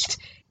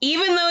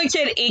even though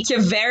it's a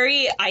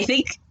very, I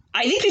think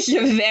this is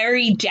a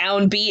very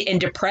downbeat and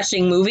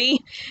depressing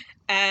movie.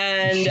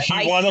 And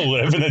you want to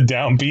live in a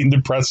downbeat and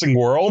depressing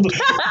world?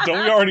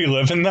 Don't we already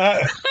live in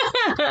that?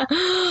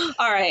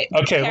 All right.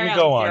 Okay, let me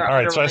go on. All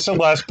right, so I said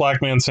Last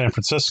Black Man, San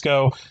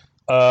Francisco.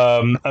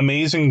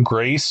 Amazing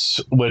Grace,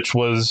 which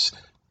was,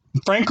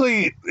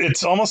 frankly,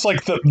 it's almost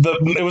like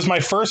it was my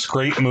first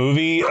great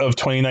movie of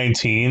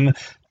 2019,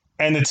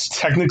 and it's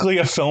technically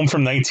a film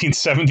from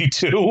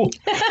 1972,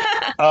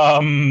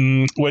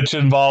 which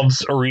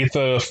involves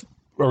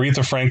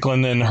Aretha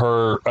Franklin and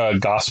her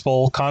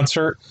gospel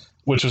concert,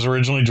 which was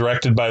originally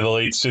directed by the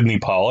late Sidney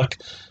Pollack.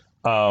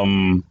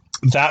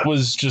 That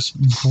was just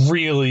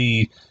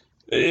really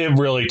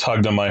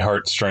tugged on my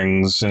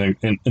heartstrings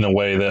in a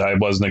way that I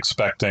wasn't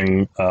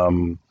expecting.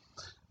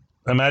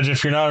 Imagine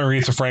if you're not an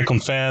Aretha Franklin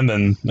fan,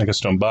 then I guess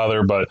don't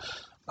bother. But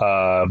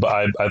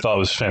I thought it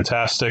was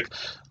fantastic.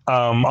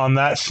 On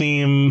that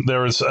theme,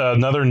 there was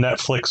another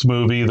Netflix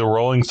movie, The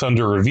Rolling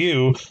Thunder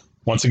Review.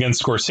 Once again,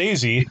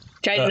 Scorsese.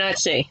 Which I did not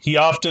see. He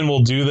often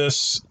will do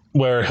this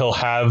where he'll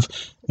have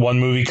one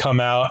movie come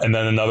out and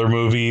then another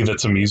movie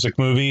that's a music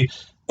movie.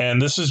 And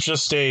this is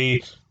just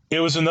it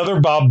was another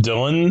Bob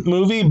Dylan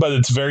movie, but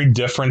it's very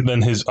different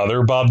than his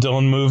other Bob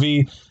Dylan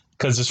movie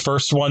because his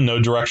first one, No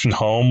Direction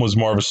Home, was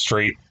more of a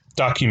straight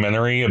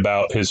documentary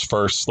about his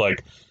first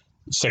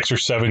 6 or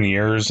 7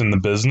 years in the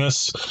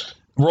business.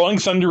 Rolling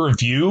Thunder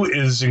Review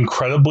is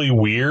incredibly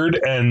weird,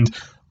 and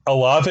a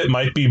lot of it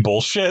might be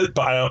bullshit,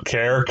 but I don't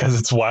care because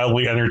it's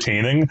wildly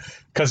entertaining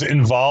because it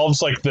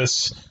involves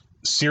this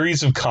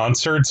series of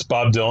concerts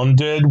Bob Dylan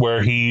did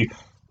where he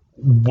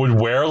would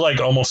wear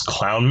almost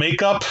clown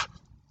makeup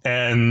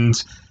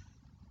and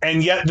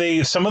yet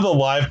some of the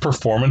live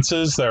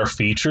performances that are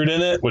featured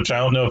in it, which I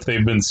don't know if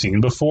they've been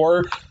seen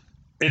before,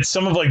 it's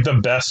some of the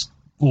best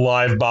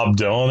live Bob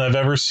Dylan I've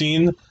ever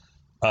seen.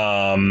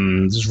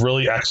 There's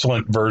really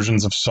excellent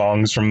versions of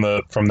songs from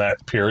that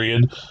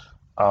period.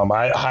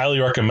 I highly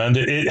recommend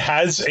it.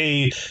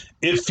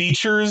 It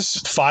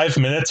features 5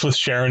 minutes with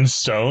Sharon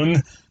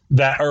Stone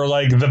that are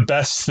like the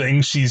best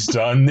thing she's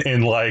done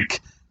in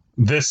like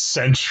this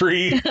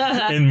century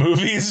in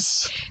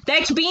movies.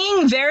 That's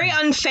being very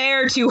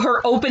unfair to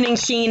her opening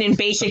scene in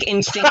Basic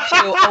Instinct 2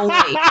 only.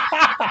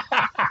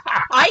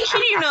 I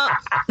kid you not,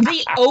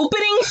 the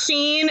opening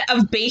scene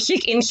of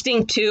Basic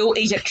Instinct 2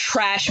 is a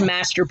trash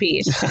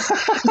masterpiece.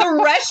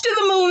 The rest of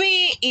the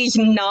movie is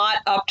not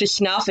up to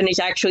snuff and is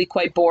actually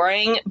quite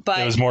boring, but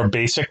it was more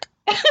basic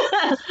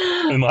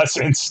and less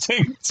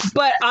instinct.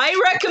 But I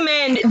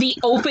recommend the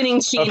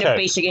opening scene of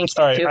Basic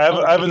Instinct 2. All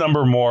right, I have a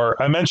number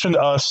more. I mentioned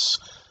Us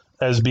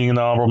as being an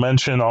honorable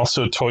mention.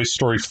 Also, Toy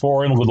Story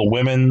 4 and Little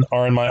Women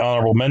are in my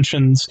honorable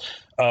mentions.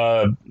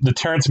 The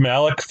Terrence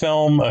Malick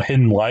film, A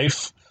Hidden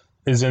Life,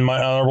 is in my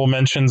honorable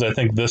mentions. I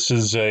think this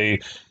is a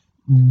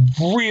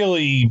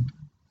really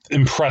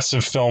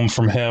impressive film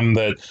from him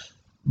that,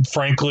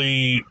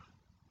 frankly,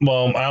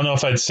 well, I don't know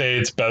if I'd say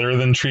it's better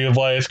than Tree of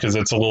Life because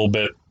it's a little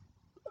bit...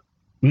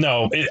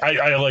 No,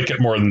 I like it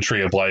more than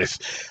Tree of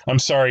Life. I'm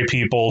sorry,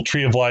 people.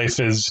 Tree of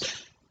Life is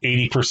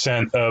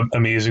 80%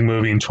 amazing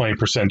movie and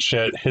 20%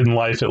 shit. Hidden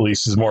Life, at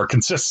least, is more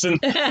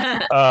consistent.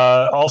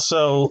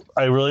 Also,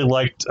 I really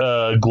liked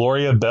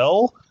Gloria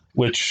Bell,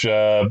 which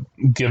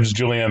gives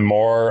Julianne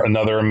Moore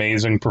another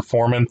amazing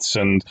performance.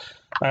 And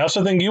I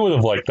also think you would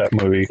have liked that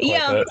movie.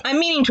 Yeah, I'm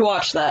meaning to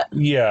watch that.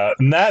 Yeah,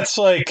 and that's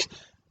like...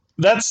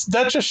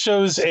 That just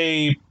shows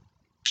a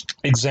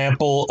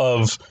example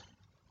of...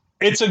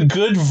 It's a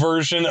good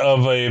version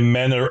of a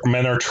men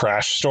are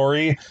trash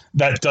story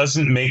that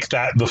doesn't make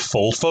that the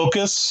full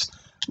focus,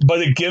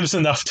 but it gives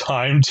enough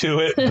time to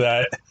it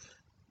that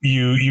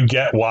you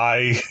get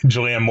why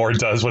Julianne Moore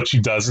does what she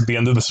does at the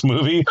end of this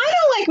movie. I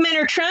don't like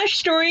men are trash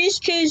stories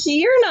because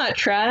you're not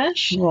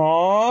trash.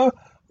 Aw,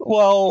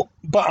 well,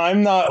 but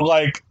I'm not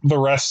like the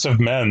rest of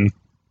men.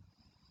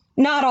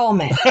 Not all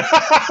men.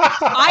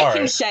 I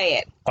can say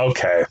it.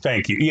 Okay,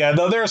 thank you. Yeah,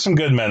 though there are some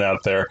good men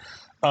out there.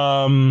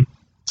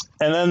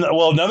 And then,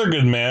 well, another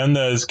good man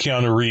is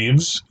Keanu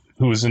Reeves,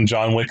 who was in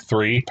John Wick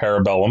 3,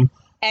 Parabellum.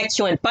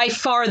 Excellent. By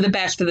far the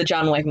best of the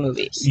John Wick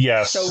movies.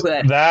 Yes. So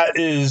good. That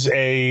is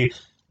the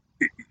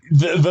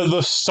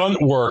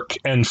stunt work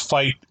and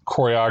fight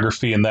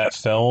choreography in that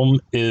film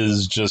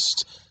is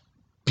just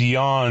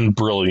beyond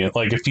brilliant.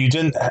 Like,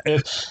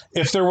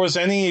 if there was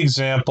any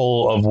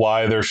example of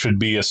why there should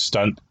be a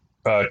stunt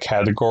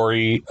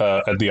category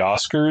at the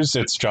Oscars,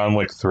 it's John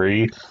Wick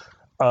 3.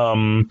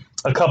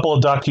 A couple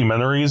of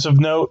documentaries of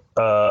note,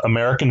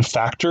 American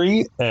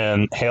Factory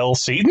and Hail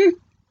Satan.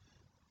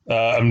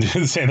 I'm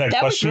saying that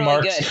question really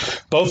marks.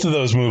 Good. Both of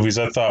those movies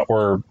I thought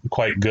were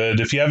quite good.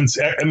 If you haven't,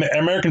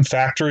 American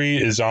Factory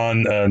is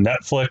on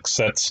Netflix.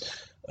 That's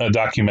a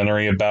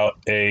documentary about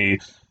a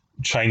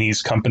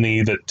Chinese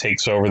company that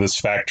takes over this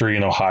factory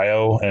in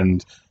Ohio,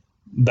 and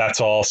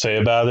that's all I'll say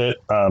about it.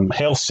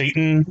 Hail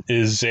Satan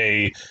is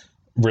a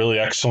really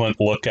excellent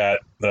look at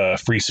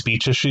free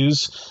speech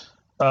issues.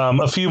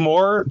 A few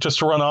more just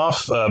to run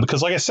off,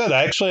 because like I said,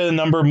 I actually had a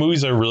number of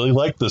movies I really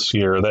liked this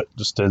year that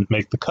just didn't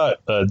make the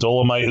cut.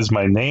 Dolomite Is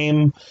My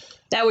Name.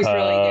 That was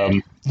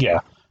really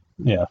good.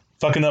 Yeah.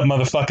 Fucking Up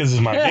Motherfuckers Is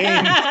My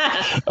Name.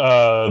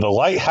 The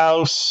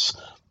Lighthouse.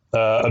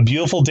 A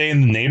Beautiful Day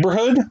in the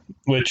Neighborhood,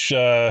 which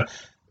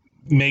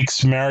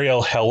makes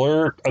Marielle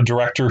Heller a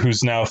director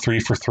who's now 3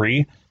 for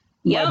 3.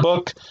 Yep. My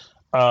book.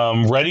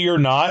 Ready or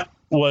Not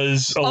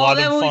was a lot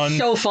of fun. That was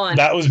so fun.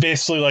 That was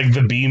basically like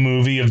the B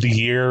movie of the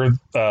year,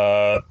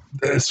 or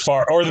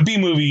the B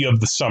movie of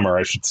the summer,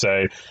 I should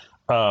say.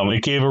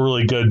 It gave a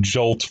really good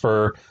jolt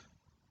for,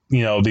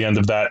 the end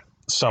of that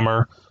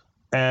summer,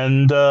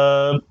 and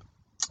a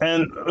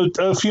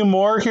few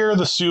more here.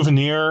 The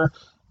Souvenir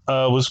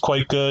was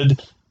quite good.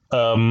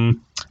 It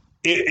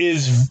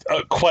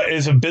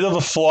is a bit of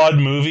a flawed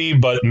movie,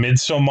 but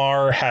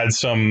Midsommar had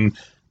some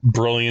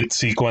brilliant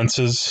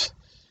sequences.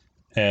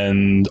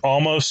 And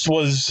almost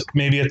was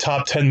maybe a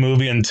top 10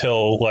 movie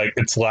until like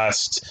its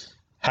last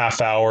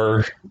half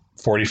hour,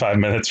 45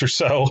 minutes or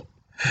so.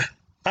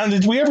 And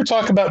did we ever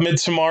talk about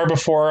Midsommar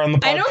before on the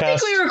podcast? I don't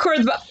think we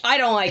recorded, but I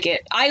don't like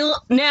it.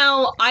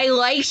 I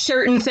like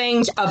certain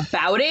things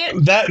about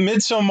it. That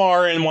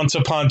Midsommar and Once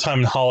Upon a Time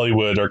in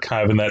Hollywood are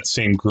kind of in that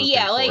same group.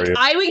 Yeah, like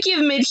I would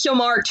give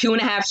Midsommar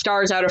 2.5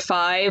 stars out of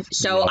 5.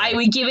 So I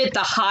would give it the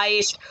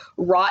highest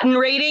Rotten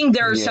rating.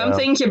 There are some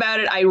things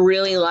about it I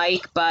really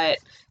like, but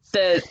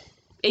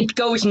it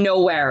goes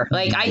nowhere.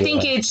 Like I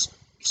think it's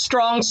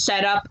strong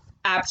setup,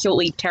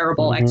 absolutely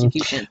terrible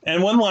execution.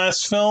 And one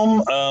last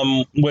film,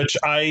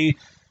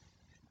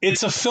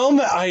 it's a film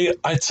that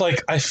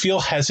I feel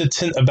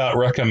hesitant about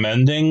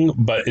recommending,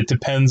 but it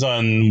depends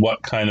on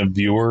what kind of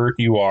viewer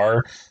you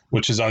are,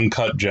 which is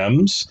Uncut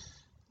Gems,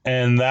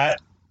 and that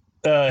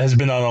has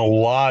been on a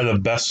lot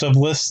of best of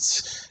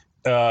lists.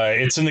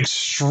 It's an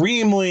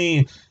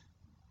extremely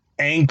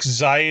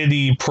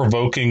anxiety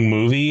provoking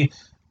movie.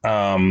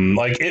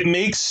 Like it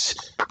makes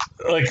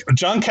like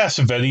John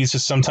Cassavetes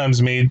has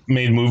sometimes made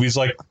movies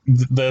like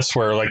this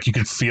where like you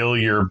could feel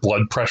your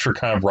blood pressure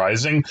kind of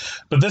rising,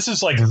 but this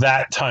is like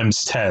that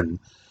times 10.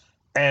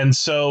 And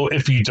so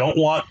if you don't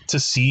want to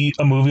see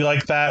a movie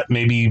like that,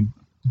 maybe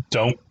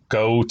don't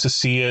go to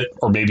see it,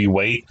 or maybe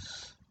wait.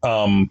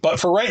 But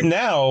for right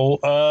now,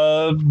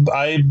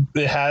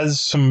 it has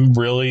some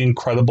really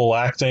incredible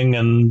acting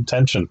and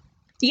tension.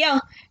 Yeah,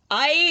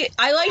 I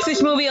like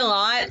this movie a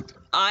lot.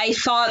 I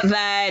thought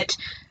that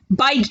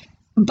by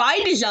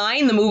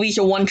design, the movie's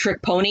a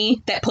one-trick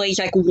pony that plays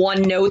like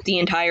one note the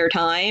entire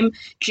time.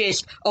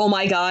 Just, oh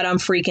my god, I'm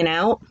freaking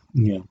out.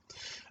 Yeah.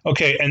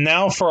 Okay, and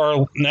now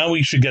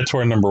we should get to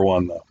our number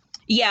one, though.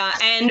 Yeah,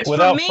 and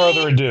without for me,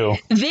 further ado,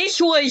 this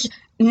was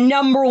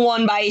number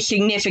one by a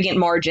significant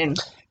margin.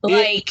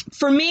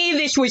 For me,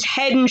 this was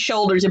head and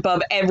shoulders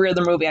above every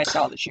other movie I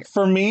saw this year.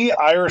 For me,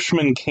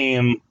 Irishman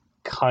came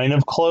kind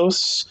of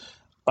close.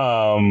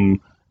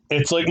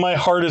 It's like my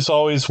heart is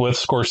always with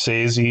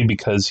Scorsese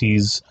because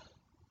he's,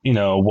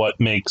 what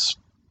makes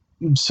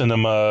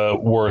cinema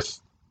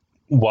worth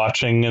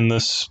watching in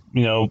this,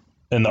 in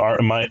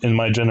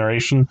my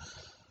generation.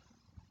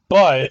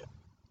 But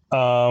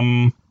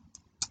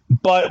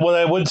what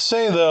I would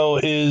say though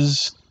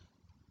is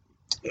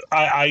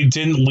I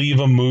didn't leave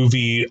a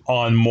movie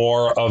on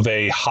more of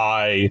a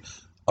high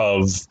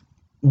of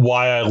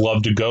why I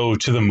love to go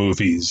to the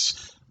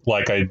movies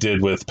like I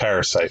did with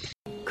Parasite.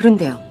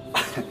 그런데요.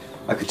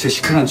 제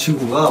시큰한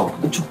친구가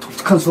엄청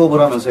독특한 수업을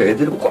하면서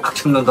애들을 꽉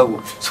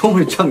잡는다고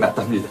소문이 쫙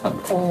났답니다.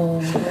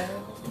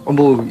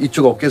 뭐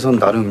이쪽 업계에서는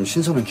나름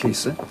신선한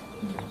케이스?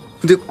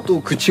 근데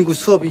또 그 친구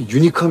수업이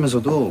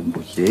유니크하면서도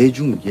뭐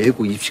예중,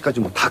 예고, 입시까지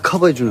뭐 다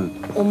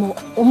커버해주는. 어머,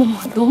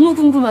 너무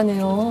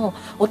궁금하네요.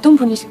 어떤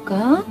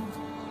분이실까?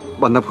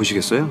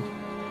 만나보시겠어요?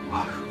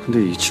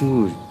 근데 이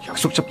친구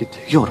약속 잡기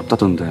되게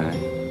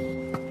어렵다던데.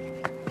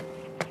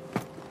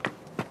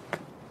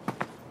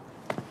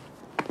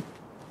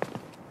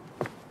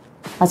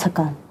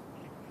 잠깐.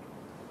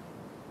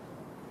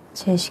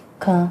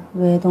 제시카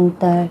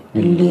외동딸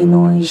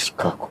일리노이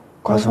시카고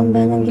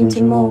과선배는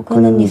김진모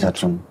그는 네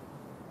사촌.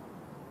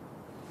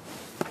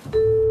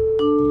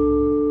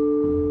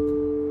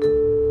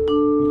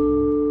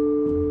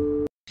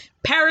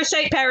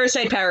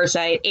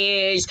 Parasite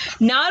is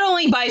not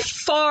only by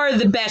far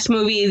the best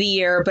movie of the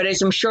year, but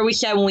as I'm sure we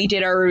said when we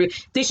did our review,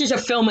 this is a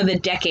film of the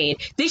decade.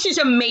 This is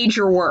a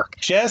major work.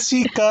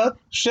 Jessica,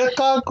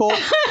 Chicago,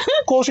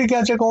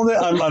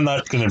 I'm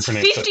not going to pronounce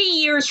it. 50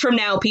 years from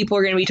now, people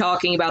are going to be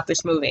talking about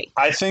this movie.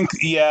 I think,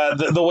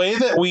 the way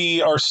that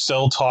we are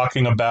still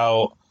talking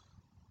about,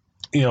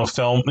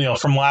 film,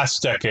 from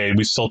last decade,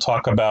 we still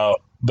talk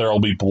about There'll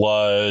Be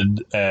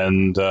Blood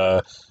and,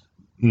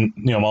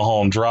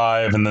 Mulholland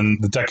Drive, and then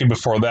the decade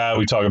before that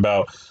we talk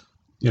about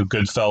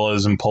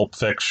Goodfellas and Pulp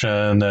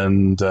Fiction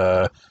and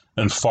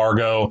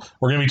Fargo.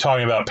 We're going to be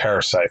talking about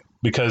Parasite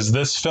because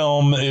this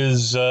film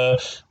is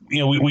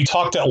we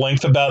talked at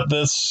length about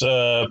this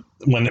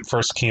when it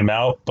first came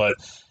out, but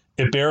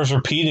it bears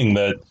repeating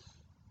that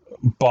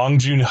Bong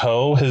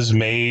Joon-ho has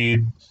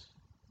made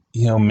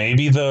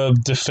maybe the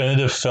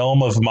definitive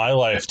film of my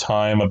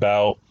lifetime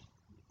about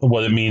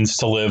what it means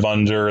to live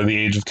under the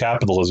age of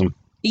capitalism.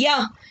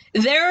 Yeah.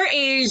 There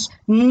is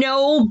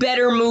no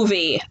better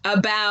movie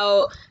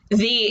about and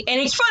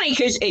it's funny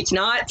because it's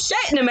not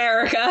set in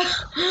America,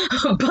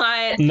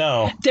 but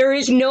no, there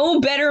is no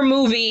better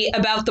movie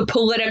about the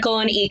political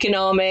and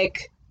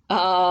economic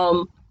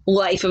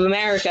life of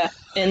America.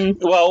 And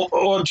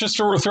well, just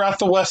throughout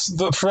the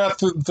West, throughout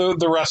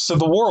the rest of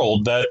the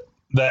world that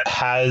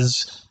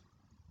has,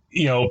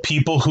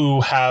 people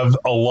who have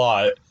a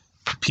lot,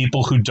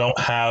 people who don't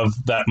have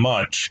that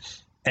much.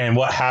 And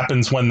what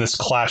happens when this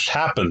clash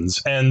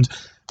happens. And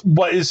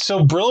what is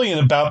so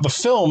brilliant about the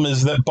film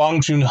is that Bong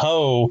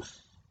Joon-ho,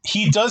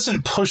 he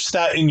doesn't push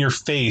that in your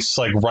face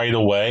like right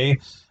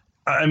away.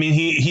 I mean,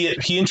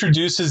 he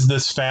introduces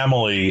this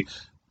family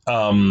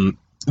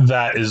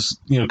that is,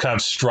 kind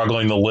of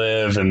struggling to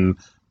live and,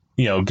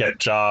 get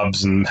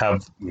jobs and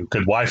have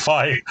good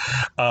Wi-Fi.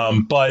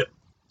 But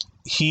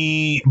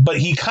he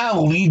kind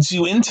of leads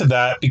you into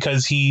that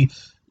because he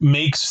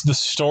makes the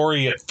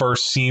story at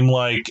first seem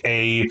like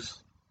a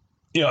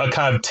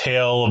kind of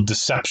tale of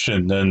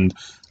deception and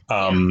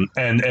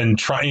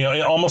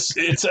try, almost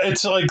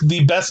it's like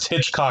the best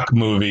Hitchcock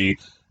movie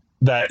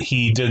that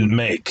he didn't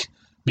make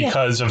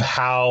because of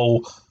how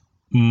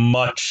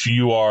much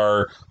you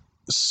are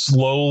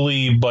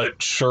slowly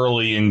but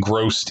surely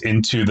engrossed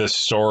into this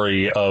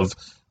story of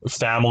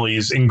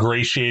families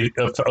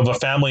of a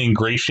family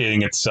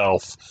ingratiating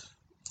itself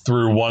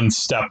through one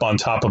step on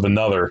top of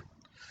another.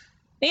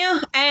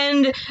 Yeah,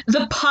 and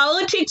the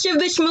politics of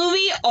this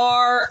movie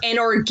are an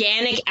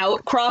organic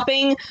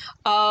outcropping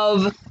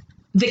of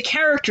the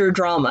character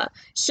drama.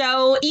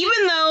 So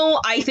even though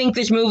I think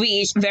this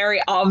movie is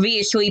very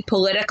obviously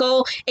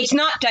political, it's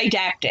not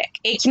didactic.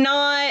 It's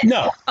not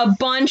a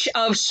bunch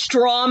of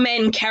straw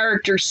men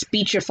characters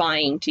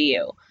speechifying to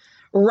you,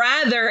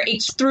 Rather,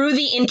 it's through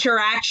the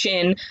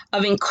interaction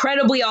of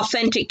incredibly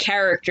authentic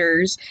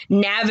characters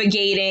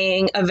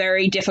navigating a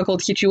very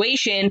difficult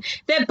situation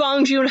that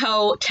Bong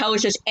Joon-ho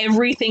tells us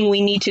everything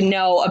we need to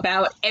know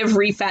about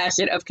every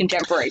facet of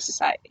contemporary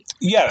society.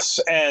 Yes,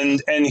 and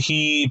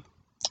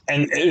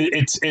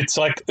it's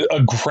like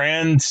a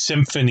grand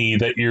symphony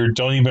that you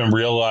don't even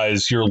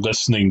realize you're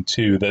listening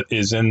to, that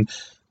is in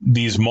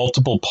these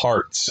multiple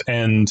parts.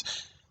 And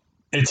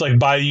it's like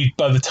by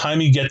the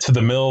time you get to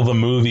the middle of the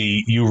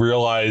movie, you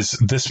realize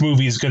this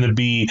movie is going to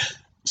be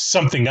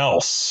something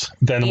else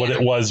than what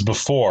it was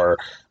before.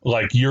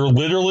 Like, you're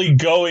literally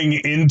going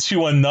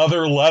into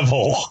another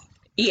level.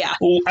 Yeah.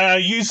 I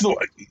use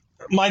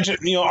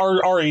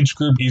our age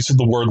group uses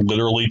the word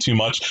literally too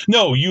much.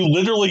 No, you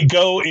literally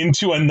go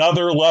into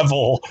another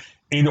level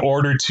in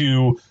order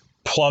to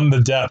plumb the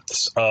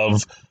depths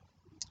of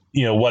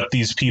what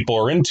these people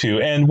are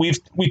into. And we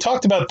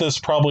talked about this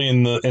probably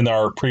in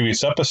our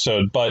previous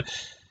episode, but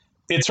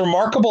it's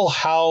remarkable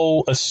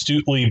how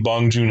astutely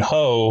Bong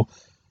Joon-ho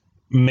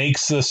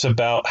makes this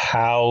about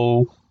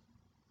how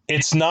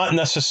it's not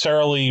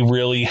necessarily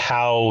really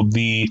how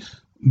the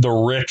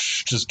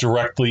rich just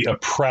directly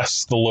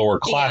oppress the lower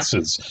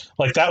classes. Yeah.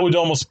 Like, that would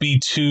almost be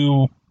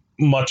too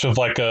much of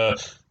like a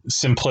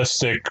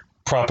simplistic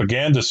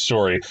propaganda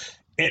story.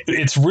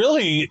 It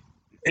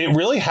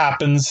really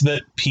happens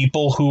that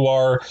people who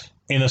are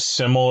in a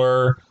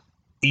similar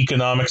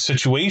economic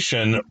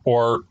situation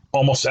or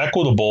almost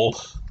equitable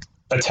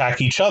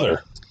attack each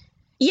other.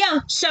 Yeah,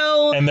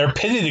 so... And they're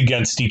pitted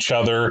against each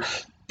other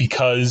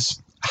because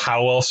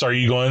how else are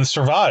you going to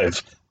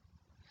survive?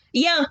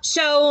 Yeah,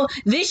 so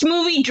this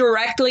movie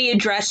directly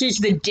addresses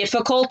the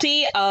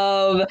difficulty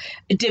of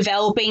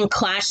developing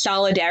class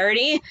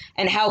solidarity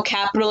and how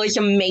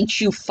capitalism makes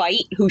you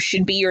fight who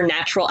should be your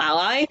natural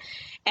ally,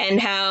 and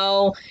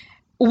how...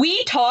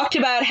 We talked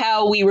about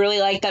how we really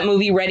like that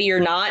movie Ready or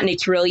Not, and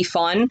it's really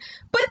fun,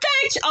 but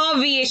that's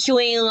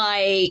obviously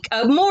like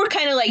a more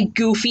kind of like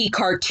goofy,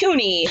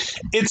 cartoony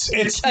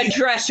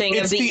addressing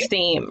of these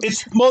themes.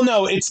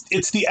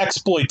 It's the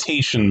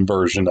exploitation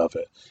version of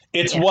it.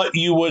 It's what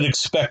you would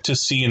expect to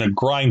see in a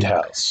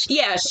grindhouse.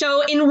 Yeah,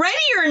 so in Ready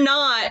or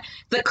Not,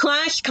 the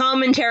class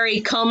commentary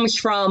comes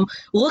from,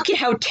 look at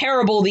how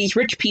terrible these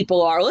rich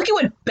people are. Look at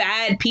what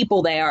bad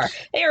people they are.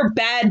 They are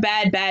bad,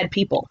 bad, bad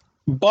people.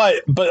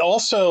 But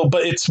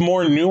it's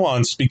more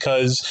nuanced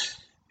because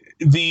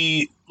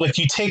you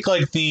take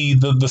like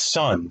the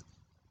son,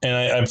 and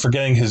I'm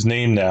forgetting his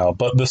name now,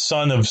 but the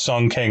son of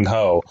Song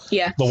Kang-ho,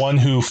 the one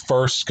who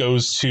first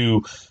goes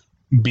to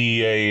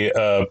be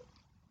a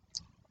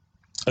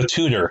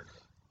tutor,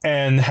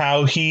 and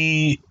how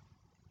he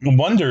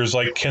wonders,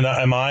 like,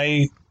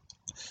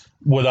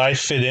 would I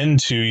fit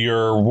into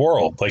your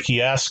world? Like,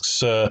 he asks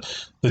the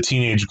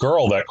teenage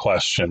girl that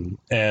question,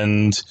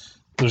 and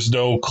there's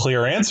no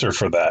clear answer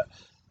for that.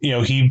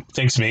 He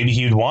thinks maybe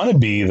he'd want to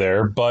be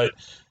there, but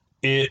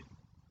it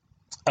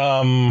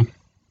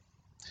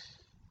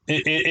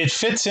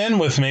fits in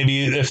with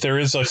maybe if there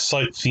is a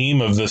slight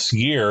theme of this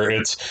year,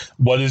 it's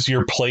what is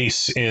your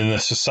place in the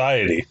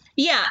society?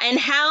 Yeah, and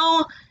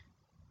how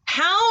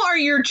are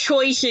your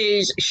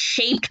choices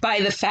shaped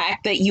by the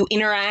fact that you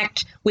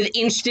interact with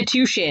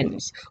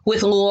institutions,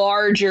 with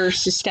larger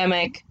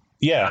systemic...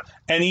 Yeah,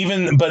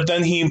 but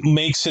then he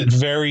makes it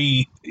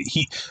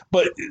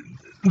but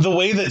the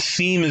way that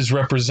theme is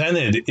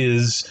represented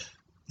is,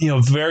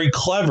 very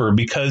clever,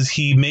 because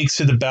he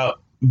makes it about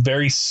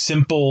very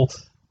simple,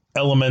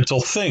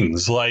 elemental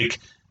things, like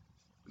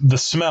the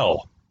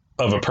smell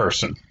of a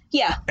person.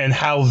 Yeah. And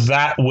how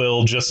that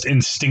will just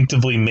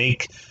instinctively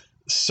make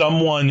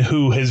someone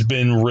who has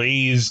been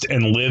raised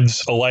and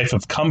lives a life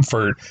of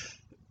comfort,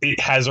 it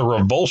has a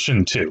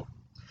revulsion to.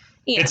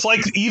 Yeah. It's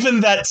like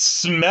even that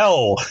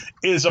smell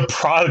is a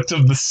product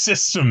of the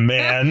system,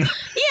 man.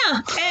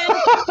 Yeah,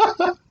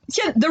 and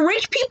so the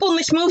rich people in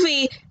this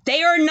movie,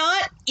 they are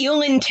not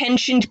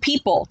ill-intentioned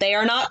people. They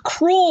are not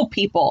cruel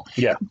people.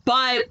 Yeah.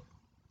 But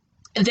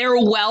their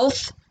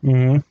wealth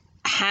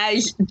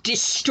has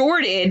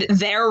distorted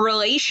their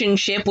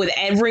relationship with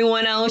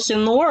everyone else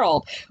in the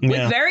world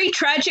with very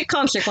tragic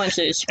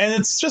consequences. And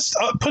it's just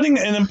putting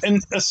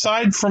and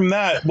aside from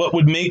that, what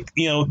would make,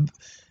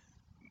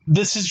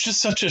 this is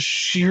just such a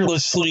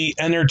sheerlessly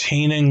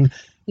entertaining.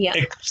 Yeah.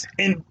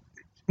 And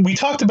we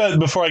talked about it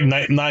before,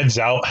 like Knives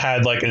Out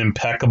had like an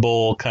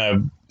impeccable kind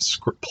of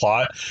script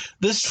plot.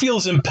 This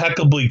feels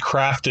impeccably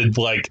crafted,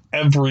 like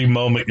every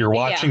moment you're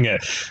watching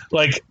it.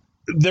 Like,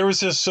 there was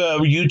this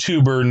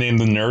YouTuber named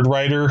The Nerd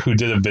Writer who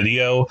did a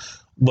video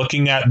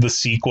looking at the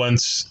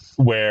sequence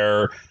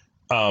where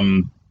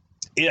I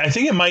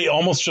think it might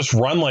almost just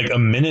run like a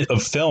minute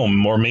of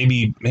film, or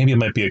maybe it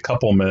might be a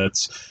couple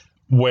minutes,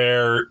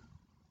 where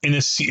in a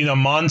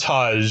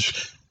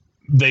montage,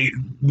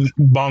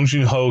 Bong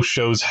Joon-ho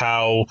shows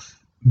how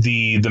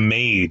the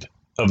maid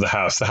of the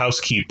house, the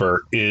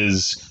housekeeper,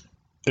 is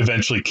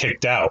eventually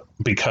kicked out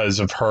because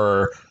of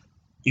her,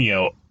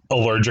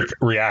 allergic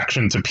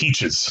reaction to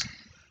peaches.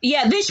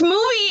 Yeah, this movie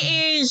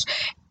is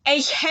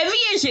as heavy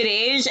as it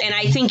is, and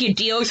I think it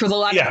deals with a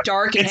lot of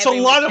dark and it's a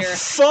heavy lot material, of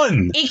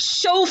fun. It's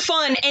so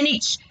fun, and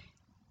it's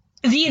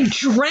the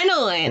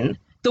adrenaline.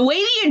 The way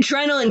the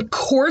adrenaline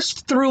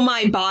coursed through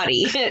my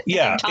body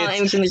at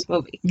times in this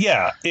movie.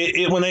 Yeah.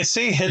 When I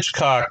say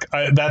Hitchcock,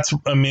 that's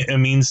a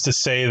means to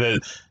say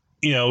that,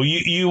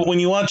 you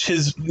when you watch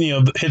his,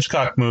 the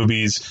Hitchcock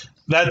movies,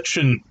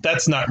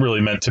 that's not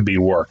really meant to be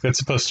work. That's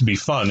supposed to be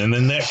fun. And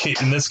in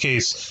this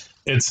case,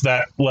 it's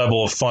that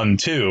level of fun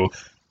too.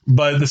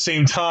 But at the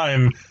same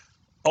time,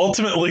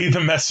 ultimately,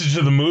 the message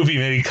of the movie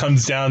maybe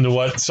comes down to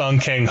what Song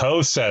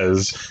Kang-ho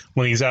says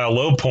when he's at a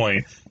low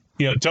point.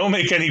 Don't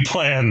make any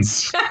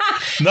plans.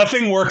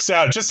 Nothing works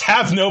out. Just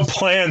have no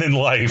plan in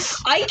life.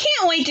 I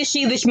can't wait to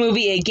see this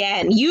movie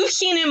again. You've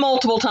seen it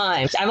multiple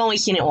times. I've only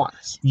seen it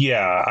once.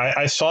 Yeah,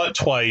 I saw it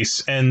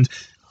twice. And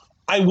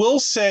I will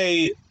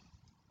say,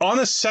 on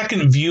a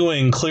second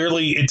viewing,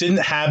 clearly it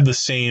didn't have the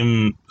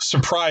same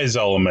surprise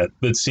element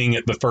that seeing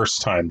it the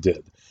first time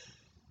did.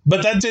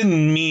 But that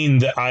didn't mean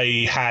that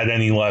I had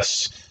any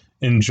less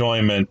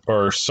enjoyment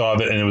or saw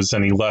that it was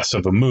any less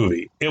of a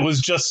movie. It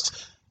was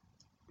just...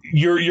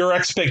 Your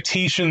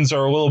expectations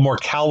are a little more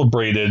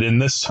calibrated,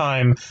 and this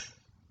time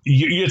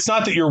it's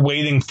not that you're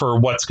waiting for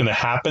what's going to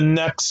happen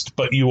next,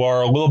 but you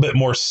are a little bit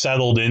more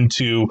settled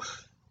into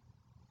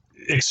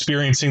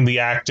experiencing the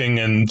acting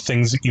and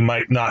things that you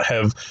might not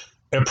have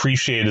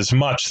appreciated as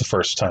much the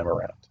first time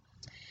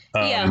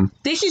around.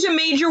 This is a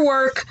major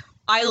work.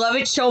 I love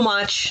it so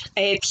much.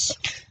 It's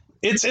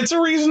a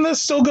reason to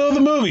still go to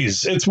the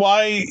movies. It's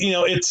why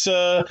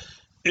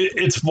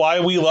it's why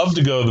we love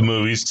to go to the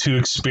movies, to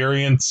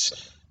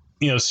experience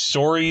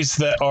stories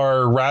that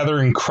are rather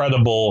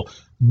incredible,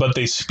 but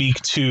they speak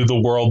to the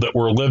world that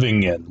we're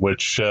living in,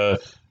 which,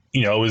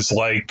 is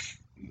like,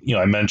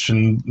 I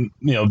mentioned,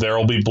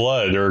 There'll Be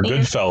Blood or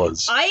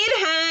Goodfellas.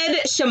 I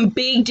had some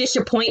big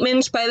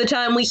disappointments by the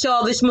time we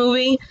saw this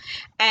movie,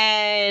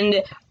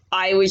 and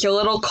I was a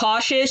little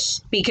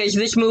cautious because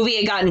this movie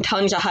had gotten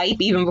tons of hype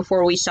even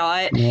before we saw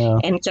it. Yeah.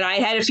 And so I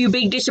had a few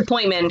big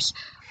disappointments,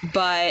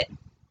 but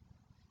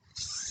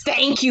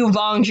thank you,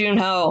 Bong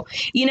Joon-ho.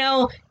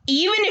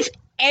 Even if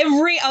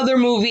every other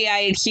movie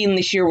I had seen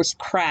this year was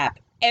crap,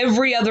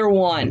 every other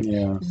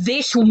one,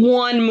 this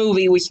one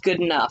movie was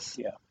good enough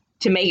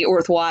to make it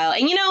worthwhile.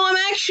 And,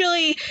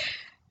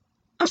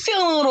 I'm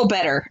feeling a little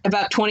better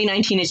about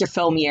 2019 as a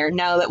film year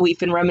now that we've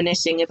been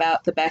reminiscing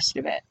about the best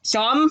of it.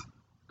 So I'm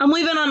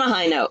leaving on a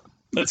high note.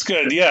 That's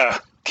good, yeah.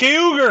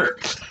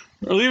 Kyuger!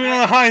 We're leaving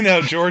on a high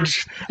note,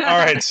 George. All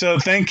right, so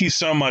thank you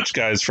so much,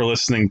 guys, for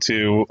listening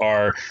to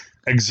our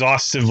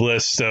exhaustive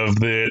list of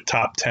the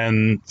top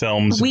 10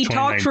 films we of 2019.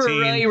 Talked for a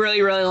really,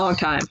 really, really long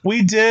time.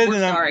 We did. We're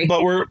sorry.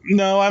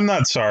 I'm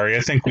not sorry. I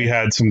think we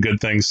had some good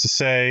things to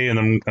say,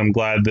 and I'm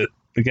glad that,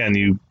 again,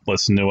 you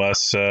listened to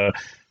us.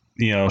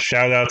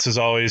 Shout outs as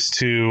always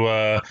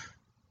to,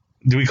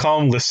 do we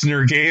call him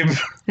Listener Gabe?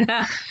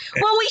 Well,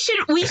 we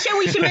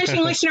should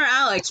mention Listener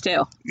Alex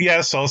too.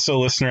 Yes, also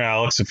Listener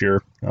Alex, if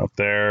you're out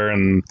there,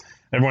 and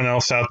everyone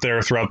else out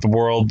there throughout the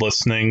world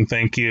listening,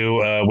 thank you.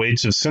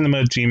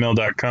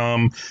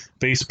 wagesofcinema@gmail.com,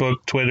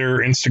 Facebook, Twitter,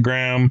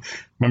 Instagram.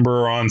 Remember,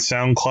 we're on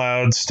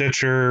SoundCloud,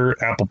 Stitcher,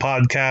 Apple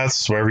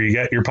Podcasts, wherever you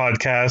get your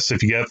podcasts.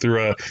 If you get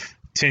through a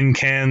tin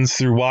cans,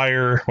 through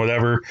wire,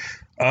 whatever.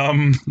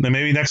 Then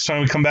maybe next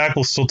time we come back,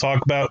 we'll still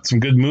talk about some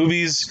good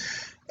movies.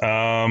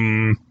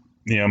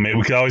 Maybe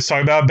we could always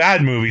talk about a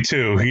bad movie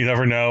too. You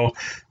never know.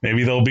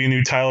 Maybe there'll be a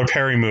new Tyler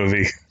Perry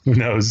movie. Who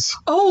knows?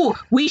 Oh,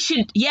 we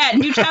should. Yeah,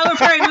 new Tyler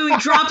Perry movie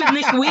dropping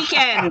this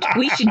weekend.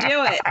 We should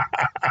do it.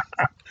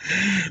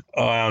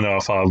 Oh, I don't know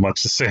if I'll have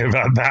much to say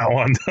about that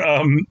one.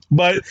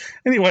 But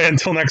anyway,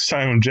 until next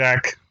time, I'm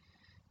Jack.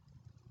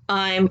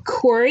 I'm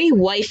Corey.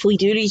 Wifely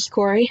duties,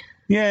 Corey.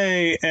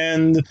 Yay!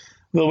 And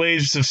the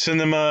Wages of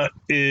Cinema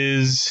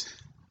is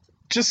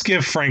just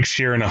give Frank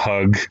Sheeran a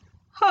hug.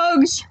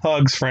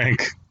 Hugs,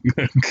 Frank.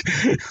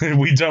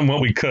 We done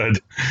what we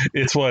could.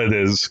 It's what it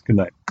is. Good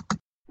night.